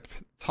where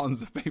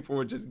tons of people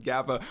would just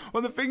gather.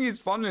 Well, the thing is,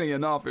 funnily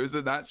enough, it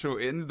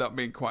ended up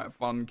being quite a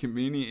fun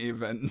community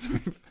event, to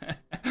be fair.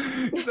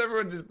 Because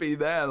everyone would just be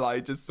there,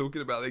 like, just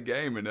talking about the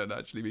game, and it'd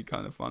actually be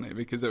kind of funny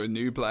because there were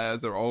new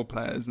players or old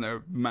players,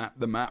 and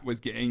the map was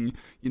getting,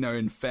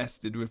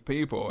 infested with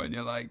people, and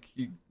you're like,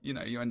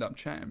 you end up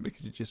chatting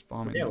because you're just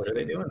farming. Yeah, what are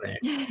they doing there?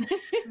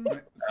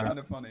 It's kind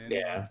of funny.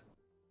 Anyway. Yeah.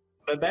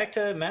 But back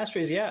to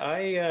masteries,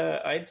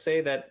 I'd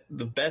say that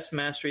the best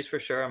masteries for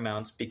sure are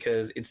mounts,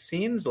 because it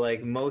seems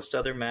like most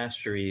other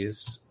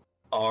masteries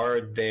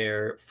are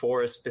there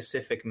for a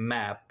specific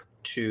map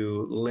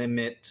to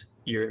limit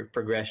your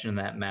progression in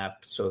that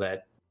map so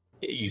that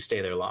you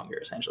stay there longer,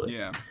 essentially.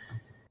 Yeah.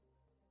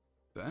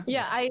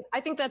 Yeah, I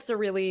think that's a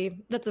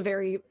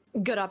very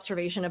good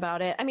observation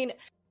about it. I mean,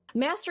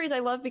 masteries I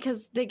love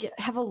because they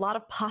have a lot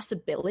of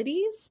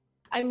possibilities.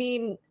 I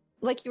mean,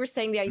 like you were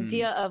saying, the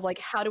idea of like,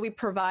 how do we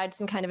provide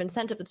some kind of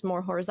incentive that's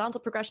more horizontal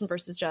progression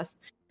versus just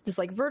this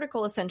like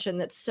vertical ascension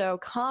that's so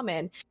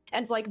common.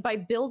 And like by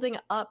building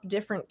up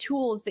different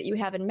tools that you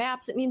have in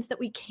maps, it means that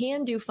we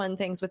can do fun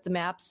things with the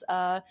maps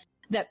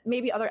that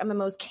maybe other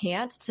MMOs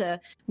can't, to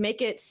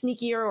make it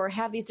sneakier or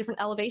have these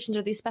different elevations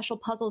or these special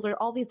puzzles or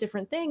all these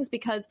different things,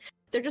 because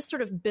they're just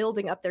sort of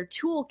building up their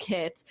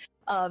toolkit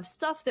of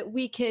stuff that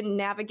we can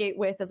navigate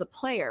with as a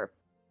player.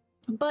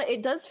 But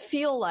it does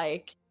feel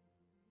like,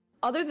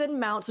 other than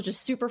mounts, which is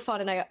super fun,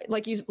 and I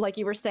like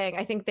you were saying,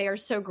 I think they are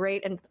so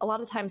great, and a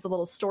lot of times the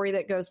little story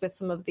that goes with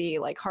some of the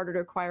like harder to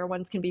acquire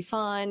ones can be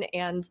fun,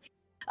 and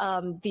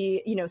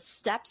the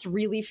steps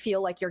really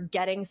feel like you're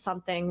getting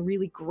something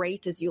really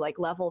great as you like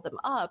level them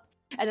up.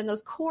 And then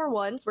those core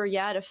ones where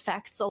it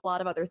affects a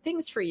lot of other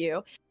things for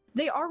you,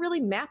 they are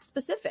really map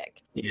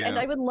specific. Yeah. And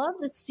I would love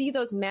to see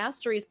those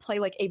masteries play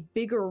like a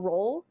bigger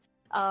role,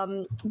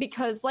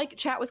 because like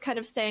chat was kind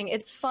of saying,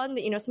 it's fun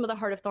that some of the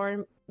Heart of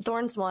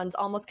Thorns ones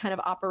almost kind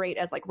of operate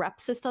as like rep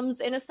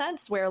systems in a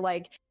sense, where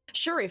like,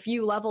 sure, if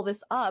you level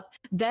this up,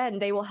 then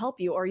they will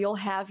help you, or you'll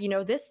have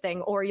this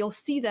thing, or you'll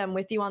see them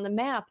with you on the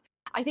map.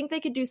 I think they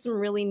could do some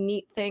really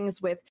neat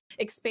things with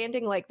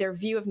expanding like their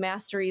view of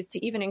masteries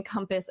to even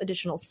encompass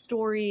additional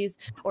stories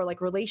or like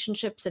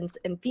relationships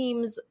and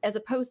themes, as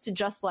opposed to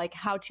just like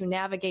how to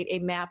navigate a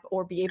map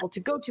or be able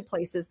to go to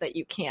places that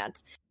you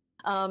can't.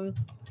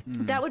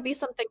 That would be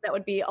something that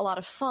would be a lot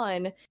of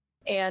fun,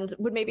 and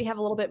would maybe have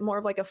a little bit more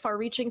of like a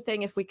far-reaching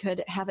thing if we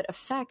could have it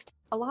affect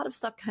a lot of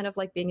stuff, kind of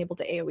like being able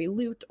to AoE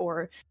loot,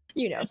 or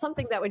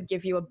something that would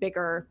give you a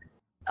bigger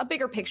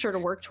picture to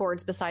work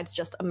towards besides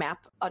just a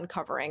map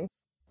uncovering.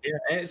 Yeah,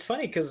 and it's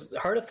funny because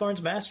Heart of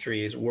Thorns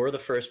masteries were the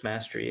first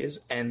masteries,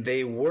 and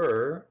they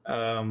were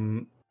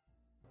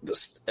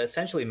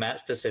essentially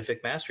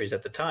map-specific masteries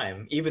at the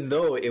time, even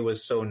though it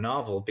was so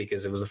novel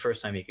because it was the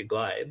first time you could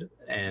glide,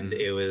 and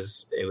it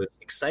was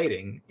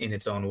exciting in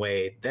its own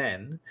way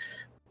then.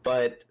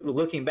 But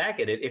looking back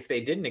at it, if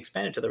they didn't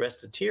expand it to the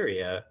rest of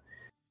Tyria,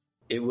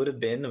 it would have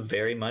been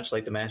very much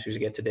like the masteries you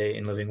get today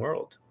in Living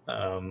World.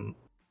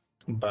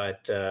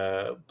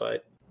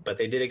 But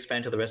they did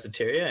expand to the rest of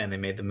Tyria, and they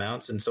made the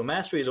mounts. And so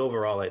masteries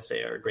overall, I'd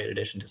say, are a great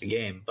addition to the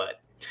game.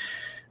 But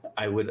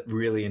I would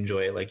really enjoy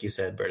it, like you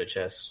said,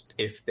 Bertachess,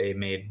 if they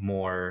made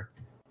more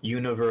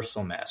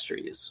universal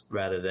masteries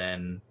rather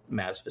than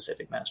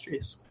map-specific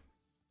masteries.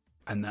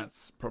 And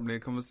that's probably a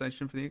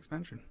conversation for the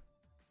expansion.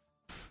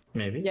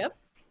 Maybe. Yep.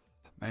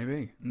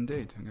 Maybe,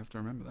 indeed. I'm going to have to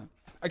remember that.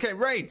 Okay,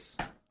 raids.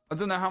 I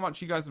don't know how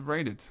much you guys have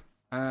raided.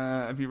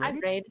 Have you raided?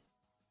 I'd raid.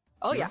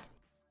 Oh, yeah.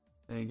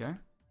 There you go.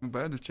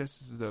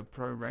 Bertachess is a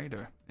pro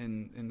raider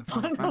in the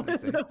Final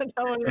Fantasy.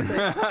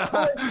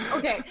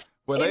 Okay.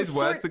 Were those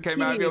words that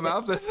came out of your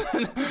mouth?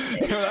 You're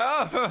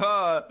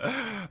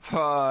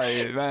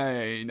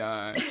like,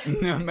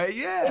 no. Mate,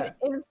 yeah.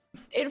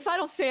 In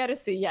Final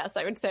Fantasy, yes,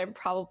 I would say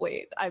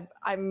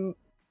I'm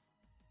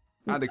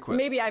adequate.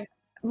 Maybe I'm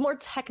more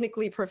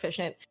technically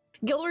proficient.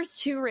 Guild Wars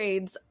 2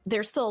 raids,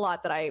 there's still a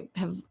lot that I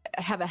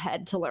have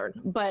ahead to learn,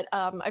 but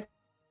I've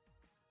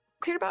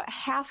cleared about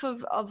half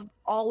of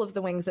all of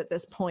the wings at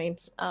this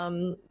point,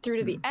 through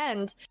to the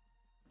end,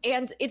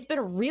 and it's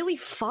been really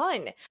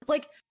fun.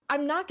 Like,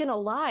 I'm not gonna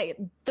lie,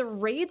 the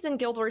raids in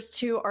Guild Wars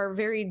 2 are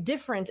very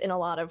different in a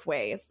lot of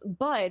ways,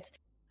 but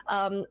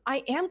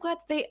I am glad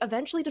they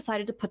eventually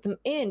decided to put them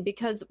in,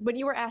 because when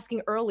you were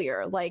asking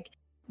earlier, like,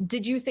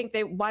 did you think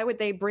why would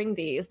they bring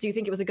these? Do you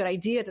think it was a good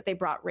idea that they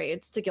brought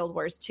raids to Guild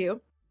Wars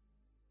 2?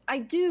 I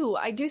do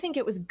think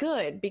it was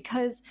good,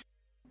 because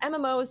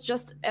MMOs,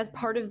 just as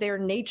part of their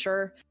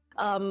nature,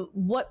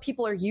 what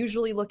people are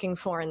usually looking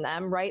for in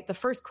them, right? The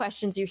first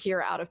questions you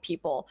hear out of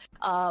people.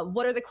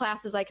 What are the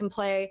classes I can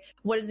play?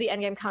 What is the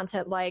endgame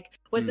content like?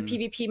 What's the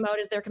PvP mode?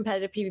 Is there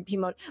competitive PvP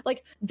mode?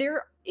 Like,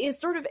 there is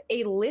sort of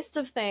a list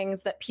of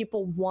things that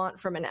people want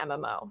from an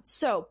MMO.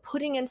 So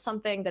putting in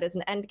something that is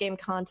an endgame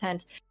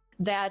content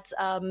that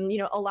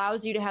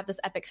allows you to have this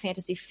epic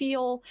fantasy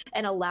feel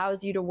and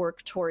allows you to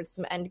work towards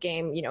some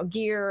endgame,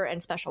 gear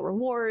and special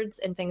rewards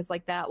and things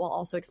like that, while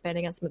also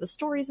expanding on some of the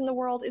stories in the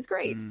world, is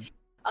great.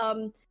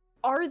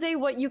 Are they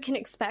what you can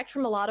expect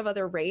from a lot of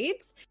other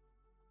raids?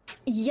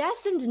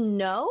 Yes and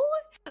no,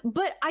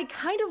 but I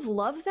kind of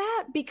love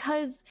that,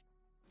 because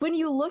when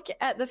you look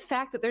at the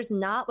fact that there's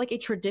not like a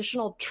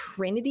traditional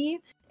trinity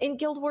in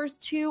Guild Wars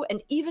 2,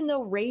 and even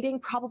though raiding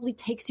probably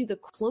takes you the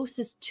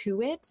closest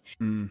to it,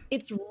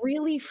 it's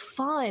really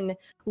fun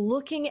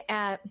looking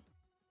at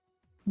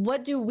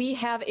what do we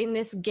have in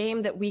this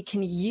game that we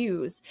can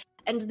use,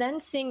 and then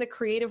seeing the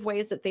creative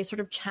ways that they sort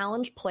of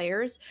challenge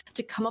players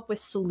to come up with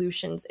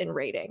solutions in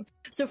raiding.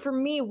 So for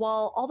me,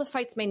 while all the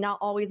fights may not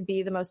always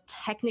be the most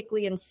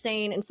technically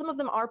insane, and some of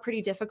them are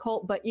pretty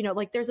difficult, but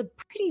there's a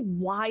pretty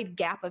wide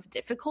gap of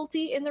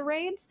difficulty in the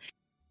raids,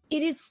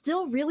 it is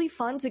still really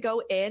fun to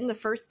go in the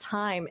first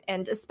time.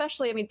 And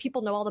especially,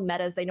 people know all the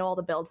metas, they know all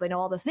the builds, they know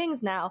all the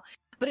things now,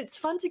 but it's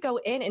fun to go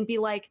in and be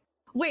like,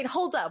 wait,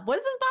 hold up, what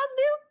does this boss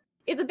do?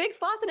 It's a big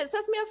sloth and it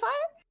sets me on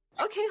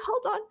fire? Okay,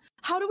 hold on.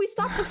 How do we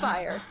stop the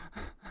fire?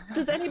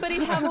 Does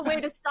anybody have a way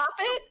to stop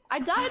it? I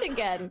died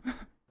again.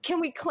 Can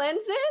we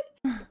cleanse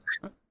it?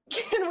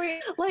 Can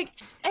we,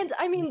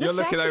 You're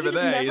looking over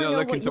there. You're not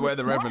looking to where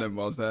the Revenant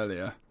was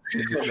earlier.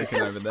 You're just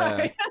looking over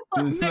there.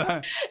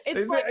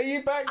 Are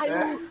you back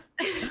there?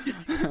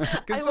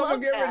 Can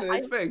someone get rid of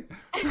this thing?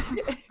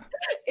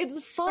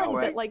 It's fun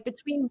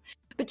that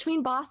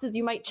between bosses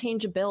you might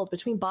change a build.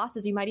 Between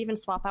bosses you might even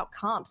swap out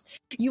comps.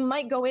 You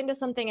might go into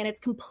something and it's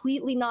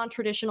completely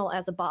non-traditional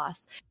as a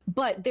boss,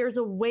 but there's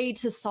a way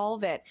to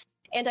solve it.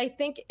 And I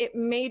think it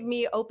made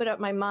me open up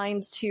my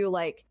mind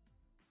to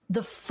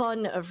the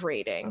fun of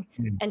raiding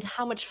and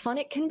how much fun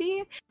it can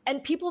be.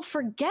 And people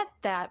forget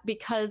that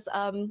because,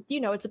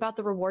 it's about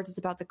the rewards, it's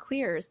about the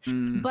clears.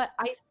 But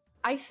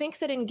I think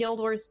that in Guild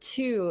Wars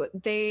 2,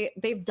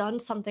 they've done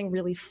something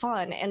really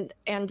fun, and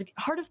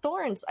Heart of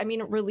Thorns,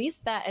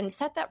 released that and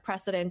set that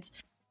precedent.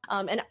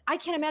 And I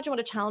can't imagine what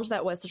a challenge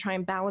that was to try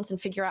and balance and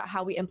figure out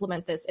how we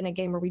implement this in a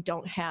game where we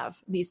don't have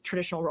these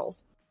traditional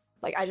roles.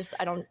 I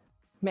don't.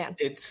 Man,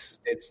 it's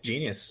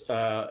genius.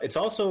 It's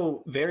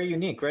also very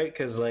unique, right?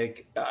 Because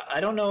I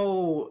don't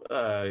know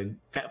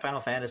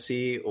Final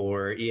Fantasy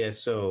or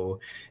ESO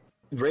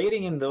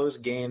rating in those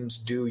games.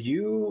 Do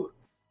you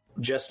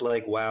just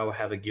like WoW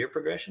have a gear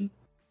progression?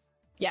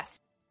 Yes.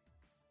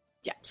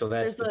 Yeah. So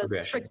that's the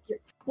progression.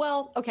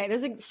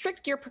 There's a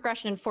strict gear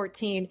progression in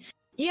 14.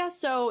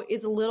 ESO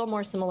is a little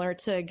more similar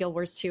to Guild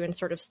Wars 2 in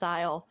sort of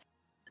style.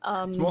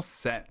 It's more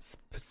set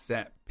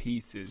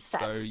pieces.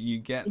 So you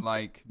get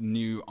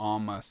new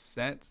armor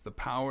sets. The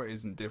power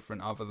isn't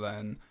different other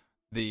than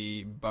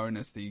the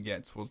bonus that you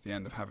get towards the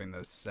end of having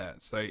those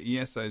sets. So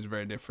ESO is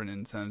very different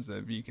in terms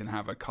of you can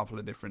have a couple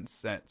of different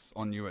sets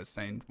on you at the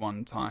same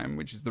one time,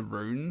 which is the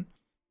rune,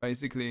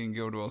 basically, in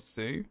Guild Wars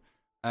 2.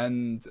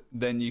 And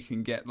then you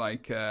can get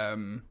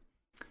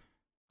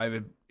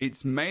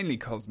it's mainly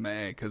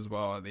cosmetic as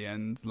well at the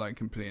end,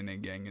 completing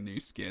and getting a new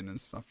skin and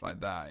stuff like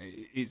that.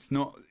 It's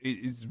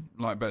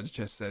like Burgess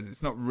just says,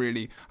 it's not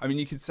really,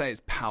 you could say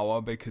it's power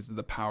because of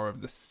the power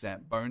of the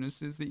set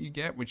bonuses that you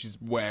get, which is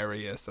where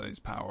ESO's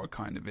power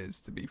kind of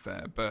is, to be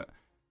fair. But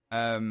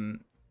the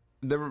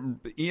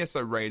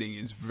ESO rating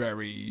is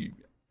very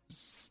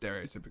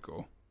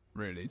stereotypical,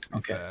 really, to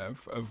be fair,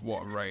 of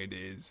what a raid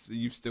is.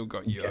 You've still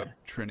got your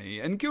Trinity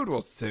and Guild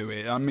Wars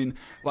 2.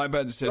 Like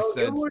Burgess just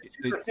said,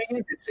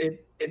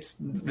 it's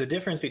the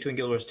difference between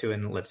Guild Wars 2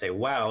 and, let's say,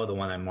 WoW, the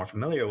one I'm more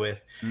familiar with.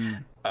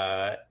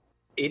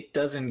 It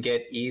doesn't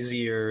get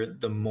easier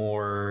the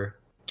more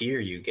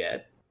gear you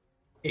get.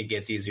 It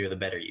gets easier the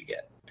better you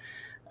get.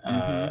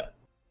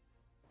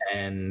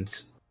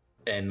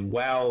 And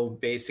WoW,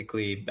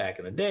 basically, back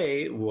in the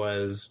day,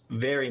 was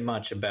very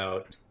much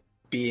about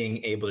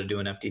being able to do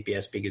enough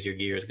DPS because your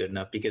gear is good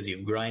enough, because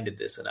you've grinded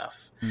this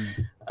enough.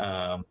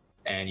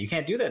 And you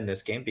can't do that in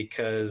this game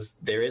because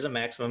there is a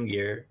maximum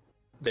gear,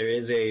 there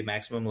is a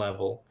maximum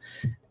level,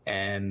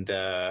 and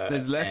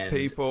there's less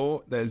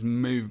people, there's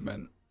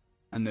movement,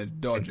 and there's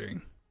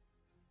dodging,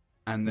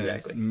 and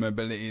there's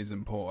mobility is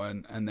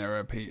important, and there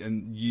are people,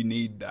 and you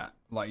need that.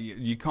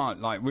 You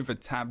can't, with a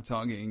tab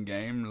targeting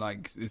game,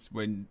 it's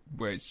where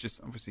it's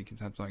just, obviously you can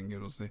tab target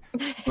Guild Wars 2,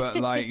 but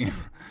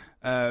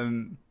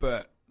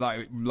but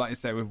like I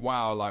say with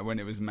WoW, when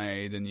it was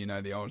made, and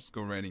the old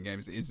school raiding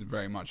games, it is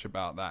very much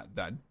about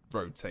that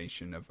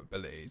rotation of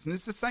abilities. And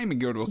it's the same in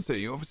Guild Wars 2.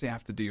 You obviously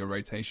have to do your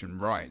rotation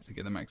right to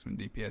get the maximum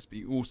DPS, but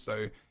you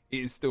also, it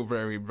is still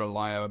very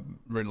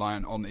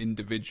reliant on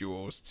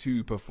individuals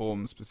to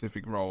perform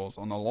specific roles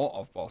on a lot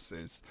of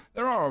bosses.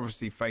 There are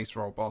obviously face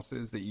roll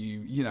bosses that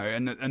you know,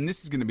 and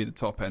this is going to be the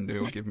top end who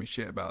will give me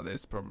shit about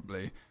this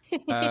probably.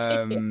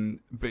 But,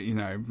 you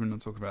know, we're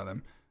not talking about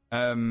them.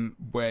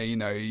 Where, you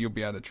know, you'll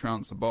be able to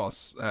trounce a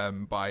boss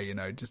by, you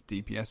know, just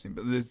DPSing.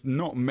 But there's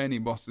not many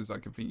bosses I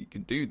can think you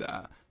can do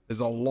that. There's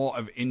a lot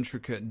of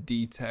intricate,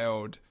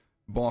 detailed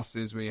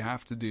bosses where you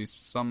have to do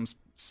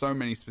so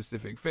many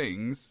specific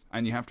things,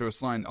 and you have to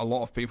assign a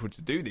lot of people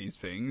to do these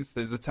things.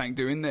 There's a tank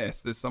doing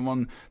this.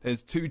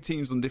 There's 2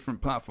 teams on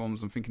different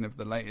platforms. I'm thinking of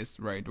the latest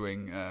Raid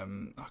Wing. I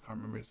can't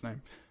remember his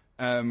name.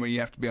 Where you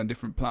have to be on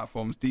different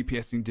platforms,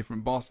 DPSing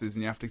different bosses,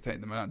 and you have to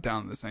take them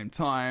down at the same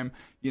time.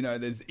 You know,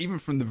 there's even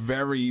from the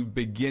very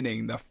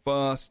beginning, the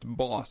first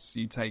boss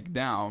you take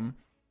down,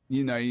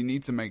 you know, you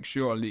need to make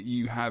sure that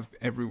you have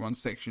everyone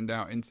sectioned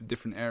out into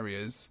different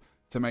areas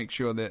to make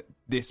sure that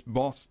this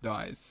boss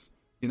dies.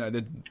 You know,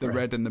 the right.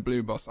 Red and the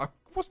blue boss.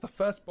 What's the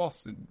first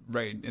boss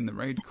in the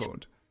raid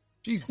called?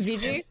 Jesus.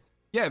 VG?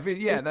 Yeah,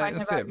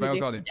 that's it. Veil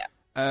Guardian. Yeah.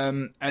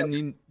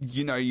 And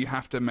you know, you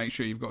have to make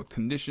sure you've got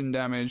condition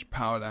damage,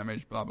 power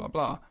damage, blah blah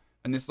blah.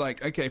 And it's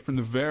like, okay, from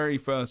the very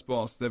first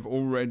boss, they've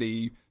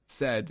already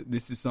said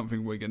this is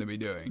something we're going to be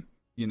doing.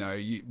 You know,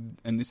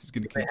 and this is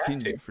going to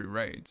continue through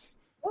raids.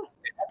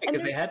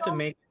 Because they had to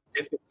make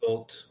it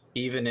difficult,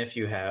 even if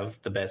you have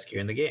the best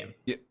gear in the game.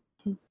 Yeah.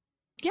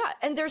 Yeah,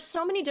 and there's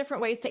so many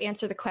different ways to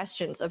answer the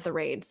questions of the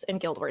raids in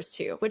Guild Wars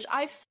 2, which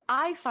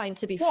I find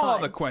to be fun. What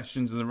are the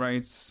questions of the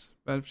raids?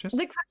 The questions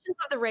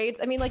of the raids,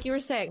 I mean, like you were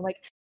saying, like,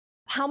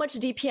 how much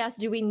DPS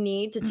do we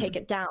need to take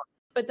it down?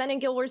 But then in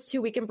Guild Wars 2,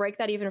 we can break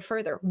that even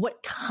further.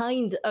 What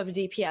kind of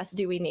DPS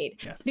do we need?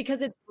 Yes.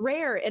 Because it's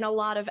rare in a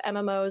lot of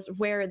MMOs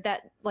where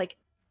that, like,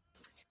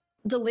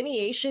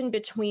 delineation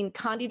between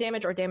condi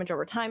damage or damage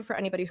over time, for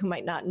anybody who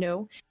might not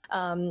know,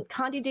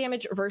 condi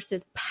damage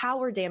versus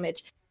power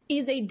damage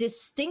is a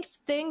distinct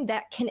thing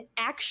that can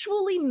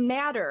actually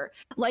matter.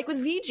 Like with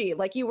VG,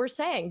 like you were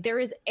saying, there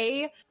is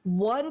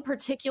one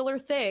particular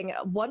thing,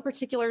 one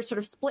particular sort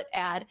of split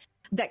ad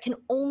that can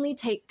only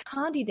take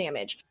condi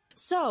damage.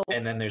 So,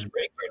 and then there's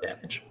breakbar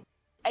damage.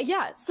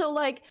 Yeah, so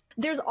like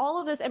there's all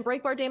of this, and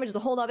breakbar damage is a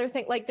whole other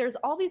thing. Like there's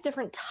all these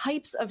different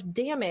types of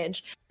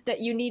damage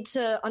that you need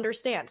to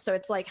understand. So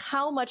it's like,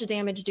 how much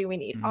damage do we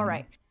need? All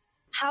right.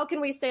 How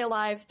can we stay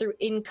alive through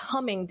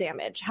incoming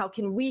damage? How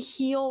can we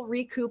heal,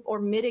 recoup, or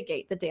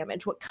mitigate the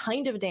damage? What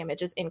kind of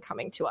damage is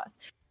incoming to us?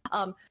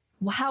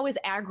 How is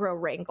aggro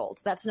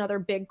wrangled? That's another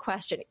big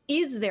question.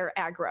 Is there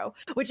aggro?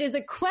 Which is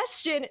a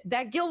question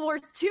that Guild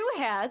Wars 2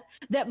 has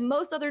that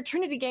most other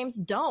Trinity games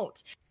don't.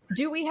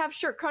 Do we have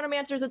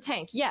Chronomancer's a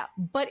tank? Yeah,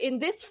 but in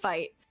this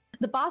fight,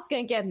 the boss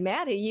gonna get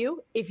mad at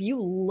you if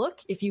you look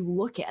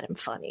at him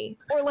funny.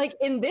 Or like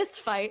in this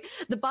fight,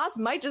 the boss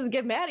might just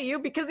get mad at you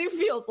because he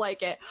feels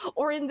like it.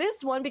 Or in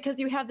this one, because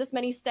you have this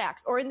many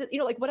stacks. Or in the,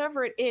 like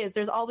whatever it is,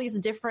 there's all these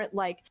different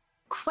like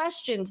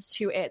questions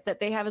to it that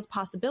they have as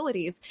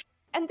possibilities.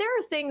 And there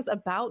are things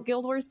about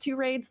Guild Wars 2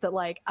 raids that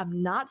like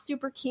I'm not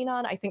super keen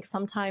on. I think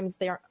sometimes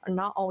they are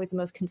not always the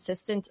most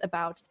consistent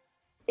about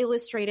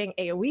illustrating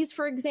AoEs,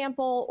 for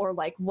example, or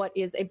like what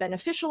is a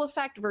beneficial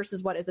effect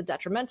versus what is a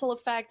detrimental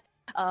effect.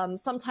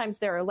 Sometimes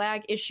there are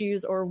lag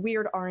issues or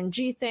weird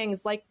RNG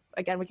things. Like,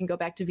 again, we can go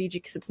back to VG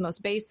because it's the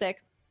most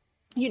basic.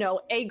 You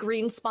know, a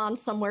green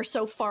spawns somewhere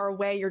so far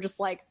away, you're just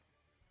like,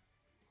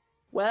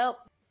 well,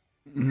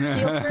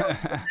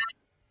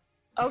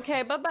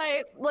 okay,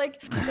 bye-bye.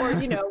 Like, or,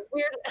 you know,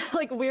 weird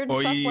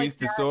or stuff you like use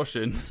that.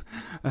 distortions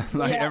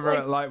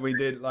like we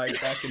did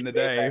like back in the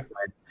day.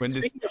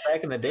 Speaking of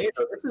back in the day,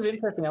 though, this is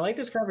interesting. I like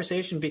this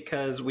conversation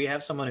because we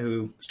have someone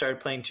who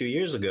started playing 2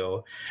 years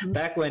ago,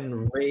 back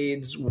when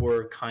raids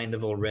were kind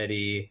of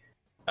already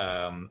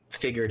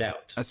figured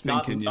out. That's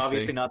thinking,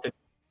 obviously not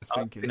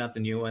the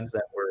new ones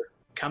that were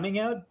coming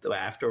out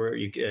after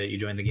you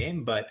joined the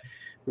game, but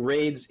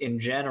raids in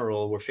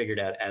general were figured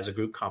out as a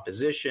group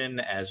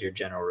composition, as your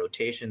general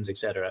rotations,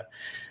 etc.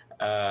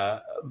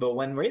 But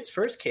when raids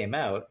first came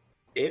out,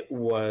 it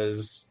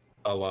was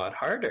a lot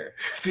harder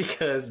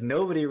because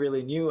nobody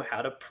really knew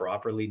how to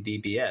properly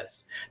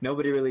DPS.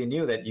 Nobody really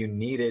knew that you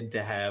needed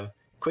to have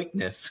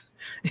quickness.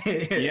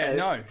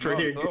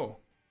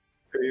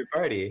 For your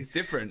party. It's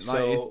different.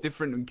 Like it's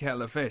different than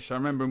kettle of fish. I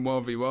remember in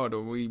World v World,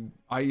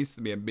 I used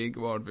to be a big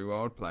World v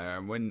World player,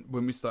 and when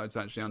we started to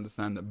actually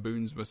understand that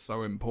boons were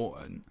so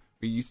important,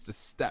 we used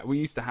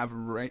to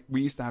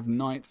have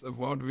nights of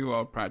World v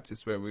World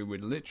practice where we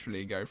would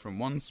literally go from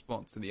one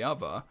spot to the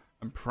other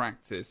and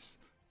practice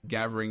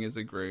gathering as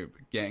a group,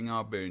 getting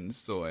our boons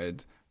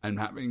sorted, and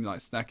having like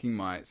stacking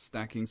might,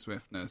 stacking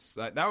swiftness.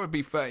 Like that would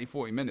be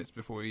 30-40 minutes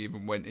before we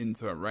even went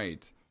into a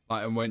raid.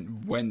 Like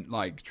and went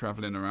like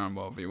traveling around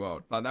World v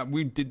World like that.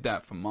 We did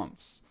that for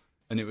months,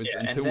 and it was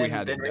until we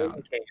had it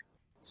down.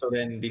 So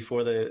then,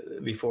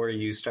 before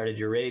you started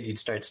your raid, you'd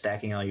start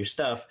stacking all your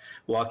stuff,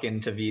 walk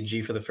into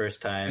VG for the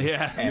first time,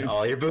 and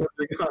all your boons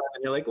are gone,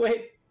 and you're like,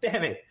 wait,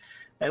 damn it,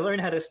 I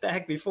learned how to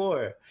stack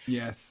before.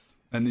 Yes.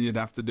 And then you'd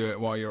have to do it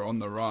while you're on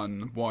the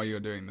run, while you're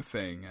doing the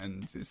thing,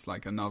 and it's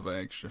like another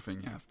extra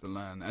thing you have to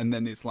learn. And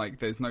then it's like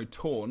there's no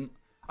taunt.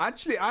 I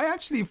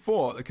actually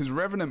thought, because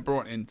Revenant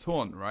brought in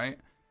taunt, right?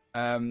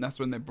 That's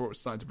when they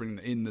started to bring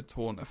in the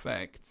taunt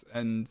effect,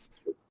 and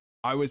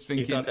I was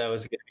thinking, You thought that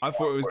was I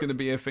thought it was going to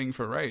be a thing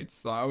for raids.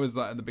 So I was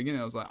like, at the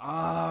beginning, I was like,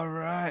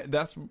 right.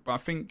 That's, I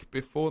think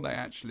before they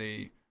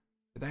actually,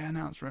 did they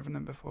announce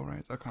Revenant before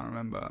raids? I can't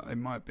remember. It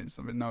might have been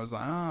something. And I was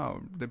like,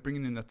 oh, they're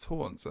bringing in a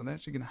taunt, so they're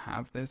actually going to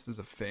have this as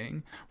a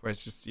thing, where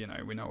it's just,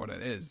 we know what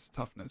it is,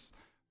 toughness,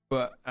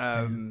 but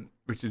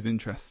which is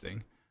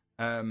interesting.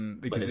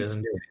 Because but it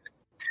doesn't do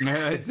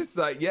anything. It's just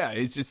like,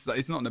 it's just like,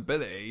 it's not an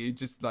ability. You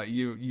just like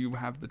you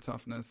have the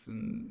toughness,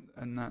 and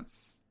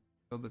that's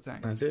the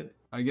tank. That's it.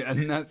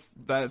 And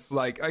that's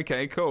like,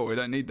 okay, cool. We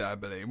don't need that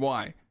ability.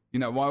 Why?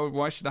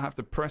 Why should I have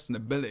to press an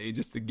ability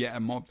just to get a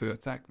mob to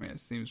attack me? It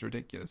seems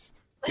ridiculous.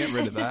 Get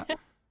rid of that.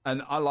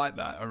 And I like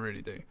that. I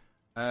really do.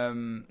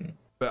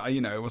 But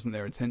it wasn't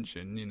their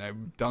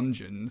intention.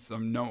 Dungeons.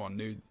 No one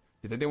knew.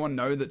 Did anyone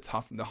know that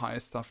the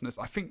highest toughness?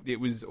 I think it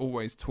was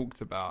always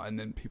talked about, and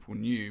then people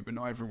knew, but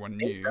not everyone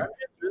knew.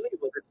 Really?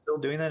 Was it still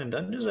doing that in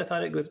Dungeons? I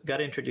thought it got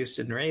introduced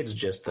in raids.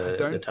 Just the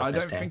toughness I don't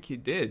tank. think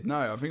it did.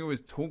 No, I think it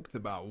was talked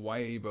about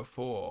way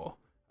before.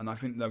 And I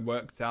think they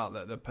worked out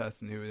that the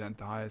person who had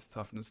the highest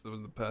toughness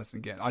was the person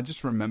getting. I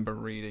just remember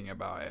reading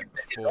about it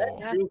before.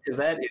 Is that true? Because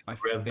that is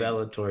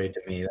revelatory to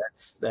me.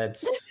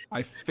 That's.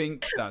 I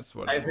think that's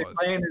what I've it was. been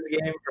playing this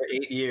game for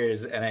 8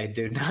 years, and I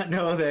do not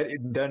know that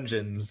in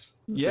Dungeons.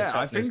 Yeah,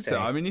 I think so.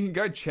 Tank. I mean, you can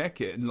go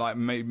check it. Like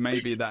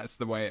maybe that's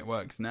the way it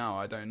works now.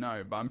 I don't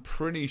know, but I'm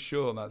pretty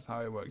sure that's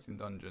how it works in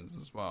Dungeons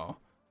as well.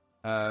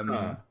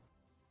 Or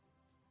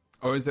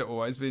has it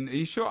always been? Are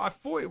you sure? I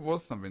thought it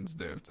was something to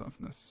do with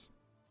toughness.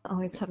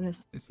 Always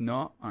toughness. It's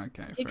not?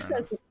 Okay, It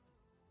says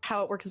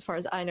how it works as far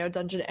as I know.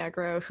 Dungeon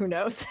aggro, who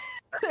knows?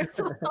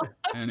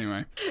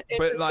 Anyway.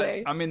 But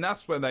like, I mean,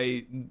 that's where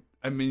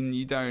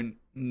you don't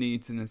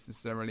need to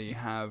necessarily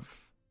have,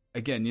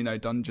 again,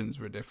 Dungeons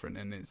were different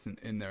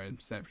in their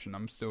inception.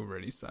 I'm still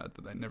really sad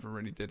that they never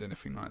really did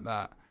anything like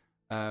that.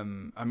 I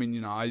mean,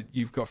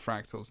 you've got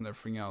fractals and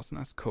everything else, and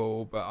that's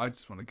cool, but I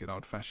just want a good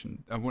old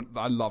fashioned.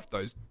 I love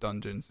those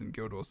dungeons in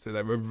Guild Wars too.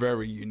 They were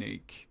very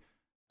unique.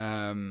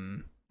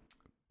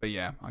 But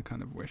yeah, I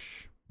kind of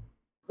wish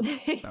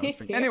that was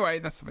thing. Anyway,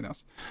 that's something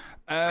else.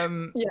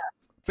 Yeah.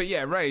 But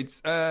yeah,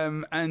 raids,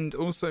 and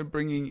also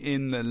bringing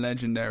in the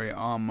legendary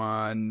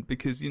armor, and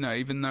because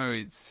even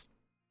though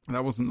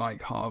that wasn't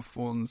like Heart of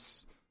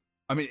Thorns.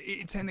 I mean,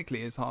 it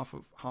technically is half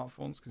of Heart of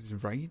Thorns because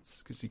it's raids,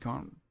 because you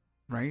can't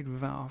raid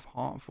without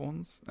Heart of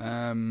Thorns.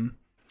 I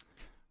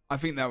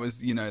think that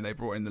was they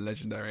brought in the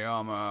legendary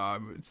armor. I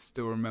would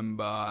still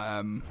remember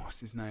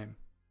what's his name?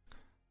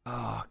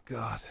 Oh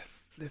God.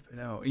 Flip it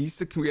out. He used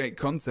to create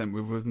content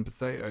with wooden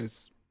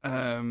potatoes.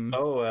 With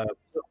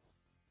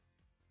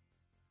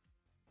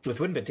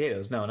wooden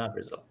potatoes? No, not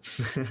Brazil.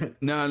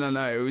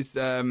 No. It was.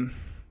 And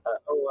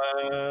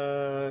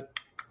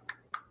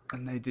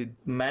they did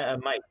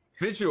Mike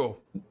Visual.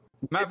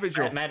 Matt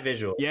Visual. Matt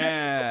Visual.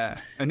 Yeah,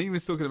 and he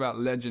was talking about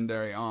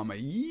legendary armor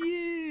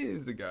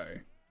years ago.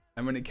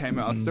 And when it came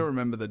out, I still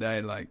remember the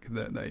day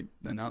that they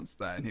announced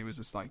that, and he was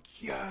just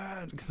like,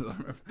 "Yeah," because I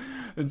remember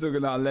talking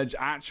about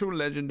actual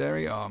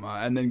legendary armor,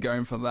 and then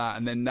going for that,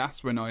 and then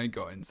that's when I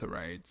got into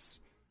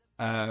raids.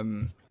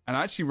 And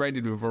I actually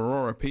raided with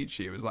Aurora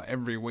Peachy. It was like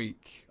every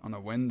week on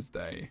a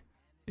Wednesday.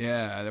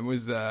 Yeah, and it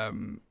was.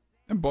 And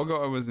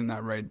Bogota was in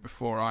that raid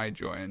before I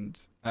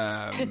joined,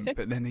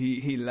 but then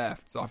he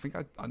left. So I think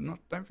don't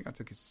think I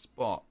took his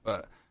spot,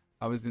 but.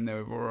 I was in there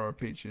with Aurora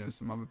Peach and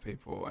some other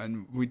people,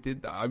 and we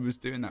did that. I was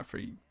doing that for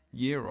a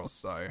year or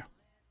so,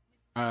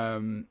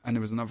 and there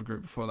was another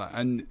group before that,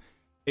 and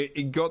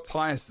it got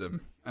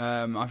tiresome.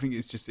 I think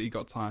it's just it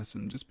got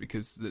tiresome just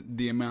because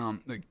the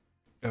amount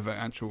of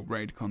actual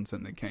raid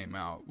content that came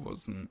out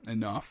wasn't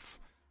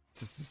enough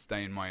to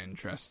sustain my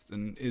interest,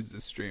 and is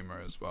a streamer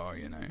as well,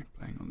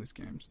 playing all these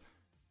games.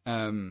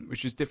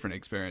 Which is different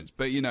experience,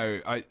 but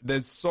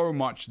there's so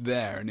much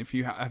there, and if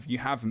you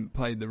haven't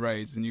played the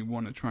raids and you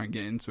want to try and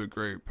get into a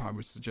group, I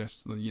would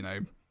suggest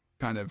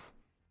kind of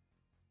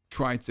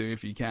try to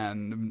if you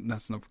can.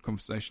 That's another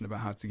conversation about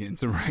how to get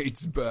into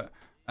raids, but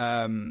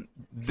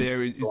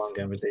there is a long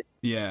conversation.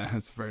 Yeah,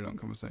 it's a very long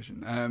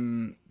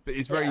conversation. But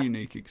it's a very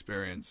unique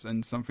experience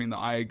and something that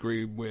I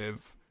agree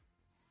with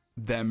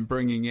them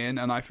bringing in,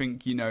 and I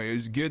think it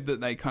was good that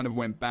they kind of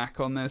went back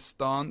on their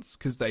stance,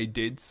 because they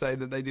did say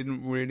that they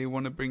didn't really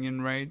want to bring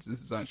in raids.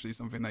 This is actually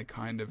something they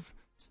kind of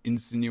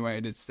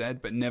insinuated,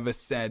 said, but never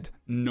said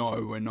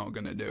no, we're not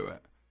going to do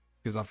it,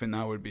 because I think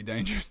that would be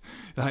dangerous.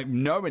 Like,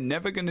 no, we're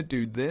never going to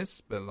do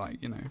this, but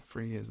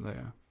 3 years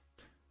later.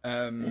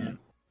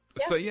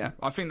 So yeah,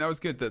 I think that was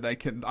good that they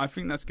can. I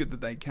think that's good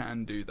that they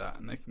can do that,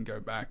 and they can go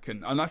back,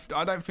 and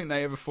I don't think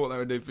they ever thought they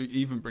would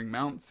even bring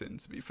mounts in,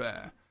 to be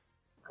fair.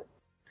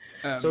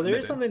 So there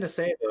is something to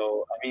say,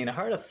 though. I mean,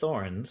 Heart of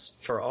Thorns,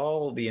 for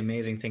all the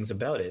amazing things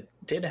about it,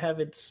 did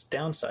have its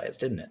downsides,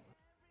 didn't it?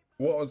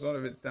 What was one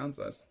of its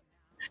downsides?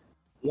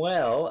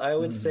 Well, I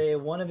would say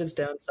one of its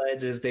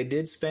downsides is they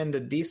did spend a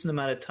decent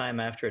amount of time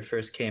after it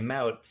first came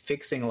out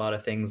fixing a lot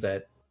of things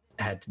that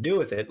had to do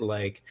with it,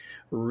 like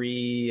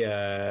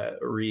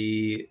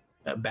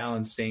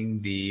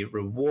balancing the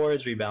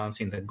rewards,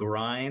 rebalancing the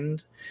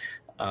grind.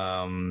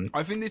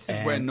 I think this is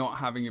where not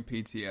having a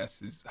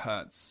PTS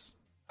hurts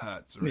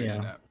really.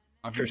 Yeah,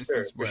 I think this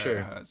is where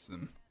it hurts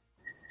them.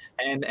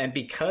 And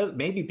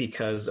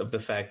because of the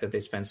fact that they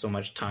spent so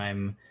much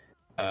time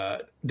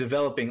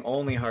developing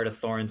only Heart of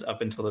Thorns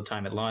up until the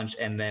time it launched,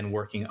 and then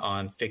working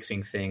on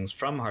fixing things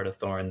from Heart of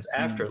Thorns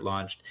after it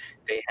launched,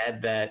 they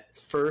had that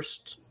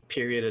first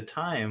period of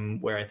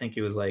time where I think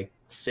it was like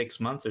 6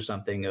 months or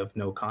something of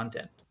no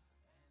content.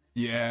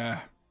 Yeah,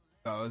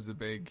 that was a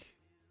big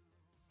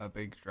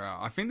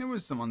drought. I think there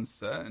was some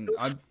uncertainty.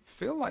 I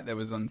feel like there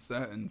was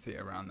uncertainty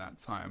around that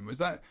time. Was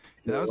that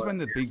was when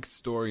the big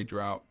story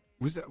drought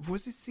was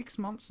it 6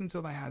 months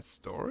until they had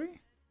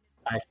story?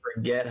 I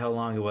forget how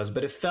long it was,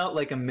 but it felt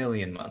like a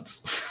million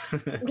months.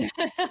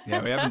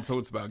 Yeah, we haven't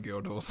talked about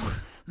Guild Halls.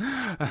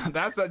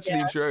 That's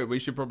actually true. We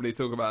should probably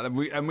talk about that.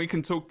 We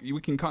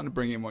can kind of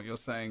bring in what you're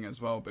saying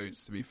as well,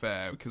 Boots, to be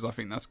fair, because I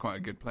think that's quite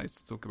a good place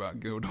to talk about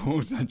Guild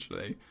Halls,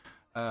 actually,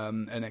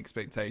 and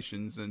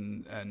expectations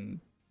and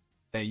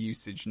their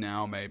usage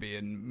now, maybe,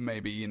 and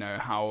maybe, you know,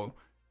 how...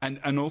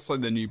 And also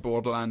the new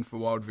Borderland for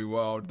World v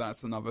World,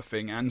 that's another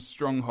thing. And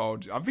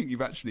Stronghold, I think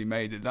you've actually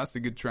made it. That's a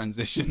good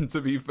transition,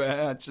 to be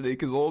fair, actually,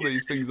 because all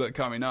these things that are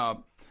coming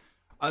up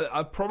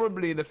are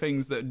probably the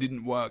things that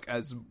didn't work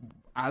as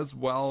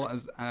well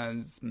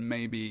as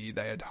maybe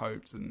they had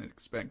hoped and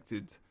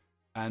expected.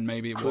 And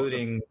maybe...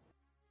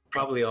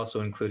 Probably also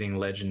including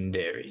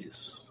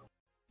legendaries.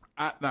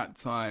 At that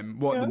time.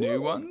 What, the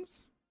new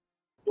ones?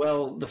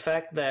 Well, the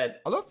fact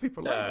that... A lot of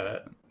people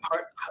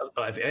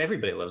like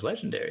everybody loves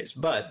legendaries,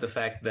 but the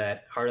fact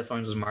that Heart of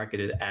Thorns was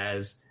marketed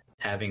as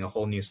having a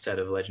whole new set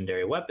of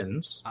legendary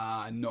weapons...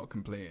 not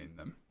completing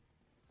them.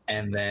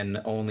 And then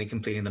only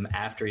completing them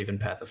after even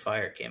Path of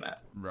Fire came out.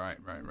 Right.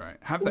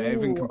 Have they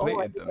even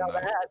completed them,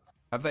 though?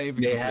 Have they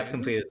even? They have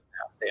completed them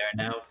now. They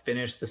are now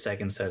finished the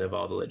second set of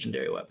all the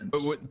legendary weapons.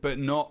 But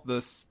not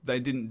this. They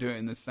didn't do it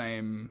in the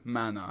same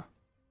manner.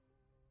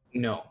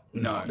 No.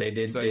 They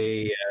did. So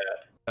they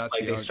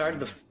started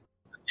the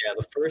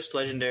first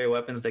legendary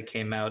weapons that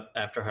came out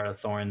after Heart of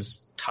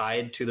Thorns,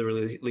 tied to the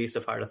release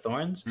of Heart of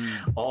Thorns,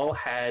 all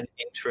had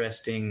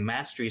interesting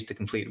masteries to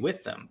complete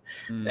with them.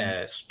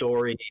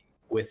 Story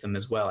with them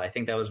as well. I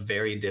think that was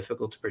very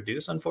difficult to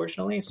produce,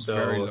 unfortunately. So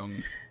very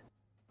long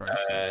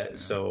process,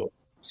 so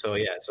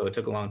it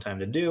took a long time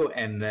to do,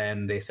 and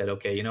then they said,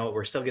 okay, you know what,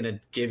 we're still going to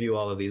give you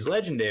all of these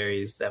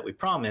legendaries that we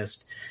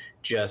promised,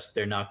 just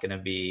they're not going to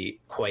be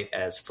quite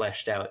as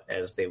fleshed out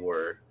as they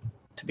were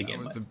to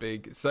begin with.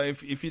 So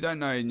if you don't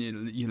know and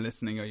you're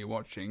listening or you're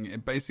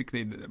watching,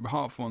 basically the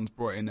Heart of Thorns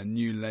brought in a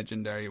new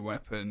legendary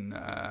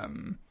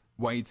weapon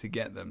way to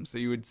get them. So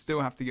you would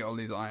still have to get all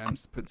these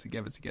items put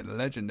together to get the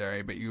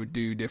legendary, but you would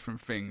do different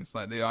things.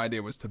 Like the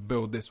idea was to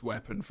build this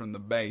weapon from the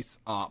base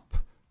up,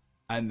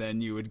 and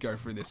then you would go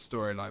through this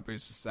story, like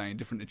Bruce was saying,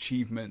 different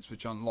achievements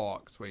which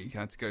unlocked, where you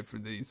had to go through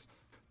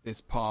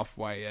this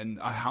pathway.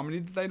 And how many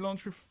did they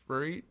launch with?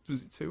 3?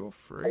 Was it 2 or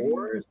 3?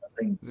 4 or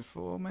something? Was it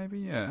 4 maybe?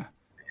 Yeah.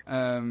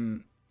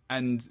 And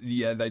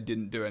yeah, they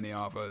didn't do any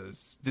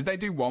others. Did they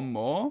do one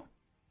more?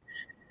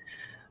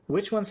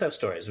 Which ones have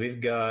stories?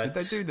 We've got...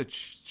 Did they do the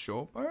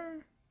short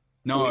bow?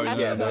 No.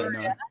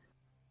 Astrolaria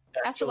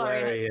has a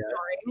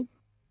story.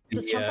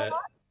 Does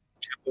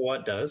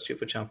Champawat does.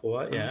 Chupa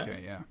Champawat, yeah.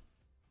 Okay, yeah.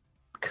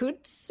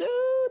 Kutsu,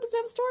 does it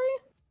have a story?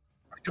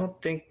 I don't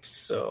think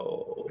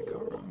so. I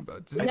can't remember.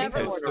 Does it have a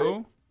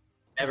pistol?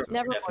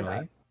 Nevermore.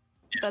 Yeah.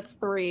 That's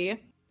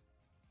 3.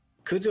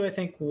 Kutsu, I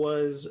think,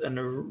 was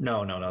no,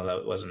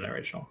 that wasn't an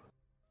original.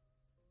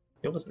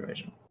 It wasn't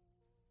original.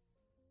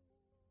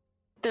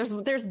 I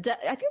think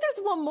there's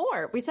one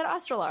more. We said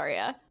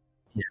Astrolaria.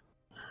 Yeah.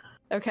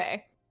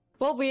 Okay.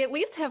 Well, we at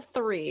least have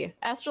 3.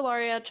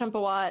 Astrolaria,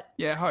 Champawat.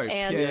 Yeah, Hope.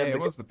 And it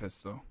was the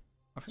pistol.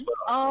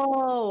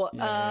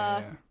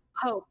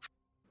 Hope.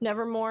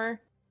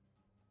 Nevermore.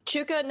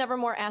 Chuka,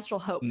 Nevermore,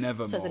 Astral Hope.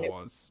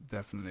 Nevermore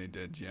definitely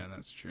did. Yeah,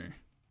 that's true.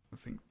 I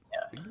think.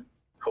 Yeah.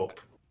 Hope.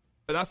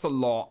 But that's a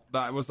lot.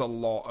 That was a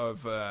lot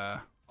of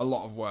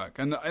work,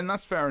 and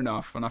that's fair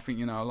enough. And I think,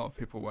 you know, a lot of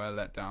people were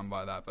let down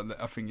by that.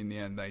 But I think in the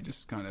end they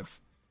just kind of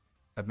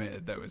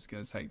admitted that it was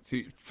going to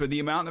take for the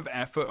amount of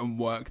effort and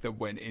work that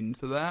went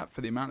into that,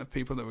 for the amount of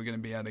people that were going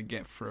to be able to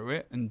get through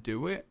it and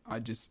do it.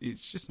 It's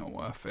just not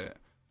worth it.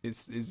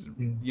 It's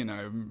you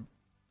know,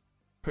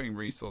 putting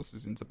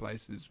resources into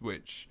places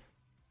which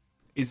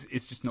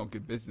it's just not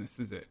good business,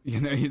 is it?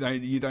 You know,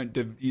 you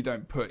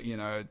don't put, you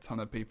know, a ton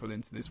of people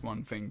into this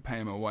one thing, pay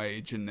them a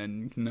wage, and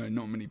then, you know,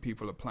 not many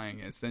people are playing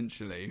it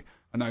essentially.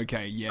 And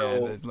okay,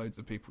 there's loads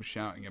of people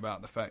shouting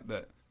about the fact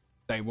that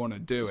they want to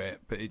do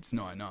it, but it's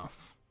not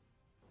enough.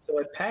 So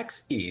at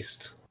PAX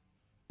East,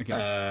 okay.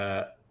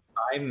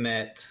 I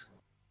met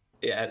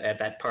at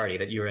that party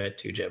that you were at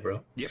too,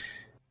 Jebro. Yep.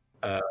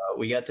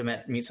 we got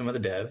to meet some of the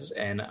devs,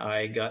 and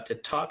I got to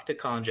talk to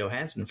Colin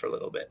Johansson for a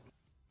little bit.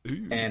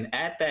 Ooh. And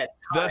at that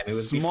time, The it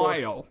was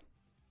smile.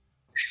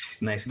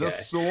 Nice guy. The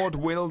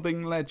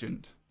sword-wielding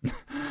legend.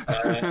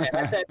 And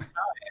at that time,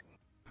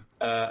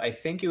 I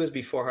think it was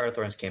before Heart of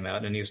Thorns came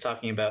out, and he was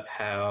talking about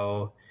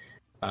how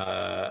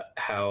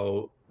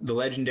the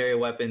legendary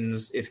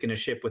weapons is going to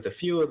ship with a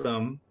few of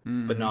them,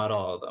 but not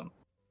all of them.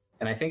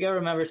 And I think I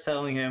remember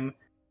telling him,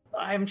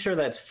 I'm sure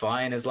that's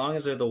fine as long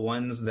as they're the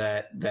ones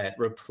that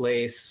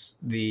replace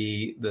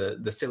the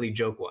silly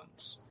joke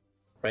ones,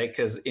 right?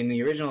 Because in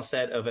the original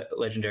set of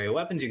legendary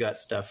weapons, you got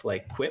stuff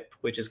like Quip,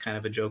 which is kind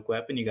of a joke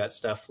weapon. You got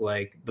stuff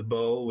like the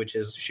bow, which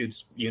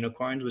shoots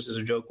unicorns, which is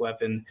a joke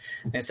weapon.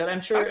 And I said,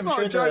 I'm sure that's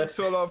not a joke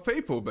to a lot of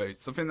people,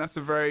 Boots. I think that's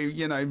a very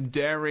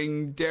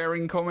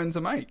daring comment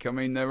to make. I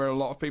mean, there are a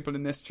lot of people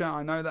in this chat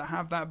I know that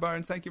have that bow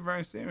and take it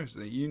very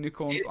seriously.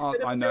 Unicorns are.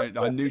 I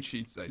knew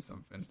she'd say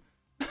something.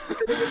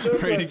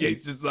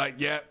 Renegade's just like,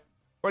 yeah.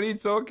 What are you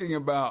talking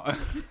about?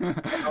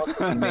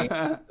 The mace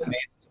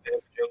is a bit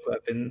of a joke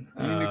weapon.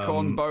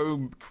 Unicorn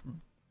bow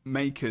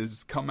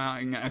makers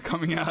coming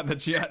out of the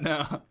chat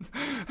now.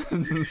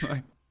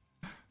 Like...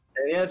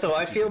 Yeah, so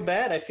I feel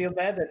bad. I feel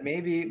bad that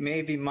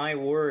maybe my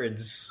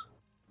words.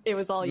 It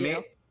was all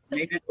you.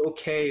 Made it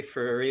okay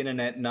for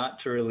ArenaNet not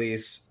to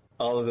release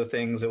all of the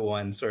things at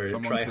once, or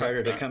try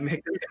harder to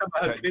make them come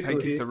out quickly.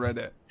 Take it to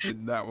Reddit.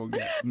 That will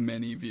get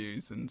many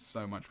views and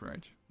so much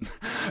rage.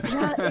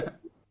 Yeah,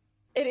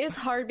 it is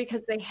hard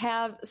because they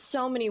have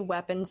so many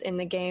weapons in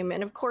the game,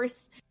 and of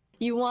course,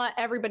 you want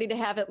everybody to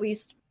have at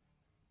least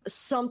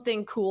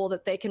something cool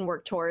that they can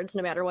work towards,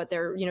 no matter what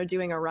they're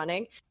doing or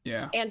running.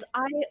 Yeah, and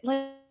I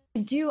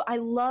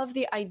love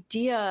the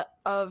idea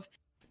of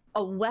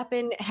a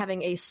weapon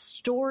having a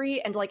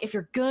story, and like if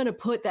you're gonna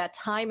put that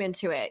time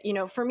into it,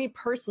 for me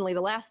personally,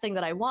 the last thing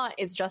that I want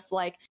is just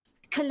like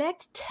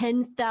collect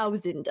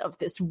 10,000 of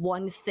this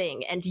one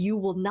thing and you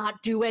will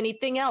not do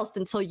anything else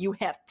until you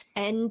have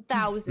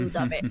 10,000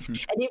 of it,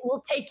 and it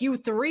will take you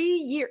 3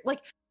 years.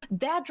 Like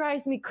that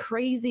drives me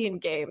crazy in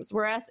games.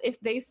 Whereas if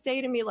they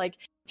say to me like,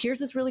 here's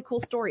this really cool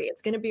story,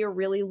 it's going to be a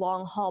really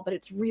long haul, but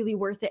it's really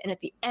worth it, and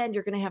at the end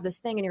you're going to have this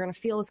thing and you're going to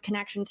feel this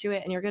connection to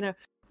it and you're going to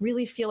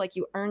really feel like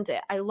you earned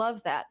it. I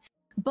love that.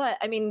 But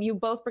I mean, you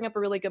both bring up a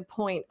really good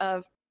point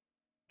of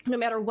no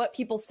matter what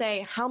people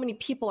say, how many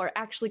people are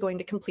actually going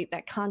to complete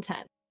that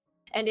content?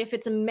 And if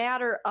it's a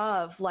matter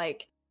of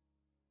like,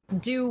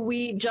 do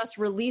we just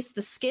release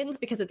the skins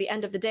because at the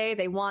end of the day,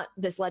 they want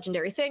this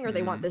legendary thing, or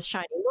they want this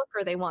shiny look,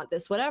 or they want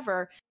this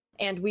whatever,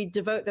 and we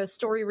devote those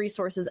story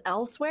resources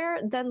elsewhere,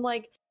 then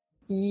like,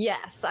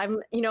 yes, I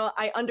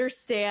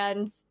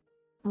understand,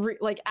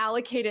 like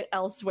allocate it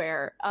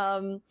elsewhere.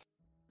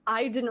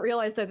 I didn't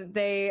realize that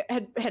they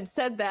had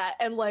said that,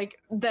 and like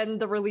then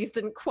the release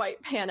didn't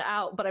quite pan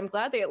out, but I'm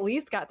glad they at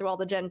least got through all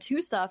the Gen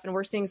 2 stuff and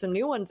we're seeing some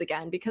new ones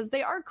again, because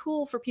they are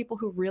cool for people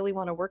who really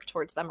want to work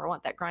towards them or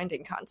want that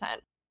grinding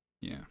content.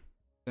 Yeah,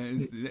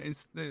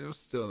 they're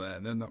still there.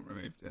 They're not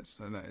removed yet,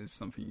 so that is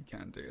something you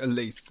can do. At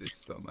least it's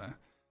still there.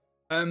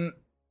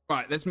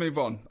 Right, let's move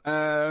on.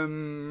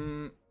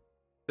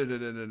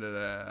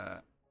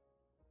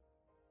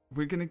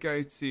 We're going to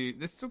go to...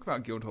 Let's talk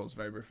about guild halls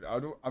very briefly.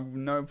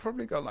 I've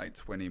probably got like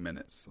 20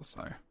 minutes or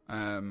so.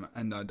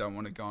 And I don't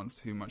want to go on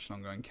too much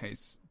longer in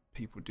case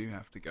people do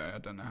have to go. I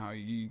don't know how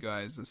you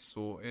guys are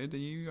sorted. Are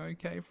you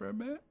okay for a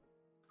bit?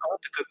 I'll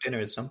have to cook dinner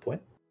at some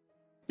point.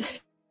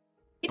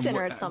 Eat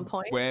dinner at some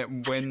point.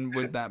 When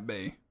would that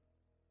be?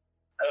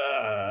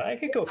 I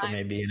could go for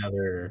maybe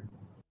another...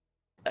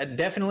 I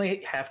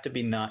definitely have to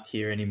be not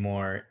here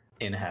anymore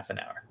in half an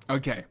hour.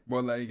 Okay,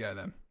 well, there you go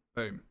then.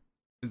 Boom.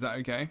 Is that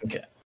okay?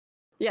 Okay.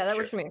 Yeah, that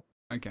works for me.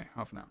 Okay,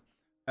 half an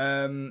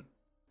hour.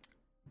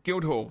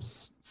 Guild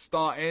halls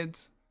started.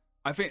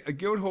 I think the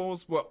guild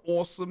halls were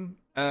awesome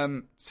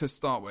to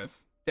start with.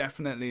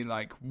 Definitely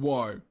like,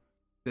 whoa,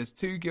 there's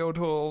 2 guild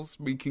halls.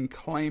 We can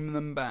claim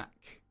them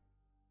back.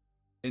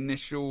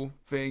 Initial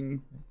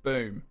thing,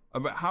 boom.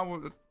 But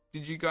how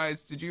did you get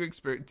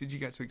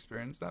to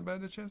experience that,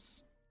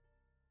 Berdichus?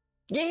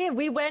 Yeah,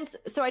 we went.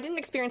 So I didn't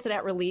experience it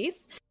at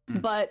release.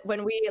 But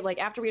when we,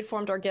 after we had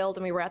formed our guild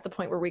and we were at the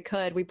point where we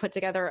put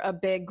together a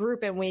big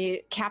group and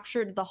we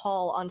captured the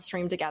hall on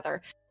stream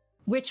together,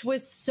 which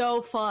was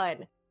so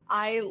fun.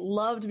 I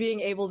loved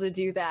being able to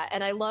do that.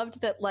 And I loved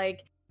that,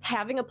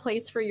 having a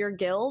place for your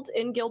guild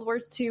in Guild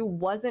Wars 2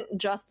 wasn't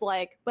just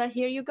like, but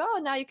here you go,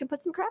 now you can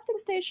put some crafting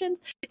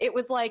stations. It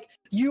was like,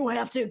 you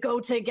have to go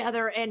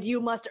together and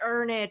you must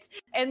earn it.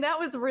 And that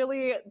was a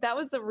really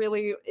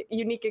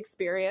unique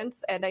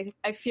experience. And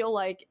I feel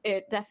like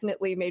it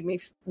definitely made me,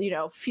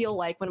 feel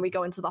like when we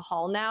go into the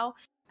hall now,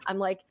 I'm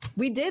like,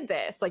 we did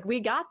this,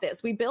 we got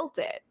this, we built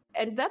it.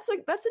 And that's a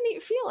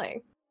neat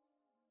feeling.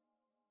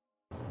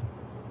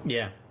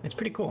 Yeah, it's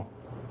pretty cool.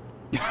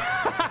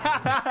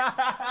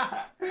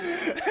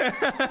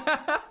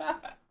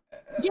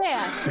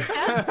 Yeah.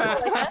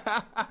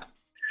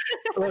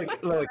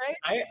 Look, right?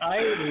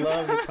 I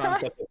love the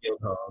concept of guild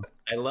halls.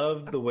 I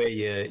love the way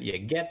you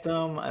get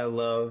them. I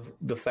love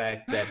the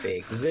fact that they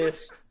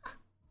exist.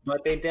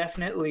 but they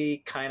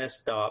definitely kind of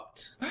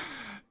stopped.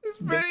 It's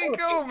pretty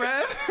cool,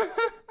 man.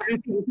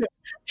 Yeah,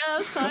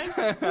 that's fine.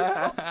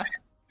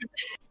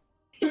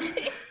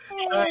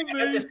 I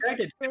got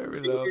distracted.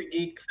 Your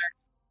Geek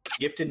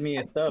gifted me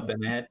a sub,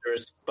 and I had to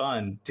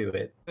respond to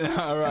it.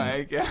 All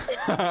right, okay.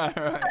 All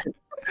right.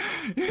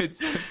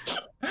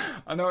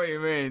 I know what you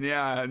mean,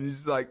 yeah. And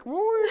he's like, what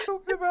were you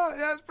talking about?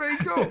 Yeah, that's pretty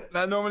cool.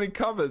 That normally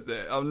covers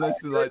it, unless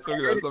you're like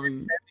talking about something. 75%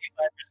 of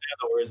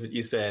the words that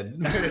you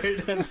said.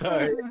 I'm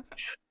sorry.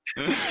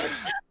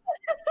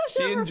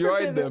 She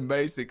enjoyed them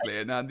basically,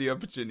 and had the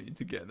opportunity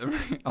to get them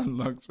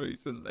unlocked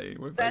recently.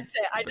 That's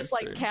it. I just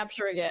liked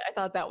capturing it. I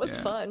thought that was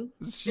fun.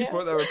 She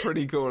thought they were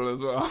pretty cool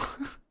as well. I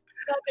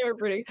thought they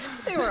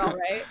were all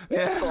right.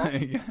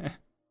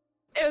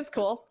 It was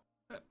cool.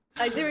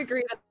 I do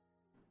agree that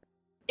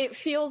it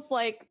feels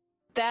like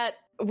that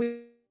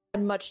we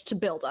had much to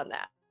build on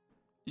that.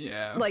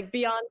 Yeah. Like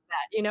beyond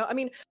that, I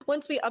mean,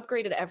 once we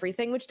upgraded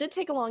everything, which did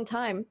take a long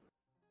time,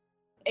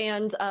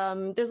 and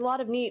there's a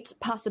lot of neat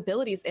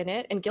possibilities in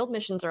it, and guild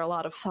missions are a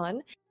lot of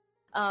fun.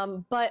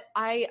 But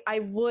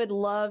I would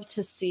love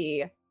to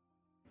see,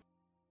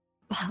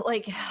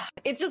 like,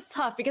 it's just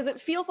tough because it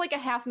feels like a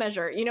half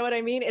measure. You know what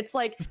I mean? It's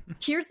like,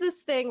 here's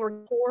this thing where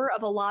core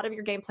of a lot of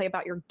your gameplay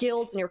about your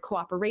guilds and your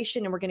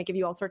cooperation, and we're going to give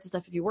you all sorts of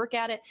stuff if you work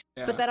at it.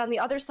 Yeah. But then on the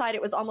other side,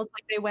 it was almost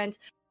like they went,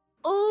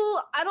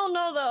 oh, I don't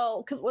know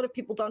though, because what if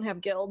people don't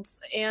have guilds?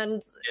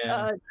 And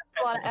a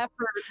lot of effort.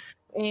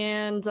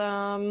 And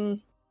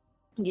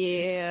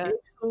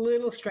it's a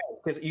little strange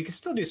because you can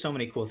still do so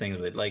many cool things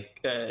with it.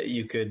 Like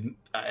you could,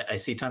 I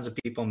see tons of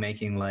people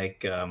making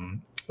like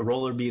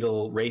roller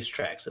beetle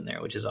racetracks in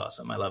there, which is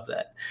awesome. I love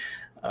that.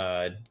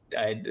 I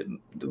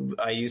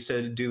used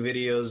to do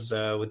videos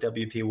with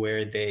WP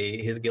where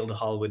his guild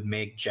hall would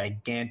make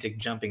gigantic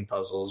jumping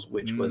puzzles,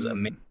 which was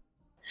amazing.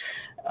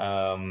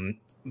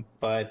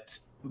 But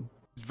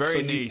it's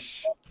very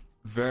niche.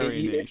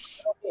 Very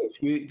niche.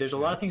 There's a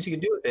lot of things you can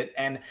do with it,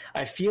 and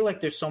I feel like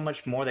there's so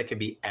much more that could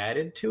be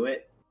added to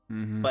it,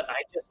 but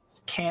I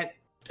just can't.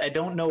 I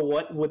don't know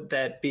what would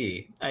that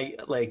be.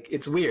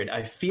 It's weird.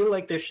 I feel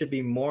like there should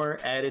be more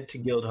added to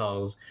guild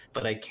halls,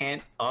 but I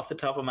can't, off the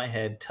top of my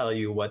head, tell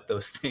you what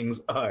those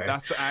things are.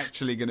 That's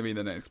actually going to be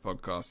the next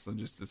podcast. I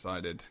just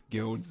decided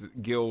guilds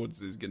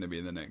is going to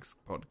be the next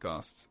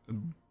podcast.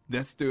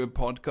 Let's do a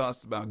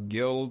podcast about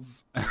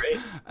guilds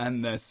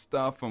and their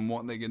stuff and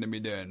what they're going to be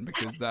doing,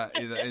 because that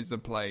is a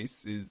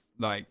place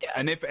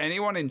and if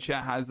anyone in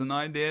chat has an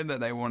idea that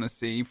they want to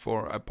see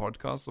for a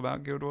podcast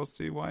about Guild Wars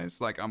 2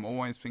 wise, like I'm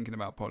always thinking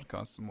about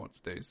podcasts and what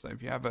to do. So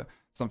if you have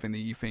something that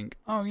you think,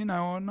 not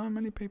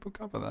many people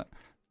cover that,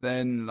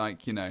 then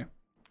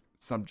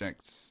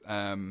subjects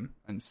and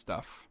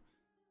stuff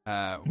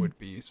would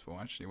be useful.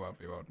 Actually, World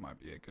v World might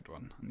be a good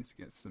one. I need to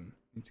get some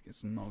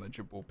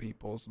knowledgeable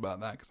peoples about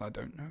that, because I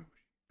don't know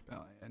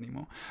about it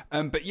anymore.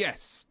 But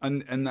yes,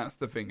 and that's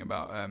the thing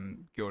about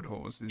guild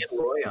halls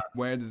is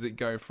where does it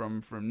go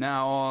from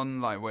now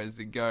on? Like, where does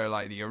it go?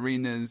 Like the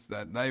arenas,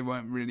 that they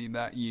weren't really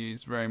that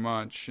used very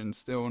much, and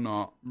still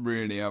not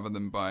really, other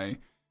than by,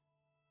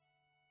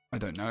 I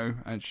don't know,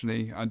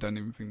 actually I don't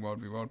even think World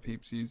v World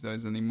peeps use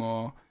those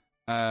anymore.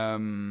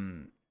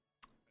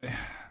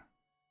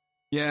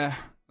 Yeah,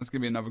 that's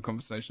gonna be another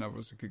conversation.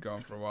 Otherwise, we could go on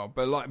for a while.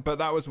 But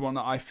that was one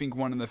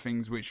of the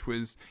things which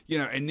was,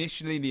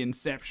 initially the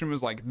inception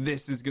was like,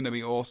 this is gonna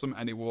be awesome,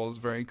 and it was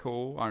very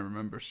cool. I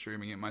remember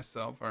streaming it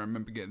myself. I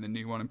remember getting the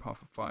new one in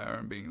Path of Fire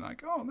and being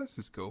like, oh, this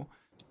is cool.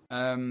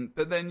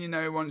 But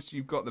then once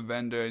you've got the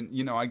vendor,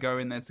 and I go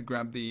in there to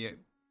grab the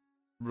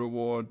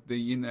reward,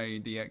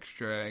 the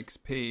extra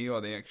XP or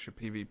the extra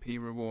PvP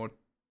reward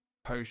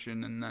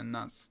potion, and then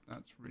that's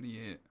really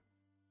it.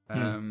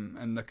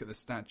 And look at the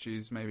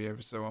statues maybe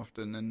every so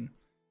often, and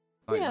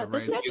the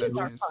statues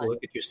are fun.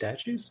 Look at your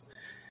statues.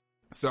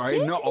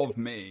 Sorry, not of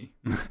me.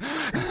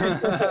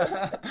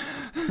 The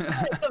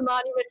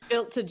monument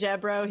built to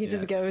Jebro. He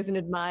just goes and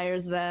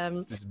admires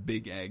them. This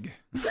big egg.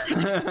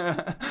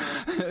 I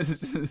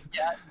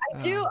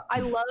do.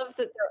 I love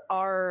that there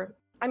are.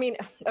 I mean,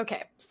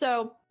 okay,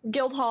 so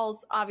guild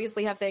halls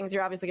obviously have things.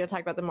 You're obviously going to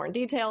talk about them more in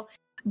detail,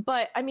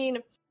 but I mean,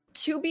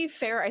 to be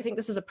fair, I think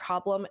this is a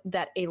problem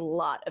that a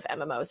lot of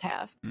MMOs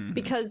have,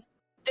 because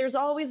there's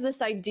always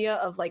this idea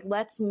of like,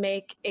 let's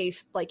make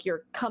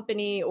your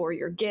company or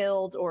your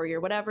guild or your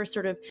whatever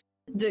sort of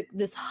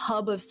this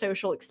hub of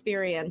social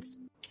experience.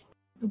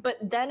 But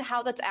then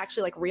how that's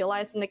actually like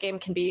realized in the game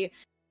can be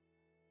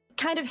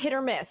kind of hit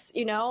or miss,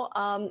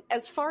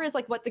 as far as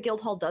like what the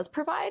guild hall does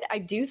provide. I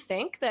do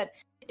think that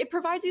it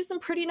provides you some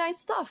pretty nice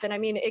stuff. And I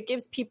mean, it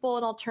gives people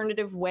an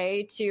alternative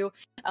way to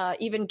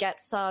even get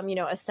some,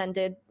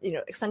 extended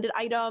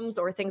items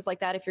or things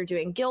like that. If you're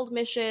doing guild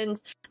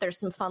missions, there's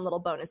some fun little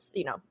bonus,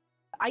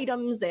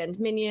 items and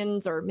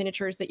minions or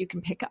miniatures that you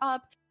can pick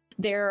up.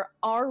 There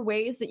are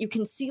ways that you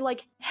can see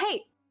like,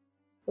 hey,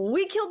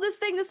 we killed this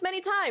thing this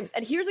many times,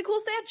 and here's a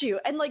cool statue.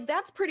 And like,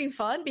 that's pretty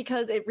fun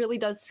because it really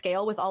does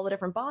scale with all the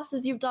different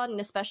bosses you've done. And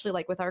especially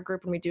like with our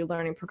group, when we do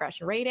learning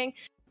progression rating,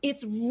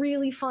 it's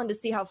really fun to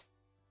see how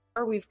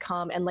we've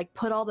come and like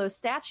put all those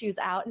statues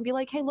out and be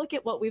like, hey, look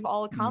at what we've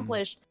all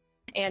accomplished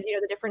and, you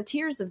know, the different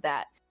tiers of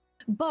that.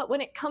 But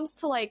when it comes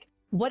to like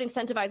what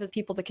incentivizes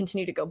people to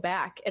continue to go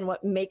back and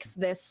what makes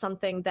this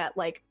something that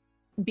like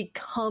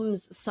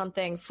becomes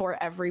something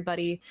for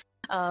everybody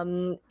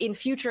in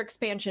future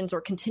expansions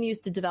or continues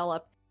to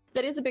develop,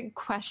 that is a big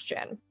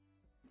question.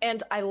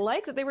 And I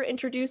like that they were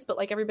introduced, but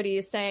like everybody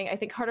is saying, I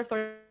think Heart of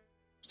Thorns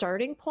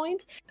starting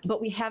point,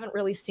 but we haven't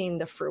really seen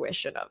the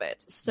fruition of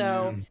it.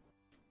 So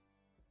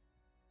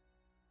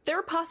there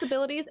are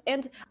possibilities,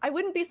 and I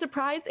wouldn't be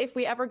surprised if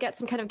we ever get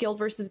some kind of guild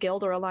versus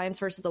guild or alliance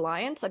versus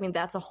alliance. I mean,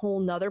 that's a whole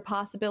nother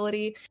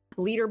possibility.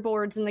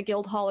 Leaderboards in the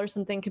guild hall or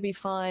something could be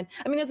fun.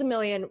 I mean, there's a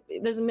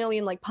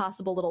million like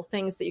possible little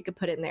things that you could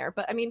put in there.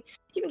 But I mean,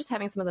 even just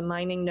having some of the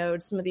mining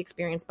nodes, some of the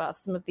experience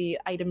buffs, some of the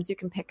items you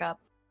can pick up,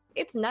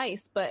 it's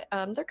nice, but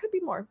there could be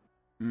more.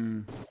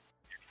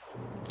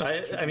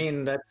 I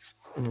mean, that's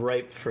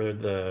ripe for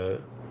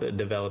the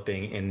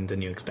developing in the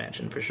new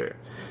expansion for sure.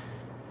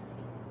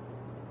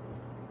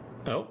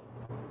 Oh,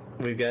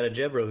 we've got a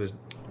Jebro who's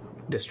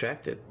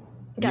distracted.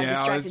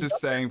 I was just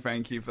saying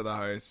thank you for the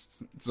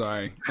host.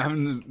 Sorry.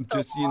 I'm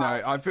just, you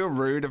know, I feel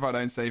rude if I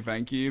don't say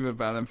thank you, but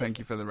Ballon, thank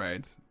you for the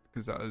raid.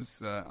 Because that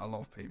was a lot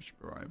of peeps,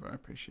 but I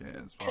appreciate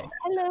it as well.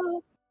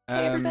 Hello.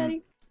 Hey,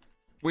 everybody.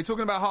 We're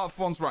talking about Heart of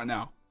Thorns right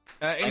now.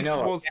 Inks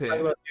was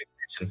here.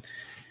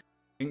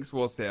 Inks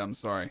was here, I'm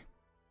sorry.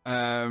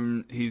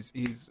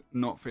 He's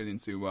not feeling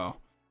too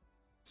well.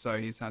 So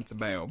he's had to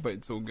bail, but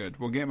it's all good.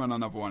 We'll get him on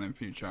another one in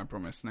future, I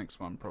promise. Next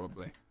one,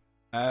 probably.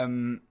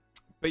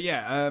 But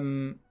yeah,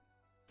 I'm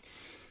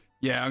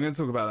going to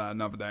talk about that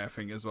another day, I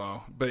think, as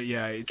well. But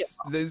yeah,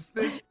 there's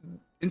the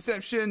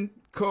Inception,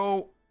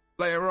 cool.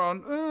 Later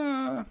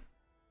on,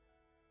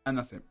 and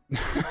that's it.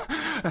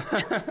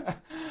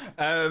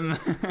 We'll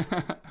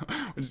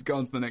just go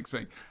on to the next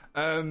thing.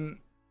 And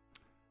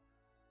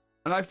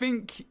I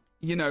think,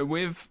 you know,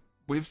 with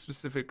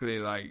specifically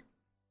like,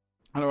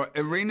 I don't know,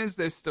 arenas,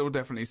 there's still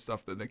definitely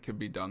stuff that could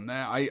be done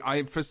there.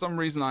 I for some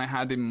reason I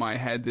had in my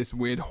head this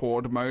weird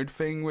horde mode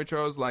thing, which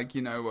I was like,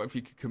 you know, what if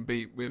you could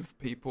compete with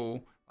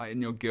people like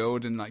in your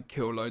guild and like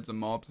kill loads of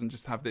mobs and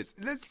just have this?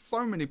 There's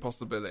so many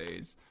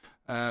possibilities.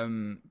 But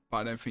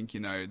I don't think,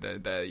 you know, they're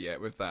there yet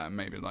with that.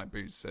 Maybe like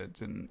Boots said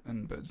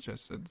and Bert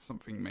just said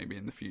something maybe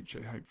in the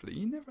future. Hopefully,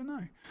 you never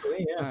know.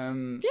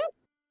 I'm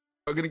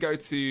going to go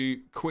to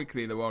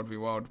quickly the Wild v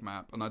Wild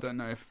map, and I don't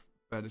know if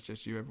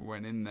just you ever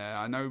went in there.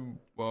 I know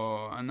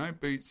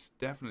Boots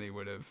definitely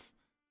would have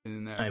been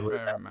in there a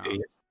fair amount.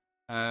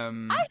 I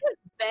have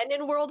been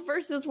in World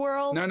versus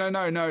World. No.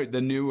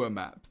 The newer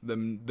map. The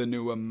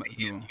newer map.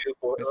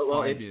 It's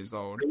 5 years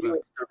old. But...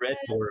 It's the red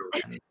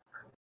Borderlands.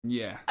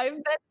 Yeah.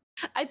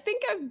 I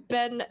think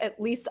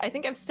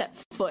I've set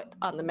foot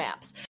on the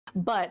maps,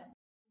 but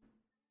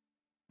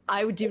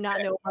I do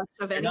not know much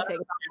of anything.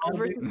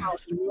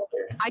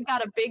 I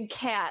got a big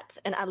cat,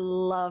 and I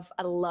love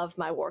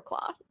my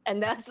Warclaw,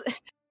 and that's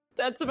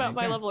about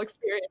my level of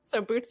experience.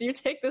 So, Boots, you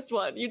take this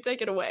one. You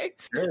take it away.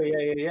 Sure,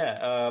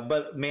 yeah.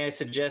 But may I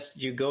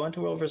suggest you go into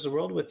World vs.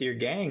 World with your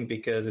gang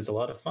because it's a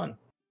lot of fun.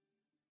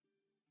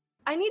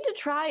 I need to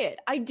try it.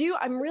 I do.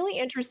 I'm really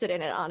interested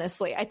in it,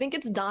 honestly. I think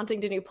it's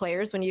daunting to new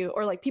players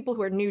or like people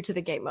who are new to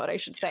the game mode, I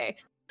should say.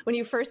 When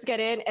you first get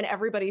in and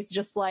everybody's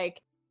just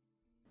like,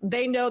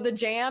 they know the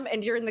jam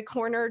and you're in the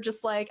corner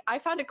just like, I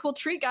found a cool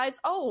tree, guys.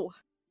 Oh,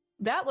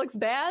 that looks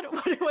bad.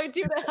 What do I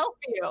do to help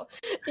you?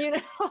 You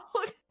know?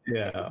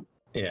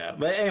 Yeah.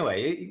 But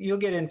anyway, you'll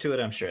get into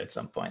it, I'm sure, at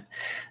some point.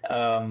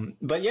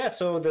 But yeah,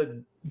 so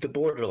the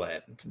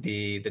Borderland,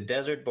 the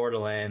desert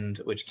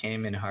Borderland, which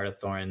came in Heart of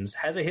Thorns,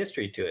 has a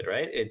history to it,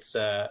 right?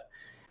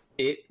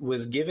 It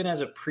was given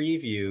as a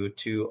preview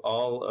to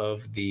all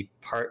of the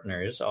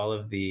partners, all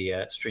of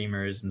the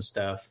streamers and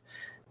stuff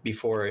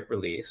before it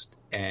released.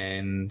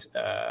 And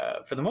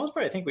for the most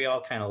part, I think we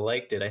all kind of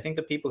liked it. I think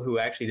the people who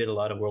actually did a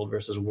lot of World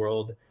versus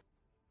World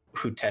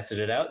who tested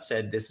it out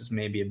said this is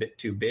maybe a bit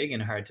too big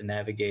and hard to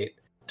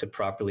navigate to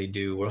properly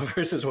do World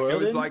versus World. It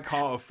was like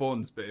Heart of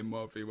Thorns, but in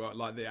World v World,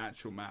 like the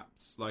actual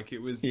maps. Like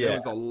there was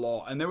a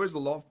lot, and there was a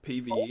lot of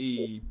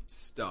PvE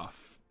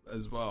stuff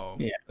as well.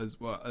 Yeah,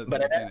 but at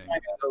that time,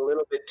 it was a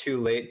little bit too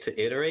late to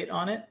iterate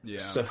on it. Yeah.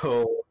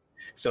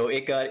 So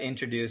it got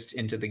introduced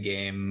into the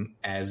game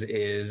as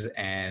is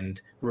and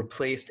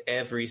replaced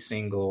every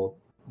single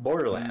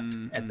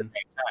Borderland at the same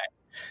time.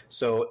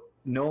 So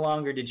no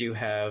longer did you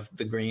have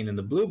the green and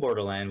the blue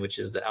Borderland, which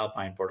is the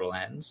Alpine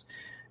Borderlands.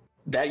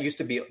 That used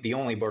to be the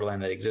only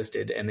Borderland that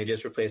existed, and they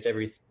just replaced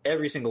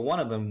every single one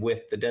of them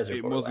with the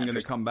desert Borderland. It wasn't going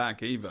to come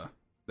back either.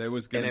 There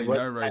was going to be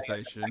no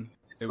rotation.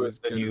 It was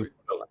the new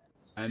Borderlands.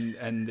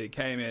 And it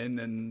came in,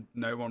 and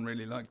no one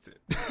really liked it.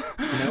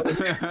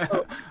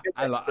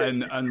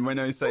 and when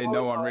I say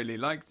no one really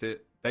liked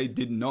it, they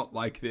did not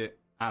like it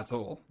at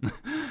all.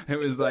 It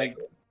was like,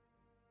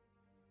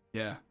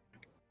 yeah.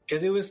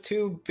 Because it was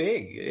too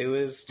big. It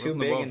was too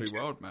big. The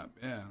world map,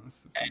 yeah.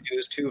 And it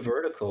was too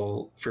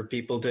vertical for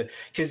people to...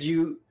 Because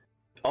you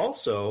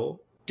also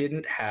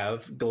didn't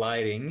have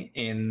gliding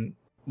in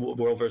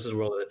World versus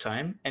World at the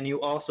time, and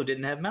you also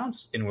didn't have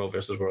mounts in World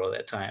versus World at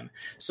that time.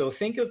 So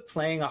think of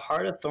playing a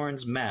Heart of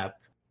Thorns map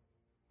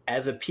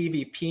as a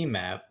PvP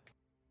map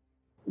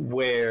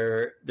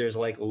where there's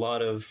like a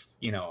lot of,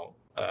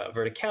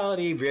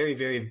 verticality, very,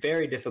 very,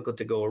 very difficult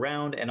to go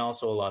around, and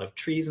also a lot of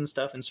trees and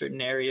stuff in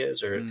certain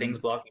areas or things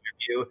blocking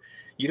your view.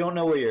 You don't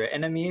know where your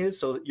enemy is,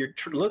 so you're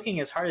looking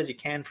as hard as you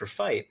can for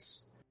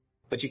fights,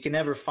 but you can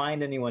never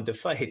find anyone to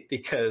fight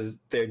because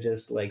they're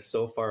just like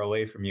so far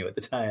away from you at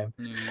the time.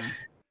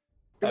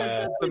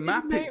 The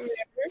map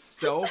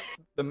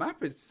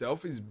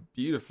itself is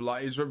beautiful.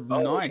 Like, it's a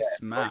nice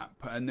map,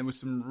 and there were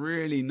some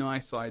really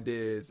nice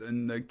ideas,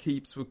 and the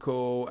keeps were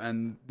cool,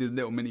 and the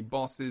little mini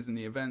bosses and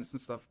the events and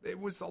stuff. It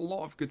was a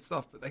lot of good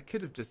stuff, but they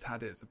could have just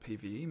had it as a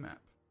PvE map.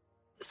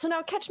 So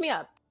now, catch me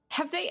up.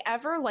 Have they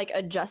ever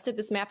adjusted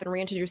this map and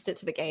reintroduced it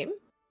to the game?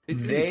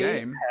 It's in the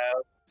game.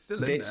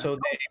 Still in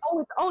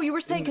there. You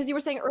were saying, because you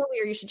were saying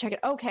earlier you should check it.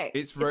 Okay,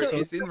 it's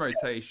in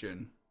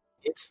rotation.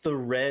 It's the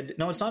red.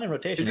 No, it's not in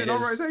rotation. Is it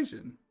not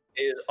rotation?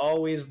 It is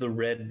always the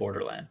red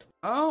borderland.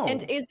 Oh.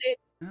 And is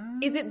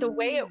it the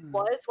way it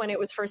was when it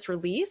was first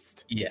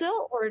released? Yeah.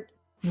 Still, or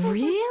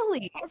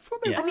really? I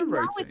thought they were now with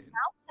rotating.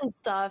 mounts and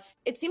stuff,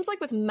 it seems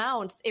like with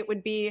mounts it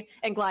would be,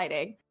 and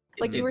gliding.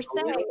 Like you were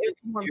saying, it would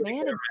be more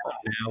manageable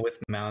now with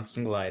mounts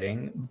and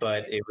gliding,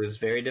 but it was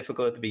very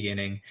difficult at the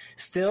beginning.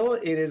 Still,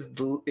 it is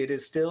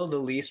still the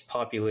least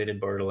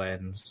populated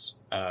Borderlands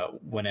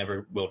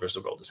whenever World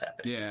vs. World is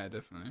happening. Yeah,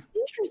 definitely.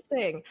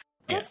 Interesting.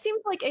 That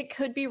seems like it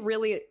could be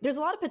really. There's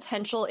a lot of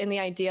potential in the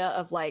idea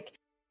of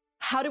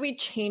how do we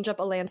change up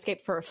a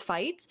landscape for a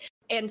fight?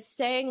 And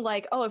saying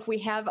oh, if we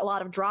have a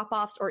lot of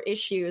drop-offs or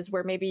issues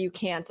where maybe you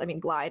can't,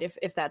 glide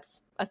if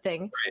that's a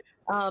thing.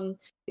 Right.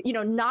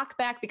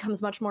 Knockback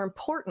becomes much more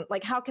important.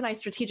 Like, how can I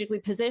strategically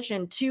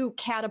position to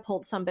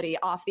catapult somebody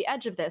off the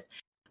edge of this?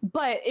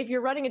 But if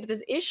you're running into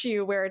this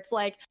issue where it's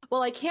I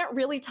can't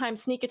really time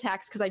sneak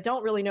attacks because I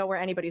don't really know where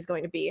anybody's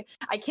going to be.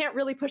 I can't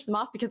really push them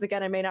off because,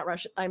 again, I may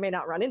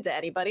not run into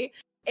anybody.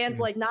 And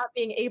not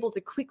being able to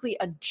quickly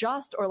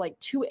adjust or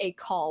to a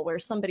call where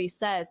somebody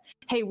says,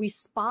 hey, we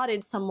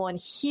spotted someone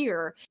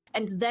here,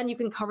 and then you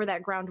can cover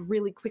that ground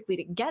really quickly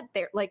to get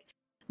there.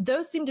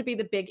 Those seem to be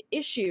the big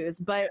issues.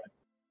 But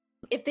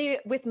if they,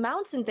 with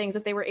mounts and things,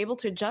 if they were able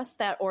to adjust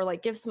that or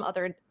give some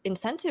other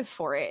incentive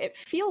for it, it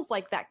feels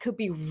like that could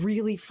be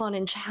really fun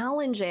and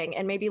challenging,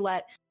 and maybe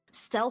let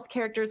stealth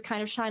characters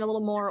kind of shine a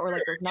little more, or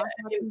those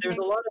knockouts. There's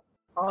a lot of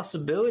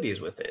possibilities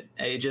with it.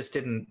 It just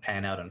didn't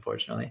pan out,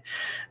 unfortunately.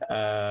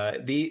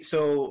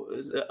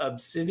 So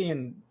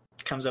Obsidian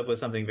comes up with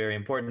something very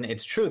important.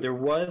 It's true, there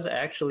was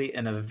actually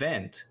an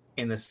event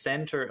in the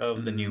center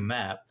of the new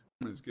map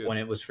when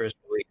it was first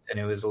released, and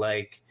it was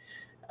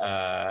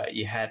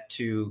you had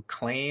to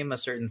claim a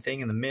certain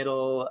thing in the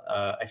middle.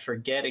 I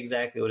forget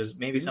exactly what it is.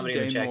 Maybe somebody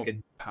in the chat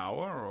could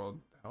power or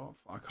health.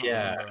 I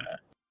can't remember.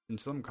 In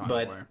some kind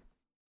of way.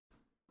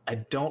 I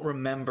don't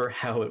remember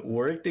how it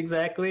worked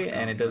exactly,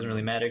 and it doesn't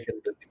really matter because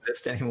it doesn't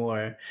exist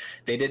anymore.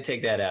 They did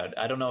take that out.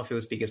 I don't know if it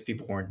was because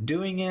people weren't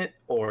doing it,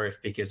 or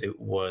if because it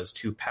was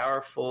too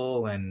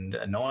powerful and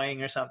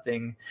annoying or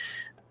something.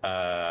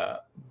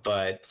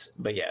 But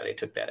yeah, they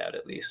took that out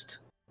at least.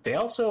 They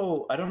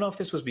also, I don't know if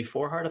this was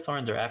before Heart of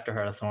Thorns or after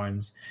Heart of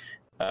Thorns,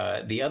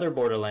 the other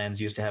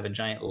Borderlands used to have a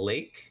giant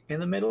lake in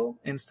the middle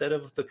instead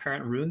of the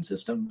current rune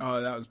system.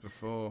 Oh, that was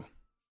before.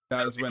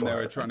 That was when they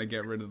were trying to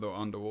get rid of the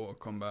underwater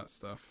combat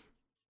stuff.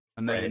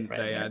 And then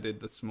they added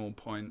the small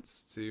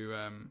points to...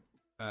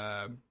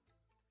 I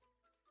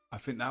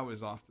think that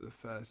was after the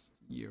first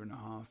year and a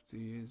half, 2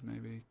 years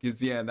maybe. Because,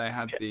 they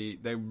had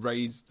they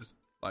raised,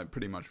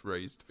 pretty much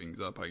raised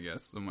things up, I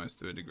guess, almost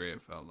to a degree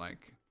it felt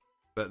like.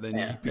 But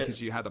then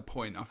because you had a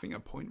point, I think a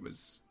point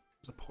was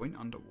a point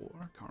underwater?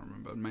 I can't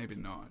remember. Maybe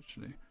not,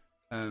 actually.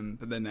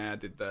 But then they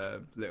added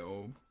the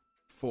little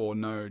 4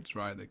 nodes,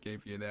 right, that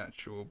gave you the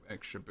actual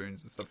extra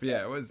boons and stuff. Yeah,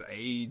 that was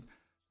a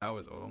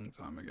long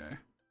time ago.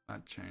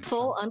 That changed.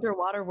 Full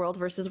underwater world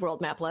versus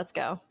world map. Let's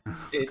go.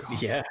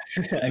 Yeah.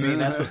 I mean,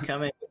 that's what's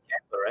coming with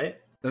Canada, right?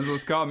 That's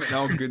what's coming.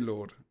 Oh, good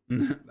lord.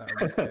 That would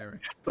be scary.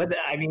 But,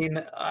 I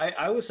mean,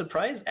 I was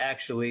surprised,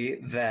 actually,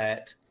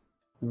 that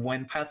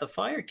when Path of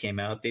Fire came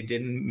out, they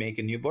didn't make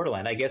a new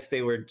Borderland. I guess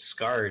they were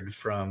scarred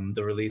from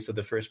the release of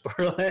the first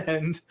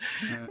Borderland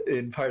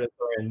in Part of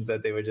Thorns,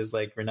 that they were just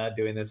we're not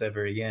doing this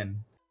ever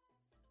again.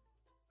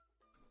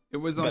 It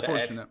was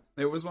unfortunate.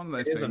 It was one of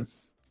those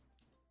things.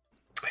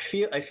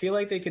 I feel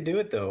like they could do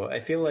it, though. I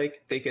feel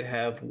like they could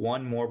have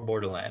one more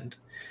Borderland.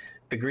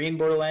 The green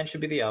Borderland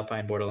should be the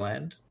Alpine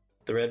Borderland.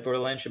 The red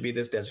Borderland should be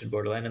this desert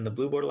Borderland, and the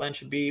blue Borderland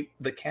should be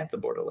the Cantha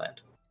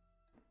Borderland.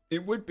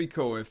 It would be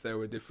cool if they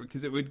were different,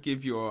 because it would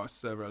give your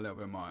server a little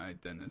bit more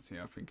identity,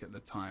 I think, at the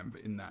time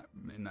in that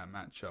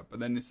matchup. But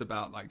then it's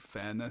about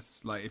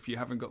fairness. If you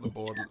haven't got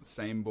the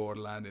same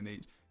Borderland in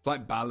each, it's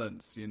like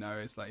balance,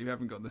 It's if you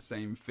haven't got the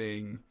same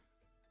thing,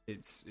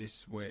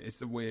 it's weird.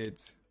 It's a weird.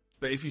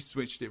 But if you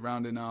switched it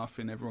round enough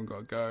and everyone got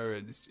a go,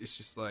 it's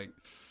just I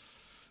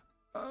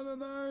don't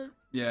know.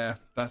 Yeah,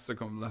 that's a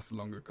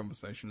longer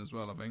conversation as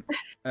well, I think.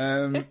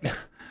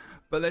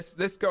 But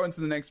let's go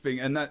into the next thing,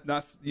 and that's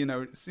as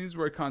soon as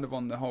we're kind of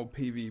on the whole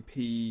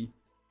PvP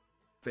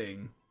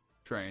thing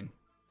train,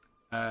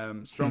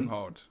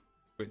 Stronghold,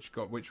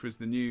 which was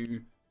the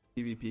new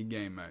PvP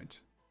game mode.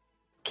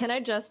 Can I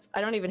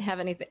don't even have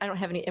anything. I don't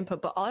have any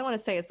input, but all I want to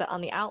say is that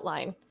on the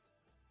outline,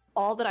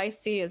 all that I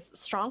see is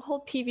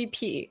Stronghold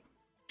PvP,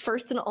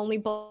 first and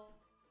only.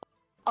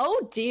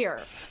 Oh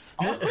dear!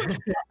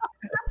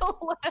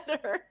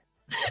 Letter.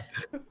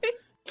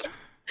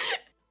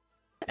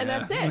 And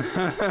that's it.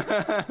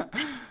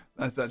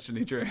 That's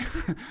actually true.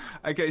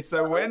 Okay,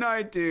 so when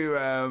I do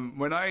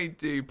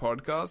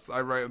podcasts, I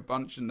write a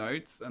bunch of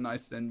notes and I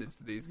send it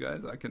to these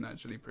guys. I can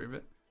actually prove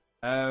it.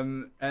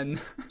 And you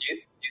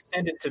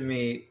sent it to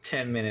me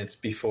 10 minutes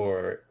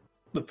before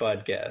the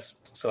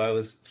podcast, so I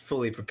was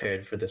fully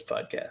prepared for this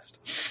podcast.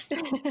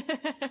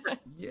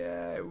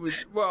 Yeah, it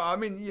was. Well, I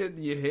mean,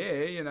 you're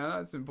here.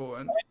 That's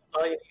important. That's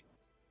all you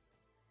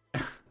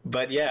need.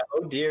 But yeah,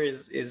 oh dear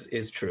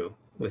is true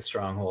with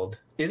Stronghold.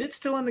 Is it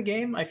still in the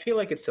game? I feel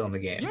like it's still in the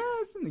game. Yeah,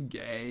 it's in the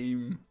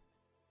game.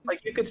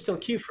 Like you could still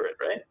queue for it,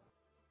 right?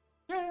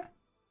 Yeah.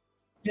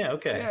 Yeah.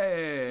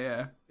 Okay.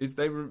 Yeah.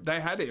 They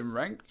had it in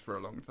ranked for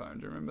a long time.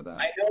 Do you remember that?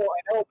 I know.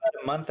 About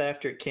a month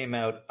after it came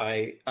out,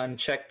 I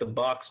unchecked the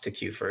box to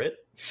queue for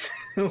it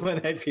when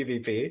I had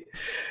PvP.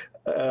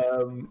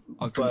 I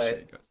was going to show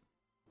you guys.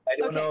 I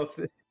don't know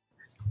if.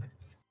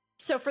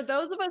 So for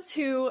those of us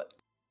who,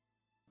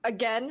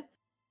 again,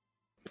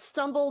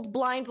 stumbled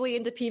blindly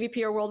into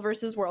PvP or World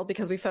versus World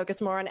because we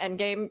focus more on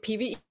endgame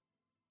PvE,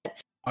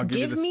 I'll give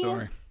you the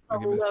story.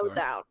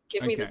 Lowdown.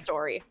 Give me the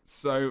story.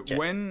 So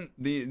when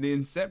the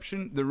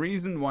inception, the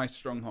reason why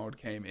Stronghold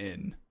came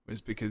in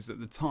was because at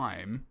the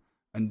time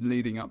and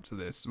leading up to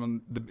this,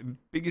 one the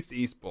biggest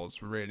esports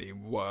really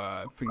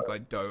were things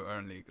like Dota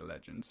and League of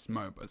Legends,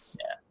 MOBAs.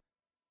 Yeah.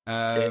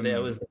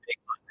 That was the big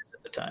one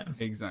at the time.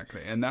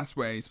 Exactly, and that's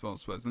where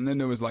esports was. And then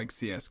there was like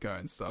CS:GO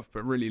and stuff,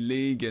 but really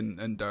League and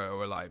Dota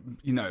were like,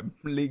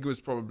 League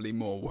was probably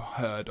more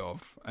heard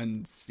of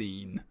and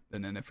seen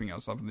than anything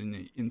else other than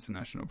the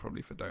international,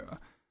 probably for Dota.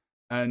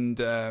 And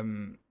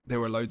there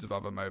were loads of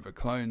other MOBA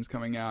clones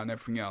coming out and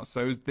everything else.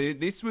 So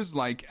this was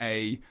like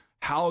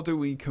how do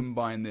we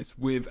combine this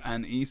with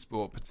an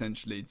esport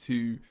potentially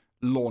to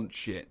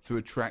launch it, to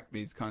attract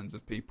these kinds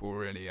of people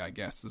really, I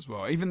guess, as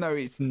well. Even though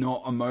it's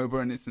not a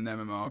MOBA and it's an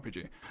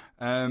MMORPG.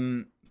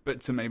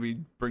 But to maybe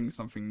bring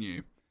something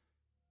new.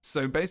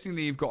 So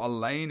basically you've got a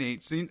lane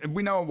each. So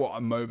we know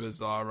what MOBAs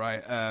are,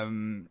 right?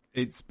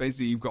 It's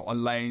basically you've got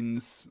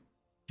lanes.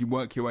 You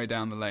work your way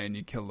down the lane,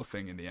 you kill the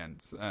thing in the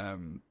end.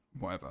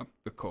 Whatever,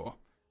 the core.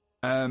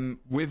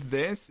 With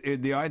this,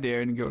 the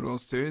idea in Guild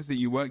Wars 2 is that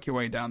you work your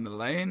way down the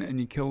lane and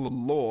you kill the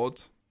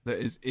Lord that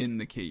is in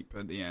the keep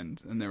at the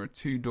end. And there are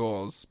 2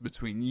 doors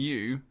between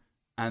you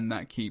and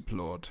that keep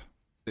Lord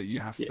that you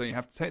have to, so you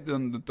have to take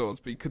them the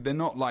doors, but they're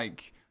not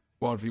like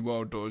World v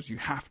World doors. You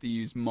have to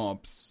use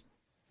mobs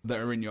that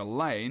are in your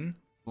lane,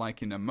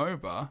 like in a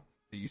MOBA,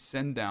 that you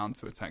send down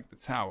to attack the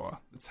tower.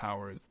 The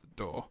tower is the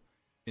door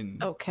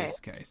in this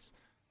case.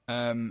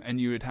 And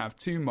you would have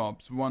 2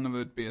 mobs. One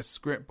would be a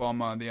script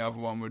bomber. The other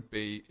one would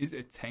be, is it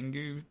a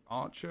Tengu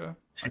archer?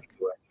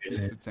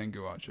 It's a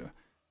Tengu archer.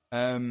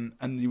 And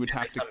you would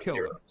have to kill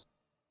them.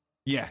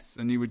 Yes,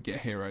 and you would get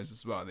heroes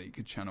as well that you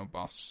could channel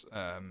buffs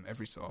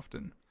every so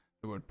often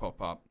that would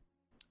pop up.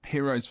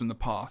 Heroes from the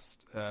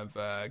past of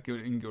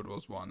in Guild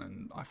Wars 1,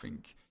 and I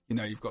think,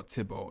 you've got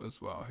Tybalt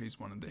as well, who's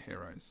one of the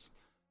heroes.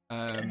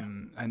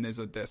 And there's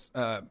a what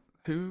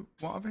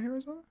other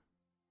heroes are there?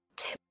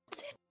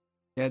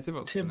 Yeah,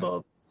 Tybalt's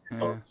People don't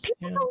love us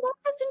in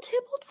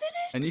Tybalt's in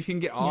it. And you can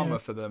get armor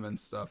for them and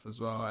stuff as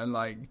well, and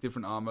like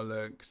different armor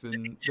looks,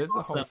 and there's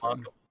a whole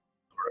thing.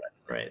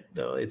 Right,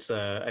 though it's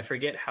I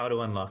forget how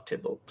to unlock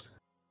Tybalt.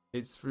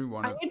 It's through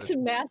one. I need to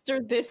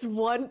master this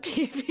one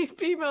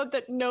PvP mode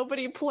that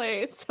nobody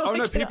plays.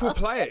 So people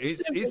play it.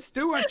 It's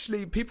still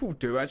actually, people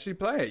do actually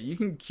play it. You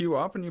can queue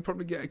up, and you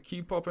probably get a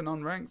queue pop in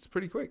unranked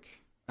pretty quick.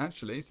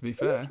 Actually, to be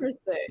fair,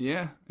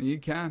 yeah, you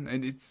can,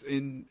 and it's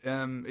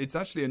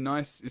actually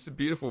it's a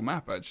beautiful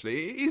map.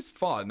 Actually, it is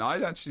fun.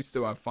 I actually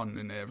still have fun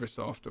in it every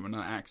so often when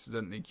I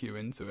accidentally queue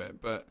into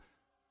it. But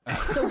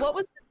so, what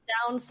was the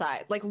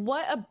downside? Like,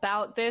 what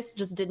about this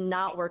just did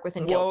not work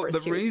within Guild Wars 2?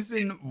 Well, the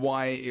reason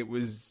why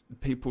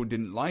people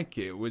didn't like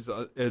it was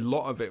a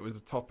lot of it was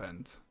the top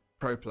end.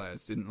 Pro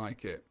players didn't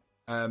like it,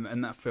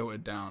 and that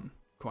filtered down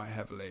quite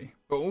heavily,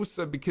 but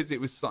also because it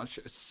was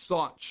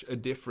such a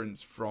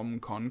difference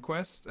from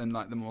Conquest and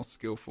like the more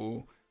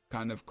skillful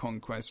kind of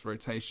Conquest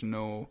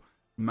rotational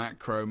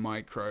micro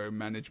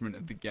management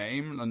of the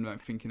game, and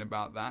like thinking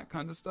about that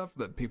kind of stuff,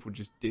 that people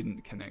just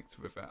didn't connect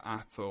with it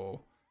at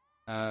all.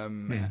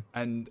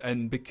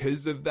 And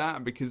because of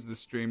that, because of the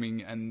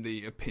streaming and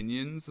the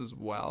opinions as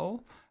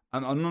well,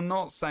 and I'm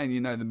not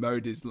saying the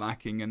mode is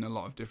lacking in a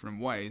lot of different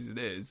ways, it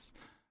is.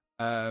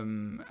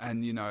 And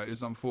it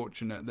was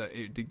unfortunate that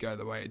it did go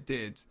the way it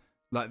did.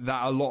 Like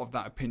that, a lot of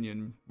that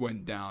opinion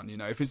went down.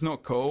 If it's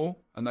not cool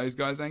and those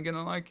guys ain't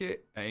gonna like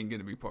it, it ain't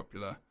gonna be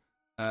popular.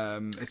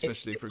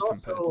 Especially for a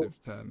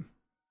competitive term.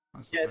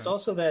 Yeah, it's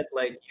also that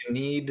like you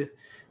need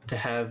to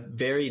have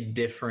very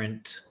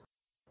different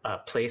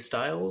play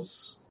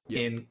styles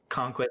in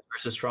Conquest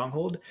versus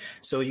Stronghold,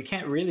 so you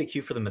can't really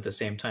queue for them at the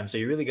same time. So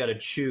you really got to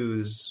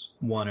choose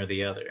one or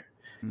the other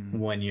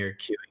when you're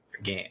queuing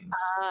for games.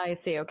 I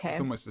see. Okay, it's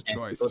almost a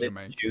choice you're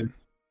making.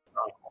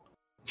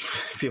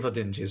 People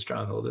didn't choose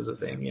Stronghold as a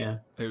thing. Yeah,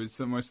 it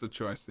was almost a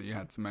choice that you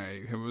had to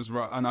make. It was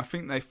right, and I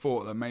think they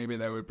thought that maybe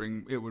they would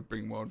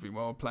bring World v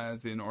World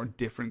players in or a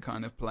different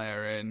kind of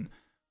player in.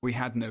 We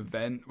had an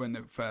event when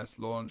it first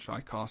launched.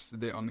 I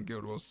casted it on the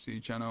Guild Wars 2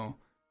 channel.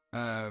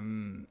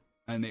 And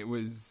it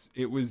was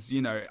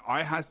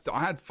I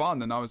had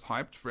fun and I was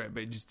hyped for it,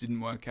 but it just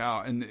didn't work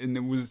out. And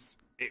it's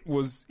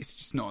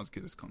just not as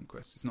good as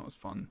Conquest. It's not as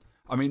fun.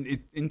 I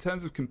mean, in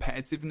terms of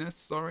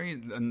competitiveness,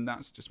 and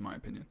that's just my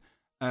opinion.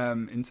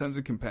 In terms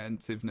of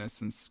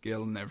competitiveness and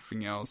skill and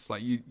everything else,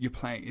 like you're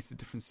playing, it's a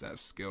different set of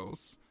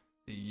skills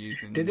that you're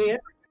using. Did they ever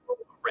do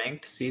a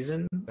ranked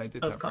season? They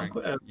did of have ranked,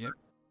 yeah.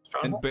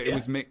 But it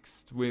was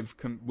mixed with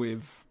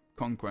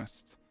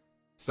Conquest.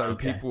 So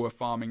people were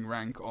farming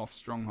rank off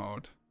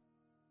Stronghold.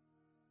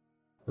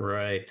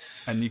 Right.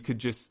 And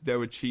there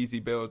were cheesy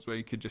builds where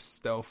you could just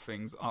stealth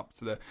things up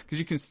to because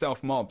you can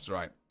stealth mobs,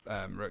 right,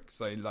 Rook?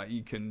 So like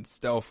you can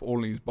stealth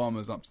all these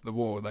bombers up to the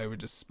wall. They would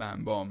just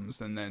spam bombs,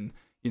 and then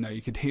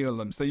you could heal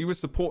them. So you were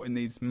supporting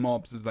these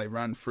mobs as they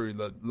ran through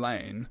the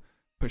lane,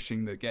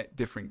 pushing the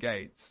different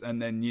gates, and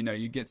then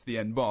you get to the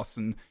end boss,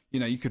 and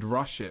you could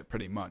rush it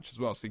pretty much as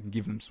well. So you can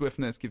give them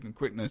swiftness, give them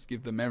quickness,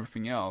 give them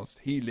everything else,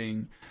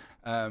 healing,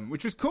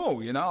 which was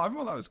cool. I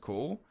thought that was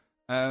cool.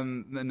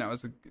 Then that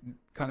was a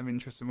kind of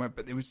interesting way,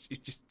 but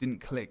it just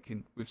didn't click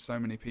with so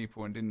many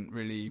people and didn't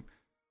really.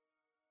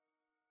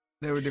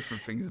 There were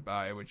different things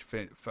about it which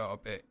felt a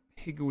bit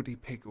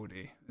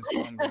higgledy-piggledy, is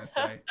what I'm going to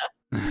say.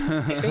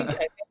 I think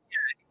the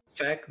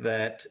fact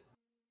that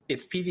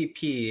it's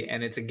PvP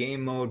and it's a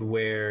game mode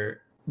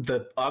where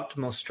the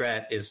optimal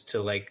strat is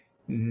to like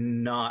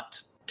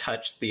not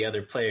touch the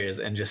other players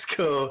and just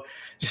go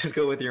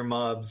with your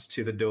mobs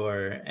to the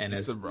door, and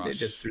it's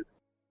just through.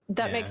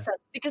 That makes sense,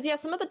 because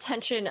some of the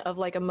tension of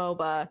like a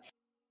MOBA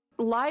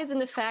lies in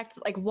the fact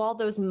that like while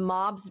those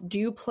mobs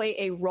do play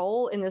a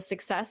role in the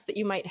success that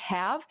you might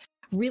have,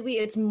 really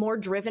it's more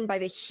driven by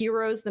the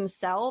heroes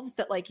themselves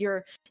that like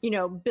you're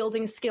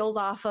building skills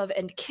off of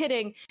and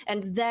kitting,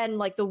 and then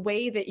like the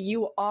way that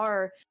you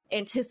are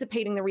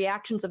anticipating the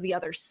reactions of the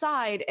other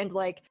side and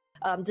like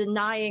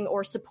denying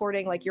or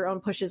supporting like your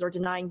own pushes or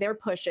denying their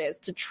pushes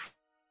to try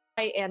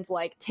and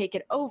like take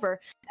it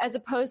over, as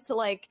opposed to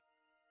like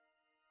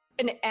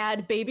an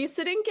ad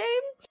babysitting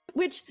game,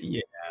 which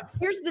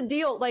here's the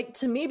deal, like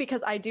to me,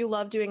 because I do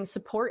love doing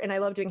support and I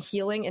love doing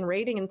healing and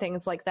raiding and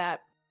things like that,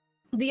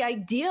 the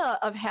idea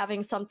of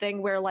having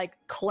something where like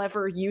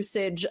clever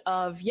usage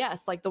of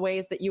like the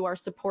ways that you are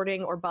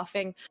supporting or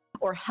buffing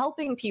or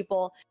helping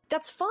people,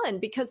 that's fun,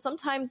 because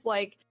sometimes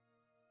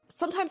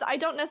I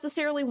don't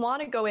necessarily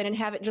want to go in and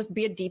have it just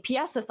be a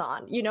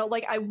DPS-a-thon,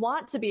 like I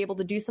want to be able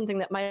to do something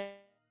that might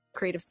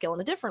creative skill in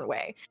a different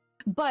way,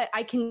 but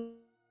I can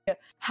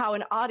how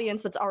an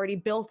audience that's already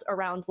built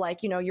around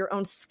like your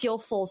own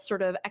skillful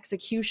sort of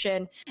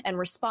execution and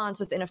response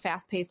within a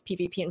fast-paced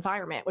PvP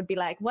environment would be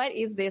like, what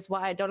is this?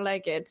 Why I don't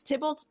like it?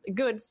 Tybalt,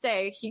 good,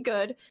 stay. He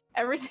good.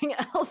 Everything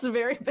else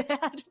very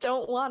bad.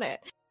 Don't want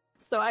it.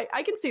 So I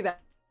can see that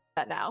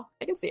now.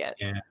 I can see it.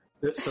 Yeah.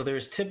 So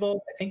there's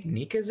Tybalt. I think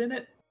Nika's in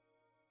it.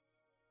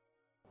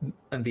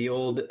 And the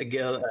old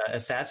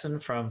assassin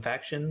from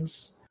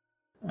Factions.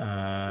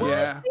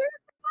 Yeah.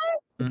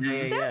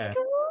 That's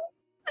cool.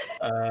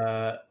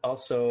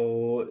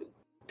 Also,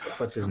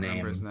 what's his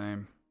name? His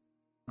name.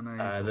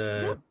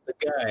 The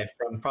guy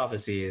from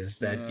Prophecies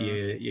that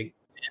you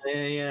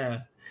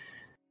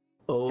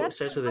That's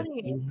starts with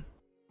funny.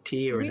 a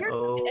T or an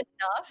O.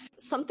 Enough,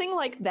 something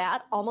like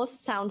that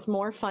almost sounds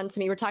more fun to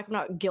me. We're talking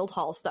about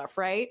Guildhall stuff,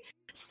 right?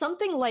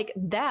 Something like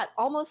that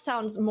almost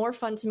sounds more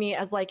fun to me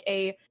as like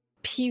a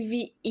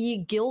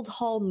PvE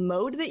Guildhall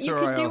mode that you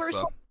could do or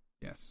something.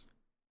 Yes.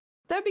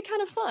 That'd be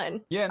kind of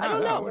fun. Yeah, no, I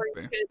don't know.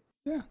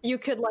 You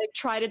could like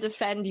try to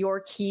defend your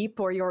keep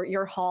or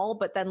your hall,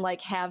 but then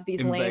like have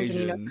these lanes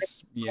and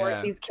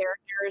support these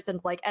characters, and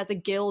like as a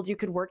guild you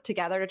could work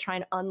together to try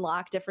and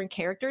unlock different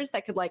characters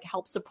that could like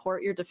help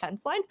support your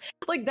defense lines.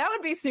 Like that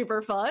would be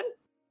super fun.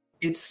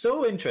 It's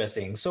so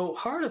interesting. So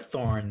Heart of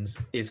Thorns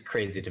is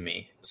crazy to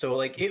me. So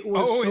like it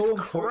was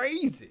it's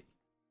crazy.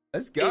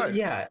 Let's go.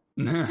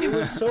 It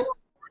was so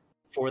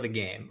for the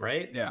game,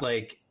 right? Yeah.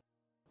 Like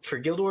for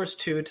Guild Wars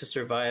 2 to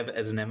survive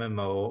as an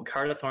MMO,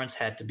 Heart of Thorns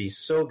had to be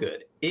so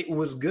good. It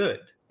was good.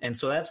 And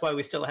so that's why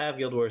we still have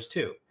Guild Wars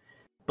 2.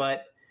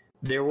 But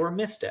there were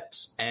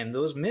missteps. And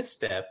those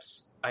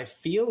missteps, I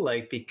feel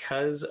like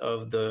because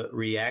of the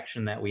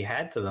reaction that we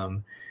had to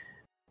them,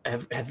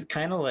 have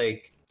kind of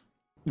like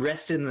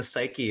rested in the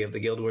psyche of the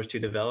Guild Wars 2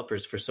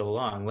 developers for so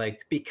long.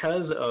 Like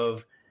because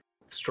of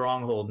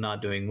Stronghold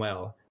not doing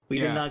well, we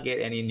did not get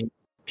any new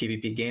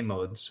PvP game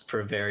modes for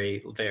a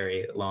very,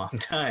 very long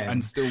time.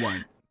 And still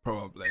won't.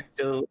 Probably.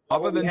 Still,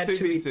 other than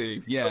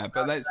 2v2,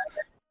 but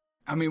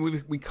I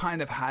mean, we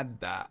kind of had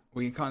that.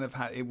 We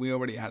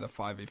already had a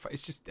 5v5.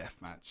 It's just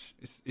deathmatch.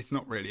 It's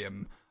not really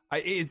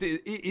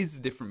it is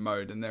a different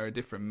mode, and there are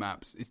different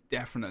maps. It's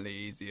definitely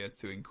easier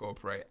to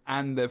incorporate,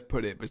 and they've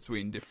put it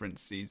between different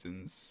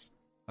seasons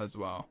as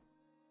well.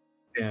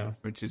 Yeah,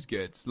 which is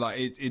good.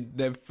 Like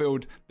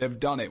they've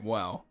done it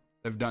well.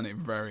 They've done it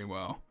very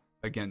well.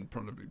 Again,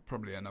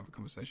 probably another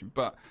conversation.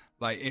 But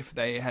like, if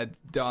they had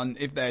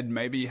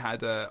maybe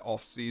had a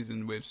off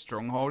season with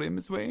Stronghold in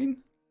between,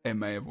 it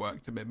may have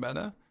worked a bit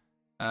better.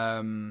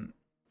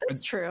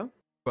 That's true.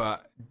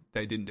 But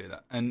they didn't do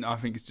that, and I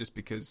think it's just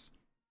because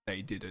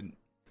they didn't.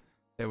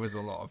 There was a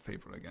lot of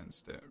people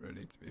against it,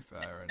 really, to be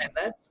fair. And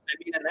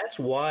that's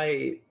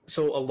why.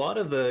 So a lot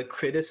of the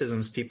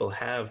criticisms people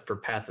have for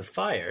Path of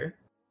Fire,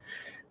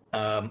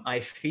 I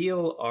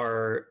feel,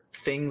 are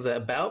things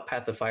about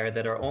Path of Fire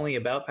that are only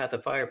about Path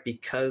of Fire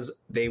because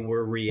they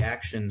were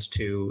reactions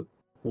to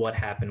what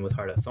happened with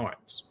Heart of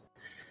Thorns.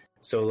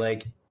 So,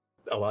 like,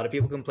 a lot of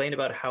people complained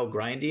about how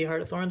grindy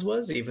Heart of Thorns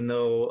was, even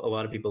though a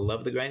lot of people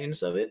love the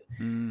grindiness of it,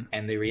 and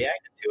they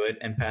reacted to it,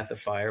 and Path of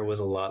Fire was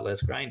a lot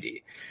less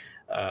grindy.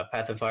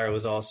 Path of Fire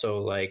was also,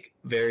 like,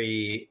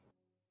 it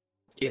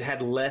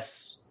had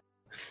less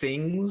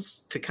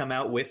things to come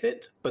out with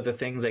it, but the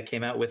things that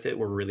came out with it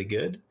were really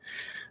good.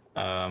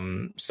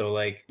 So,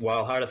 like,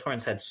 while Heart of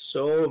Thorns had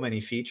so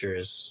many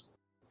features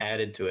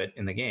added to it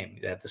in the game,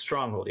 you had the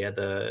Stronghold, you had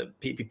the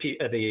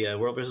PvP, the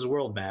World versus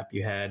World map,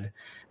 you had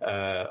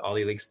all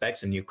the elite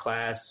specs, a new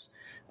class,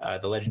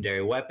 the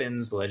legendary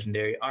weapons, the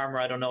legendary armor.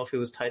 I don't know if it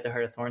was tied to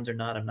Heart of Thorns or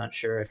not. I'm not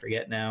sure. I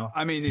forget now.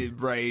 I mean,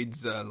 it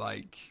raids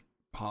like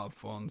part of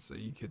Thorns, so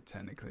you could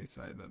technically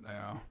say that they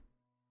are.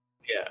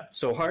 Yeah.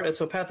 So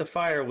Path of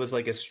Fire was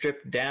like a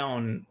stripped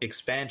down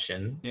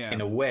expansion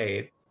in a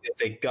way.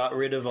 They got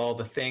rid of all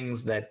the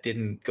things that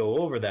didn't go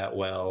over that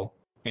well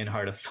in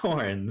Heart of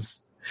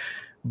Thorns,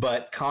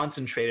 but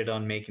concentrated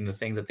on making the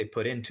things that they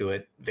put into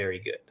it very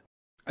good.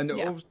 And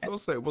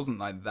also, it wasn't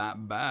like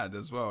that bad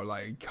as well.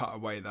 Like, cut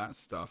away that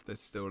stuff,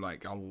 there's still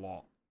like a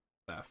lot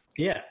left.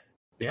 Yeah.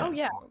 Oh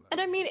yeah. And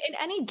I mean, in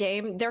any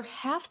game, there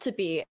have to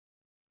be.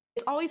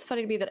 It's always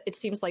funny to me that it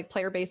seems like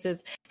player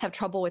bases have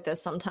trouble with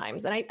this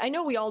sometimes, and I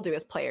know we all do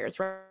as players,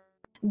 right?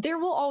 There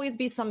will always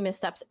be some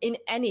missteps in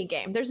any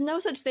game. There's no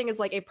such thing as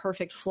like a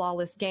perfect,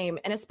 flawless game.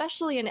 And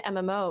especially in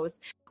MMOs,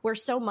 where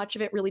so much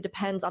of it really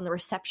depends on the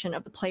reception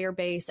of the player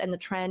base and the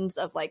trends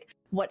of like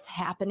what's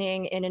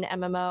happening in an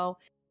MMO.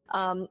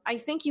 I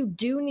think you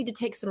do need to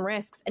take some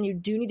risks, and you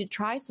do need to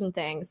try some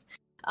things.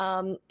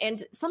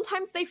 And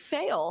sometimes they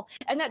fail,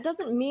 and that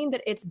doesn't mean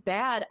that it's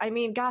bad. I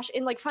mean, gosh,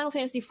 in like Final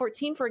Fantasy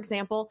XIV, for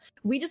example,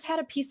 we just had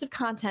a piece of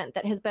content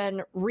that has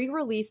been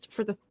re-released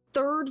for the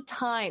third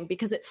time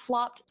because it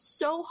flopped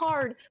so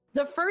hard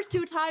the first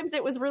two times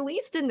it was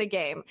released in the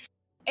game.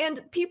 And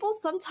people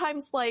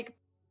sometimes, like,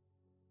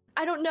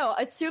 I don't know,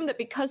 assume that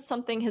because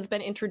something has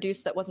been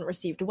introduced that wasn't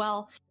received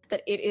well,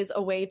 that it is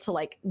a way to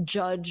like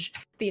judge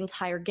the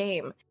entire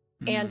game.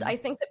 And I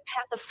think that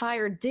Path of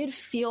Fire did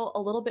feel a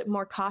little bit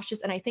more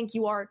cautious, and I think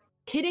you are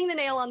hitting the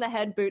nail on the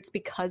head, Boots,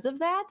 because of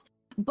that.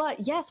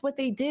 But yes, what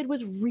they did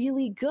was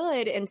really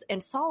good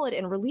and solid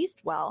and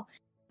released well.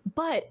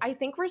 But I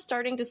think we're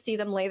starting to see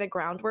them lay the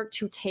groundwork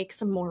to take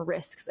some more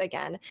risks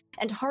again.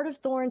 And Heart of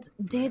Thorns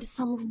did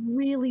some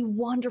really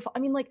wonderful, I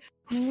mean, like,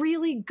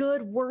 really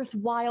good,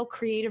 worthwhile,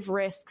 creative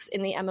risks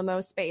in the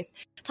MMO space.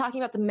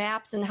 Talking about the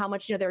maps and how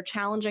much, you know, they're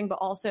challenging, but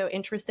also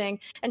interesting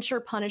and sure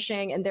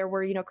punishing. And there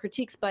were, you know,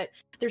 critiques, but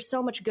there's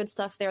so much good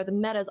stuff there. The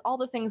metas, all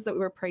the things that we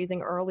were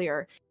praising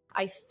earlier.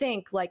 I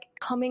think, like,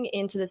 coming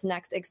into this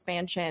next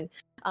expansion,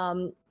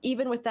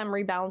 even with them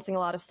rebalancing a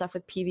lot of stuff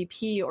with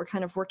PvP or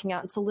kind of working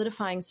out and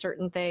solidifying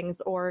certain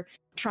things or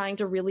trying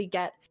to really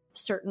get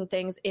certain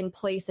things in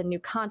place and new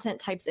content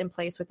types in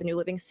place with the new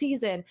living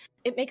season,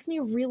 it makes me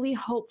really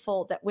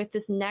hopeful that with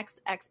this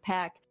next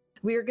X-Pack,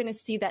 we're going to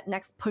see that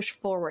next push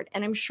forward.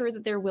 And I'm sure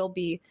that there will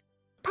be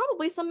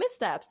probably some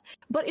missteps,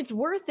 but it's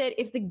worth it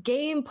if the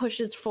game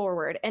pushes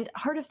forward. And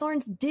Heart of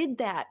Thorns did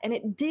that, and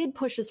it did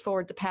push us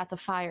forward to Path of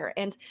Fire,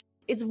 and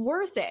it's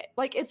worth it.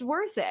 Like, it's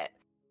worth it.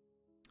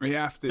 You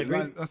have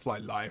to, that's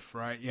like life,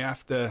 right? You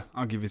have to,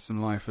 I'll give you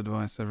some life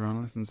advice,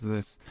 everyone. Listen to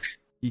this.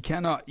 You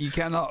cannot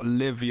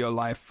live your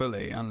life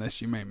fully unless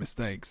you make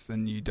mistakes,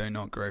 and you do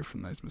not grow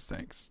from those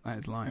mistakes. That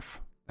is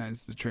life. That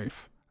is the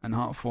truth. And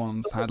Heart of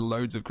Thorns had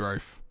loads of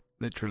growth,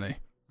 literally.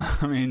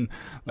 I mean,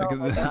 look at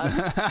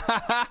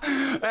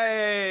this.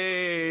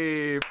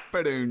 Hey,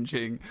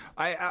 ba-doom-ching.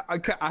 I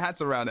had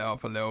to round it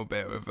off a little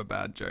bit with a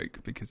bad joke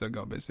because I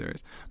got a bit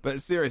serious. But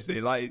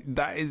seriously, like,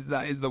 that is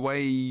the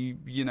way,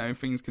 you know,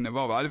 things can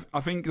evolve.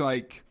 I think,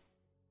 like,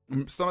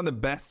 some of the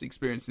best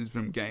experiences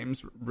from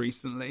games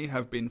recently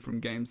have been from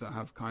games that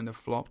have kind of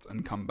flopped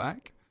and come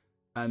back.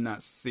 And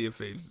that's Sea of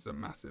Thieves is a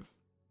massive,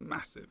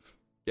 massive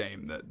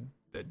game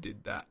that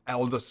did that.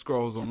 Elder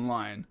Scrolls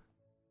Online.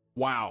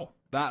 Wow.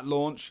 That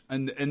launch,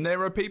 and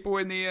there are people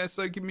in the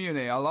ESO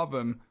community, I love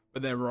them,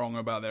 but they're wrong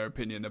about their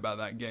opinion about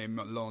that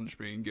game launch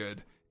being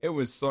good. It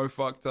was so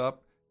fucked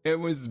up. It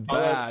was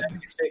bad. That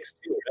was 76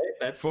 too, right?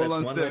 That's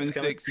Fallout one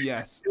 76,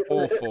 yes,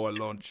 awful at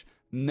launch.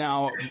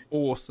 Now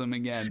awesome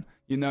again.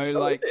 You know,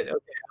 like Okay,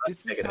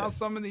 this is how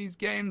some of these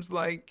games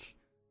like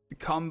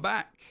come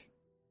back,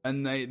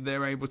 and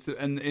they're able to.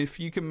 And if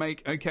you can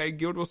make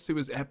Guild Wars 2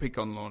 was epic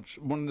on launch,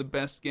 one of the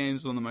best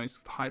games, one of the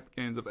most hyped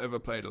games I've ever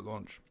played at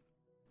launch.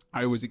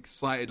 I was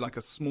excited like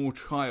a small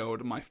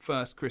child. My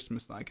first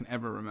Christmas that I can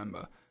ever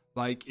remember.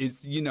 Like,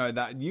 it's, you know,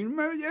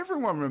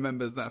 everyone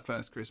remembers that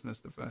first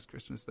Christmas, the first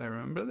Christmas they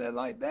remember. They're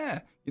like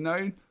there, you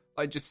know,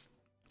 like just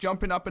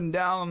jumping up and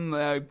down on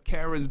the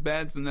carers'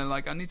 beds, and they're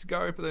like, I need to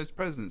go open those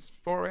presents.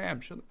 4 a.m.,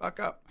 shut the fuck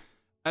up.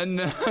 And,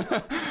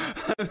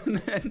 and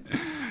then,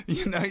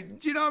 you know,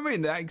 do you know what I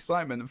mean? That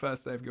excitement the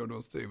first day of Guild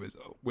Wars 2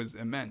 was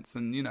immense.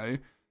 And, you know,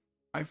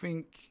 I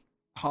think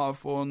Heart of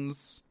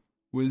Thorns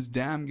was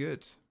damn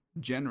good,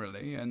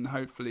 generally, and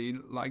hopefully,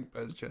 like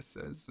Burgess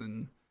says,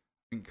 and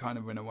kind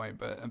of in a way,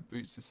 but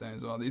Boots is saying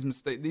as well, these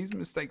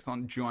mistakes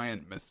aren't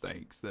giant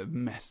mistakes that have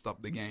messed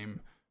up the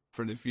game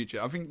for the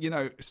future. I think, you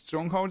know,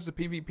 Stronghold is a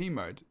PvP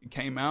mode. It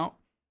came out,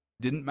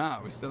 didn't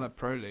matter. We still had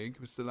Pro League.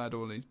 We still had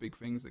all these big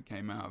things that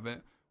came out of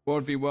it.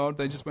 World v World,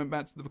 they just went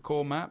back to the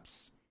core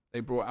maps. They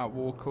brought out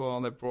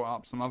Warclaw. They brought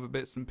up some other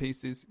bits and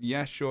pieces.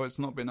 Yeah, sure, it's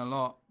not been a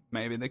lot.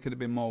 Maybe there could have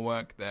been more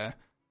work there.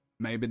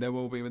 Maybe there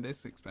will be with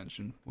this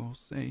expansion. We'll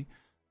see.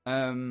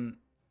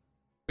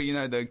 But, you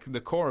know,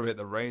 the core of it,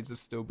 the raids have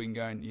still been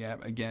going. Yeah,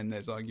 again,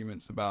 there's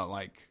arguments about,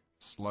 like,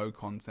 slow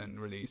content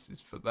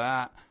releases for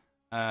that.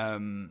 I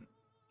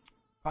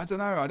don't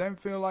know. I don't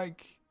feel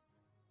like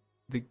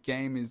the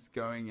game is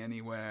going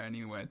anywhere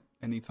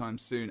anytime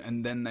soon.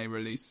 And then they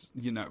release,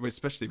 you know,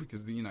 especially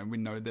because, you know, we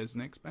know there's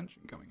an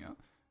expansion coming out.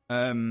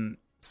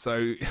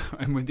 So,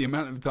 and with the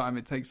amount of time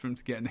it takes for them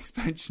to get an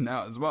expansion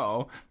out as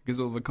well, because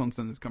all the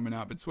content that's coming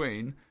out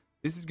between,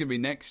 this is going to be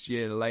next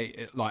year,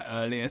 late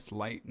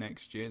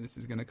next year. This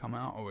is going to come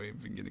out, or we're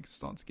even going to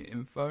start to get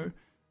info.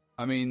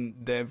 I mean,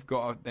 they've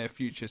got their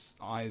future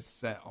eyes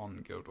set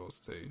on Guild Wars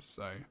 2,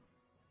 so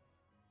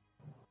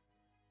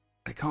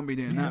they can't be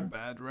doing that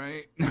bad,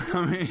 right?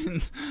 I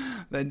mean,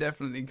 they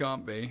definitely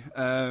can't be.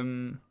 I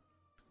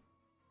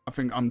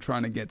think I'm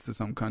trying to get to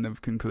some kind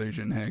of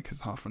conclusion here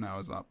because half an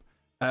hour's up.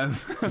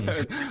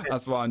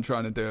 That's why I'm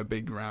trying to do a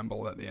big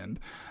ramble at the end.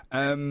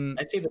 I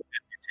see the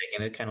path you're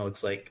taking. It kind of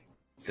looks like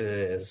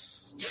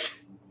this.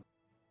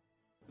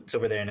 It's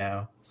over there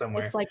now,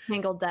 somewhere. It's like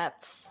Tangled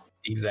Depths.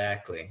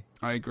 Exactly.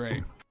 I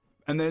agree.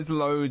 And there's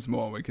loads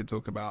more we could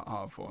talk about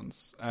Heart of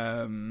Thorns.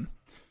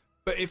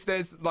 But if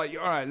there's, like,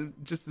 all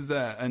right, just as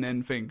an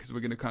end thing, because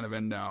we're going to kind of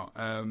end now,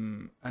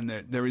 and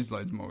there is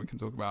loads more we can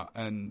talk about,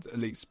 and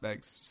elite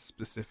specs,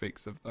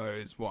 specifics of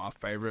those, what our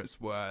favourites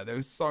were. There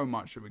was so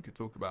much that we could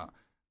talk about.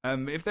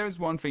 If there was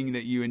one thing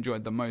that you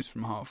enjoyed the most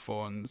from Heart of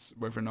Thorns,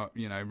 whether or not,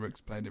 you know, Rook's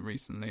played it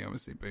recently,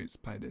 obviously Boots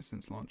played it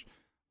since launch,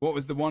 what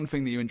was the one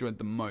thing that you enjoyed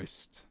the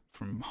most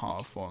from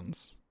Heart of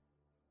Thorns?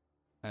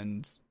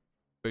 And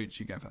Boots,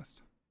 you go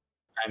first.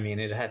 I mean,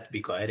 it had to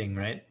be gliding,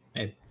 right?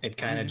 It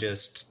kind of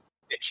just...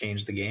 It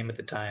changed the game at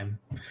the time.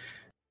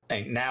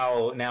 Like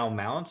now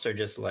mounts are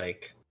just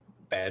like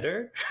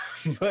better,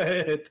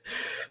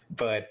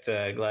 but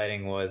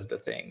gliding was the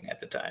thing at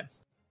the time.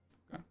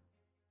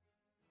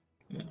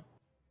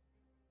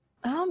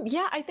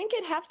 Yeah, I think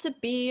it'd have to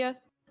be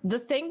the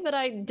thing that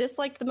I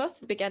disliked the most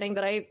at the beginning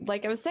that I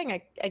was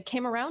saying I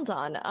came around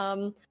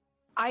on.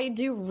 I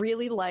do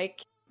really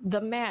like the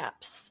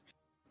maps.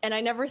 And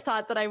I never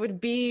thought that I would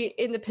be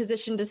in the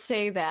position to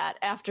say that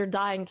after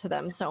dying to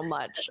them so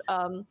much.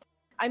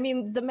 I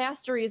mean, the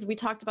masteries, we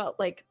talked about,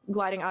 like,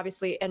 gliding,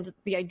 obviously, and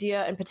the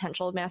idea and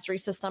potential of mastery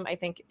system, I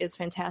think, is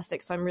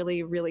fantastic. So I'm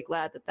really, really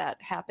glad that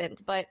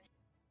happened. But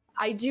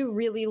I do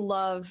really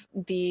love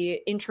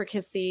the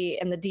intricacy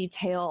and the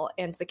detail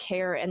and the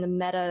care and the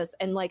metas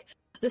and, like,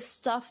 the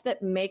stuff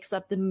that makes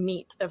up the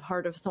meat of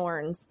Heart of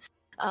Thorns.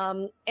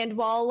 And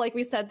while, like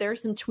we said, there are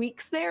some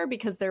tweaks there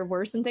because there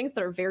were some things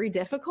that are very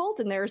difficult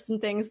and there are some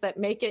things that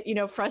make it, you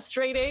know,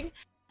 frustrating,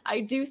 I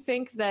do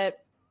think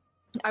that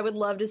I would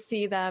love to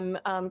see them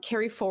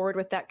carry forward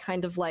with that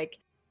kind of, like,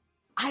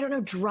 I don't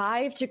know,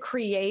 drive to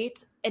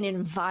create an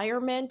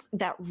environment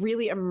that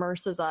really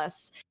immerses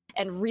us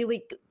and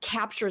really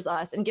captures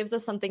us and gives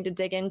us something to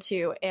dig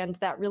into. And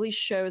that really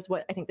shows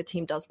what I think the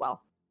team does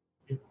well.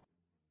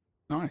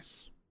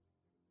 Nice.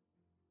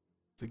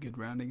 It's a good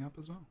rounding up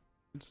as well.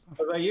 Good stuff.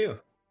 What about you?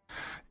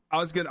 I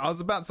was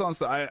about to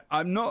answer.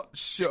 I'm not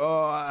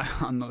sure.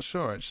 I'm not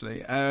sure,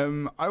 actually.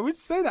 I would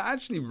say that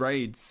actually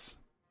raids,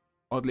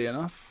 oddly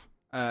enough.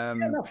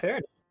 No, fair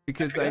enough.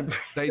 Because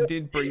they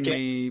did bring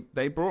me,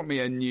 they brought me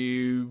a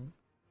new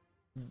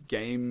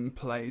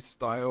gameplay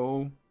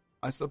style,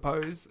 I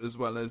suppose, as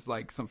well as,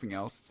 like, something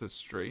else to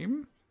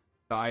stream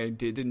that I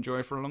did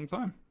enjoy for a long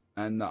time.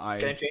 And that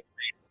Can I change?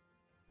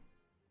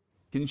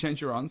 Can you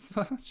change your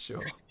answer? Sure.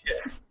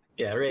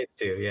 Yeah, raids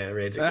too. Yeah,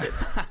 raids are good.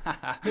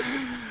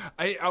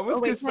 I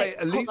was going to say,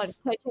 at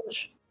least...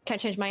 Can I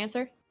change my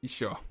answer?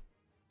 Sure.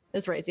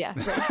 It's raids, yeah.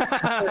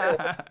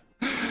 Raids.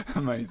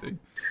 Amazing.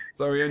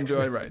 So we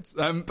enjoy raids.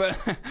 But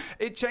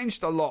it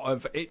changed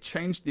it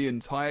changed the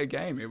entire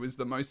game. It was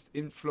the most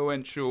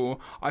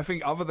influential, I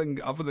think, other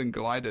than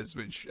gliders,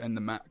 which and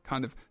the map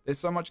kind of, there's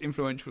so much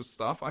influential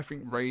stuff. I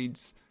think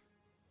raids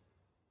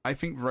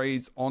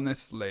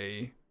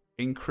honestly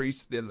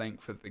increased the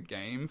length of the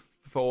game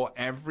for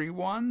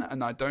everyone,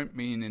 and I don't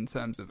mean in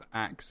terms of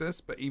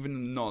access, but even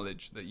the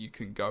knowledge that you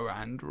can go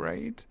and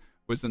raid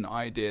was an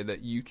idea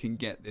that you can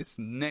get this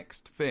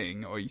next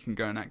thing, or you can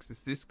go and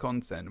access this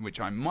content, which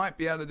I might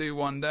be able to do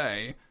one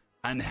day,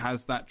 and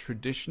has that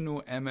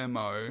traditional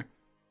MMO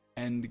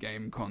end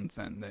game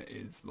content that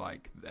is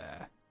like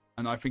there.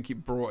 And I think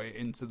it brought it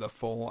into the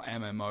full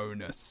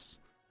MMO-ness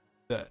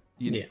that,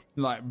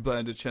 like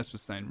Blurred of Chess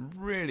was saying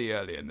really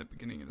early in the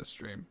beginning of the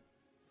stream.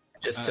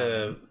 Just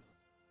to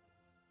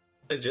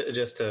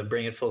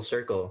bring it full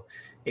circle,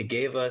 it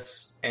gave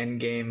us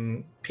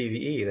endgame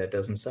PvE that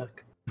doesn't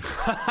suck.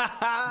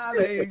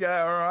 There you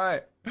go. All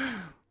right.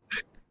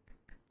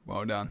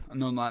 Well done.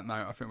 And on that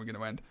note, I think we're going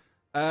to end.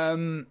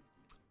 I'm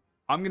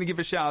going to give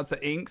a shout out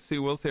to Inks,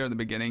 who was here at the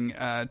beginning.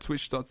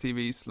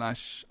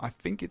 Twitch.tv/ I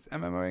think it's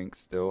MMO Inks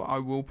still. I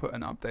will put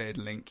an updated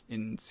link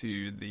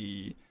into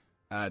the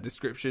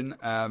description.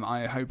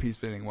 I hope he's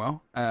feeling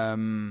well.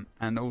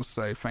 And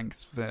also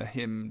thanks for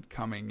him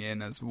coming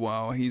in as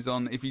well. He's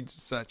on, if you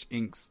search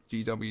Inks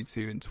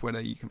GW2 in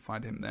Twitter, you can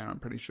find him there, I'm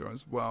pretty sure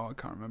as well. I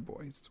can't remember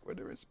what his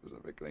Twitter is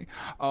specifically.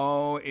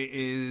 Oh, it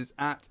is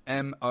at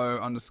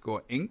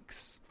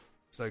 @MO_Inks.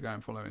 So go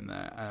and follow him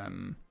there.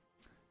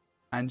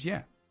 And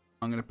yeah,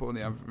 I'm going to put all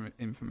the other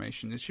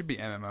information. It should be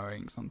MMO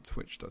Inks on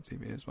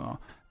twitch.tv as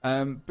well.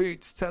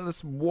 Boots, tell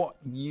us what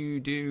you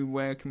do.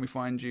 Where can we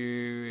find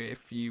you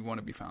if you want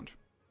to be found?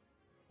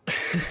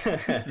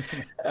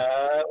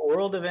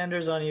 World of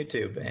Enders on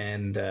YouTube,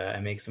 and I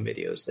make some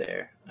videos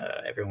there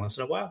every once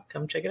in a while.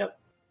 Come check it out.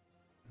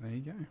 There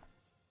you go.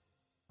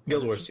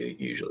 Guild Wars 2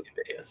 usually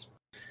videos.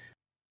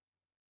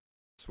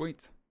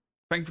 Sweet.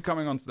 Thank you for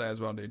coming on today as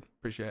well, dude.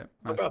 Appreciate it.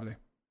 Massively.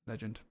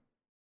 Legend.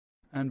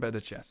 And Better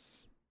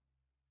Chess.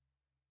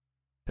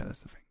 Tell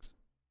us the things.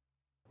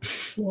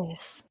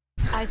 Yes.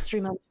 I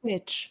stream on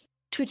Twitch.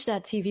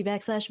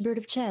 Twitch.tv/Bird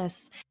of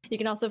Chess. You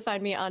can also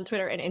find me on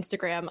Twitter and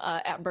Instagram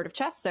at Bird of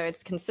Chess, so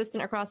it's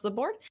consistent across the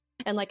board.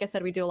 And like I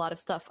said, we do a lot of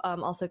stuff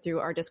also through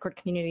our Discord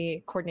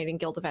community, coordinating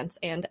guild events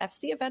and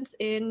FC events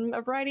in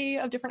a variety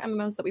of different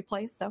MMOs that we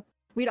play. So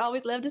we'd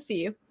always love to see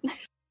you.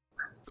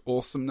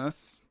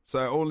 Awesomeness.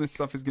 So all this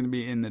stuff is going to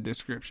be in the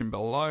description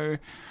below.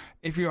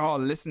 If you are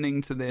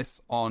listening to this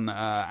on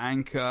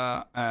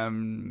Anchor.fm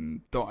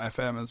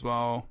as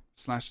well, /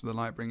 the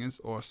Lightbringers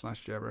or /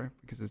 Jebro,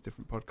 because there's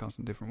different podcasts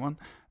and different one.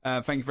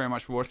 Thank you very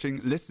much for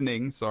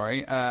listening.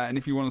 And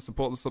if you want to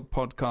support the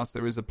podcast,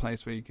 there is a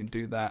place where you can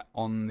do that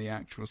on the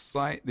actual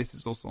site. This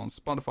is also on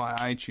Spotify,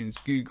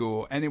 iTunes,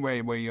 Google,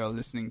 anywhere where you're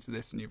listening to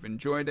this and you've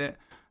enjoyed it.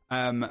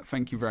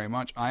 Thank you very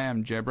much. I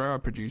am Jebro. I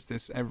produce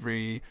this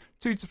every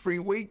 2 to 3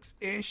 weeks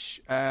ish.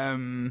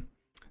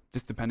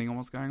 Just depending on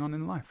what's going on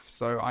in life.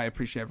 So I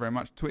appreciate it very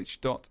much.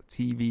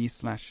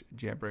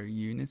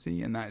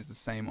 Twitch.tv/JebroUnity. And that is the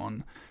same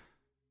on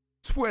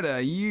Twitter,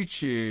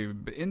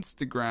 YouTube,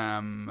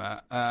 Instagram,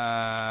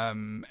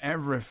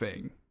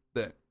 everything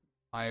that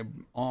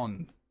I'm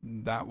on.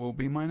 That will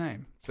be my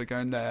name. So go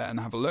in there and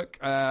have a look.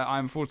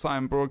 I'm a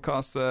full-time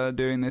broadcaster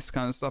doing this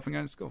kind of stuff and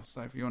going to school.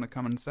 So if you want to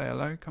come and say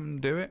hello, come and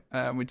do it.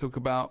 We talk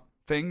about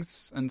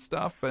things and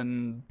stuff,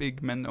 and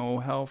big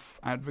mental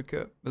health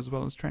advocate as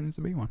well as training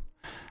to be one.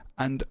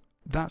 And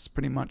that's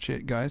pretty much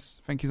it,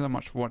 guys. Thank you so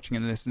much for watching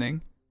and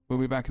listening. We'll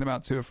be back in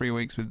about 2 or 3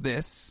 weeks with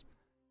this.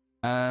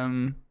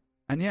 And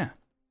yeah,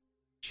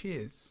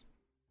 cheers.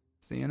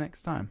 See you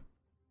next time.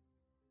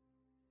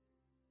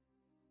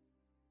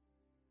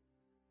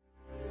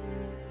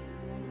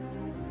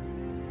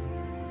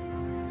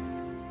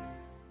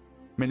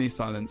 Mini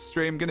silence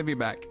stream gonna be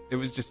back. It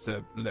was just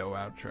a little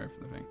outro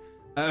for the thing.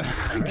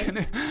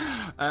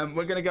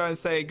 We're gonna go and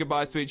say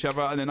goodbye to each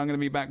other, and then I'm gonna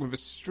be back with a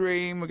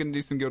stream. We're gonna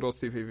do some Guild Wars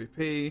 2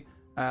 PvP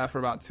for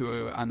about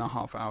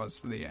 2.5 hours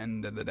for the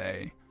end of the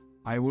day.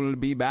 I will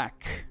be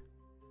back.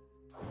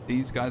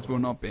 These guys will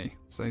not be.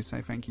 So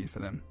say thank you for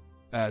them,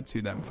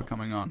 to them for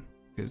coming on,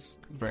 because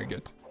very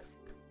good.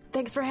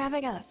 Thanks for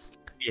having us.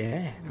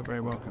 Yeah, you're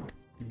very welcome.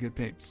 You're good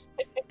peeps.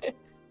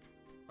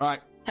 All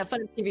right. Have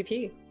fun in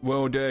PvP.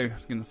 Will do. I'm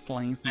gonna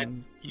slay some.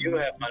 And you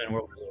have fun in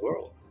World vs.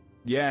 World.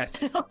 Yes.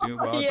 Do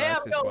well. Yeah,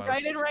 I'm going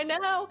right in right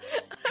now.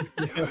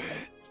 Do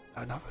it.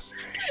 Another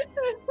stream.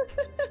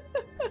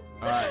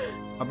 All right.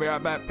 I'll be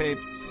right back,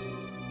 peeps.